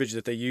the verbiage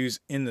that they use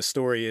in the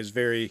story is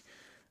very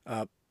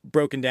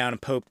broken down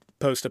and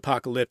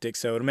post-apocalyptic,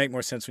 so it'll make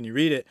more sense when you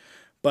read it.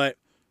 But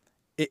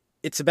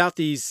it's about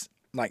these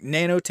like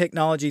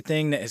nanotechnology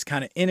thing that has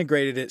kind of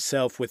integrated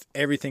itself with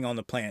everything on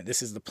the planet.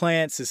 This is the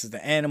plants, this is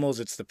the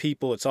animals, it's the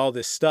people, it's all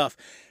this stuff.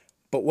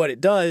 But what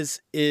it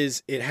does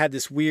is it had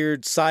this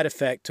weird side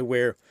effect to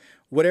where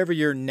whatever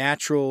your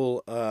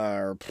natural,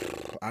 not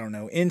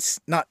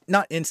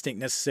instinct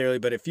necessarily,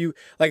 but if you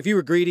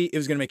were greedy, it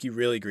was going to make you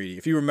really greedy.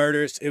 If you were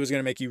murderous, it was going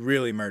to make you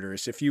really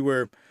murderous. If you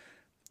were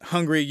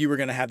hungry, you were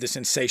going to have this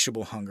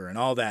insatiable hunger and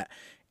all that.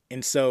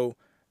 And so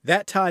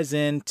that ties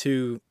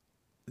into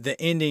the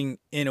ending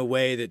in a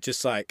way that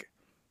just like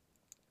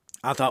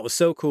I thought was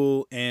so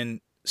cool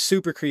and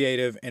super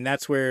creative. And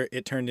that's where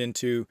it turned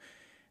into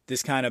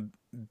this kind of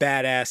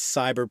badass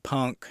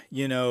cyberpunk,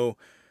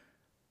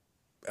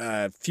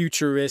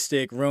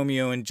 futuristic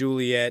Romeo and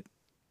Juliet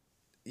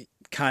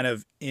kind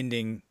of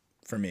ending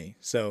for me.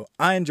 So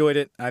I enjoyed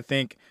it. I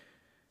think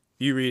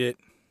you read it.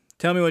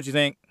 Tell me what you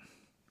think.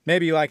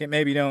 Maybe you like it,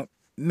 maybe you don't.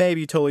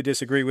 Maybe you totally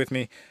disagree with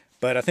me,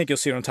 but I think you'll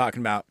see what I'm talking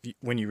about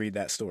when you read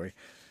that story.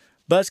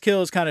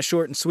 Buzzkill is kind of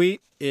short and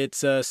sweet.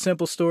 It's a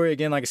simple story.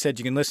 Again, like I said,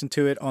 you can listen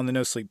to it on the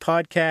No Sleep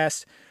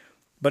podcast,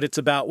 but it's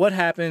about what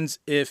happens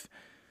if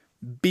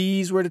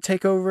bees were to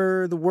take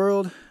over the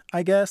world,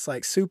 I guess,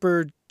 like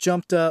super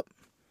jumped up,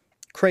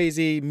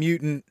 crazy,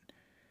 mutant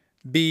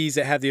bees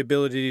that have the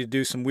ability to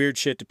do some weird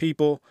shit to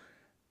people.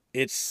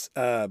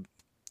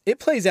 It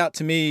plays out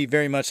to me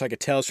very much like a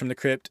Tales from the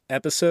Crypt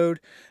episode,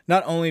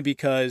 not only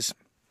because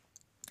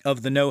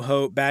of the no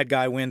hope, bad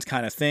guy wins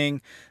kind of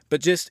thing,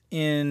 but just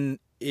in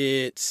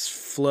its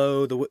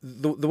flow,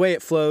 the way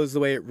it flows, the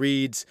way it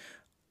reads,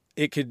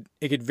 it could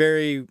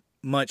very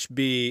much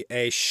be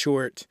a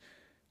short,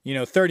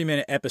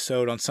 30-minute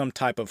episode on some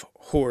type of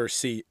horror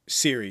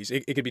series.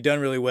 It could be done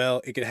really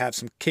well. It could have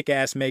some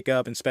kick-ass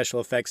makeup and special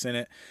effects in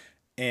it,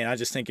 and I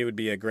just think it would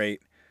be a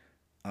great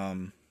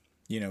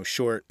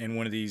short in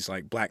one of these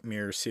like Black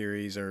Mirror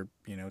series or,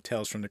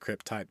 Tales from the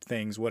Crypt type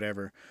things,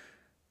 whatever.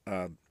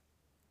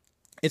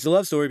 It's a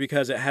love story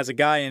because it has a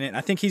guy in it.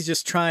 I think he's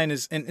just trying and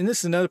this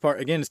is another part,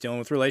 again, it's dealing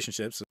with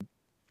relationships.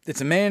 It's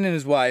a man and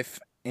his wife,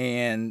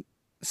 and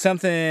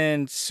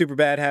something super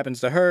bad happens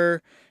to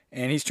her,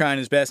 and he's trying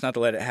his best not to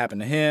let it happen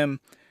to him.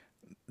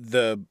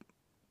 The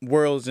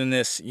world's in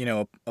this,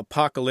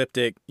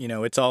 apocalyptic,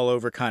 it's all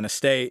over kind of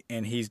state,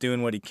 and he's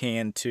doing what he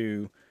can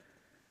to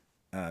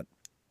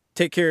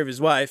take care of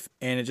his wife,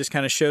 and it just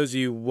kind of shows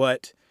you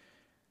what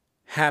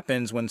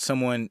happens when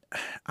someone,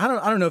 I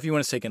don't know if you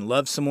want to say can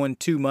love someone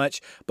too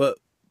much, but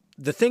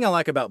the thing I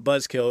like about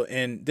Buzzkill,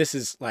 and this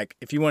is like,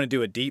 if you want to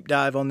do a deep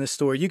dive on this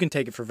story, you can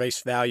take it for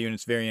face value, and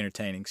it's very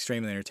entertaining,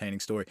 extremely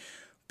entertaining story.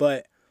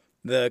 But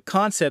the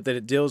concept that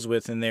it deals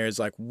with in there is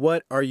like,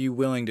 what are you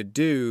willing to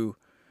do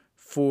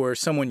for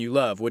someone you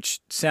love,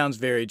 which sounds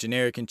very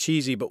generic and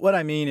cheesy, but what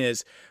I mean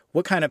is,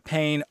 what kind of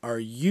pain are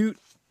you,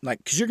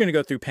 because you're going to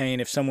go through pain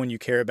if someone you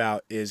care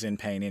about is in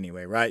pain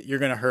anyway, right? You're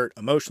going to hurt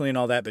emotionally and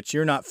all that, but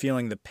you're not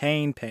feeling the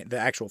pain, the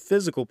actual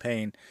physical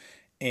pain,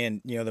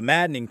 and, the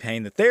maddening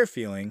pain that they're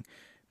feeling,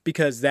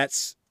 because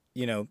that's,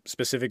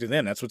 specific to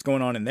them. That's what's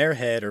going on in their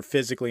head or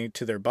physically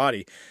to their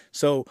body.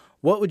 So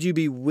what would you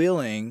be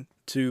willing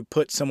to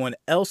put someone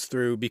else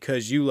through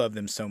because you love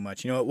them so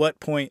much? At what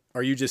point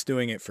are you just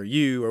doing it for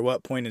you, or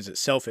what point is it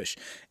selfish?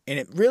 And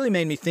it really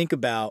made me think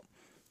about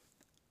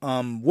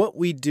what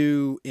we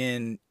do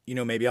in,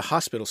 maybe a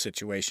hospital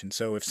situation.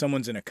 So if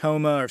someone's in a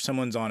coma, or if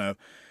someone's on a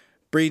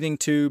breathing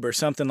tube or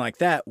something like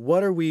that,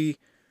 what are we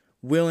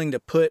willing to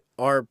put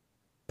our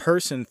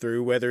person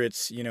through, whether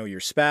it's, your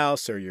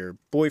spouse or your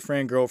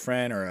boyfriend,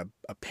 girlfriend, or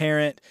a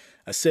parent,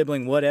 a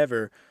sibling,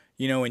 whatever,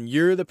 and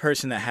you're the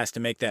person that has to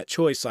make that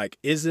choice. Like,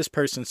 is this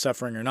person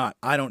suffering or not?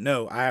 I don't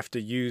know. I have to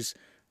use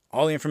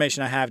all the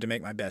information I have to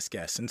make my best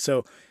guess. And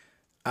so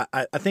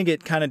I think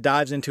it kind of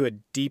dives into a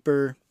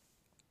deeper,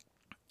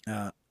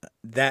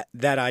 that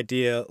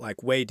idea,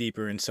 like way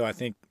deeper. And so I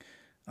think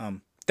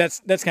that's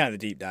kind of the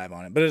deep dive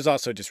on it, but it's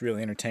also just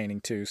really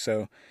entertaining too.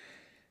 So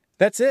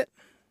that's it.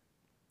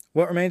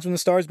 What Remains When the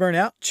Stars Burn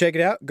Out? Check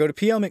it out. Go to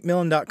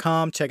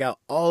plmcmillan.com. Check out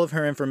all of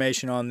her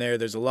information on there.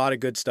 There's a lot of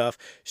good stuff.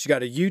 She's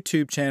got a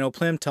YouTube channel,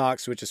 Plim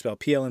Talks, which is spelled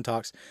PLN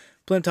Talks.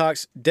 Plim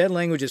Talks, Dead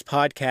Languages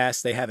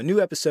Podcast. They have a new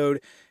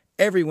episode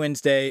every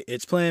Wednesday.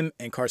 It's Plim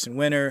and Carson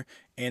Winter,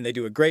 and they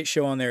do a great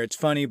show on there. It's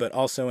funny, but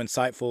also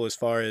insightful as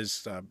far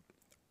as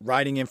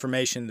writing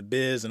information, the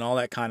biz, and all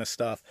that kind of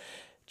stuff.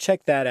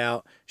 Check that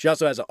out. She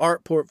also has an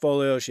art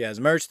portfolio. She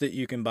has merch that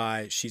you can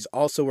buy. She's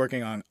also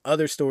working on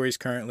other stories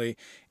currently,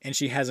 and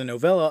she has a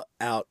novella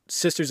out,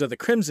 Sisters of the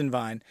Crimson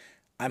Vine.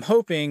 I'm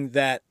hoping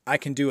that I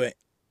can do an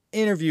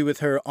interview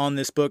with her on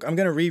this book. I'm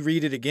going to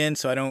reread it again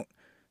so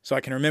I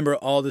can remember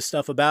all the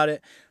stuff about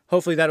it.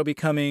 Hopefully that'll be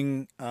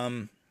coming,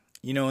 in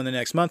the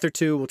next month or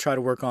two. We'll try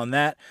to work on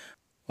that.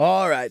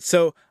 All right,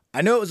 so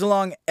I know it was a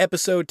long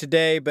episode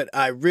today, but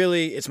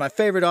it's my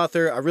favorite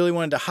author. I really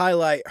wanted to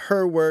highlight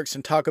her works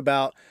and talk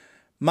about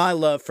my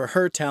love for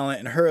her talent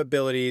and her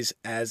abilities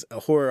as a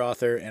horror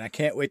author, and I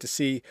can't wait to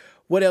see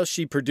what else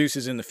she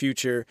produces in the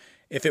future.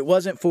 If it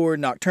wasn't for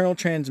Nocturnal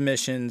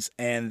Transmissions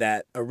and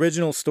that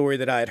original story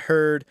that I had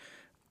heard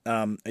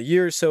a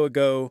year or so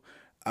ago,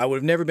 I would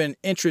have never been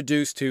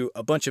introduced to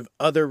a bunch of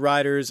other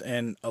writers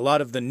and a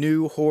lot of the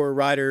new horror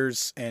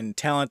writers and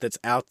talent that's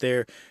out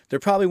there. There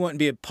probably wouldn't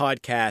be a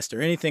podcast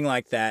or anything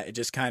like that. It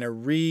just kind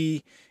of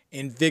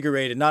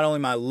reinvigorated not only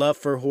my love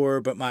for horror,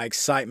 but my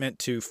excitement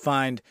to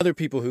find other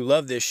people who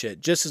love this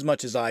shit just as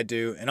much as I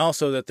do. And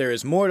also that there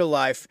is more to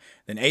life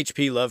than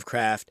H.P.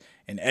 Lovecraft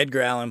and Edgar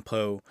Allan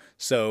Poe.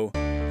 So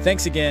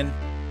thanks again.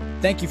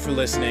 Thank you for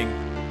listening.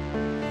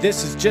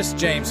 This is Just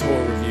James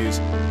Horror Reviews.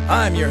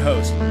 I'm your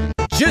host,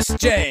 Just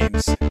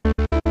James.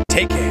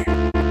 Take care.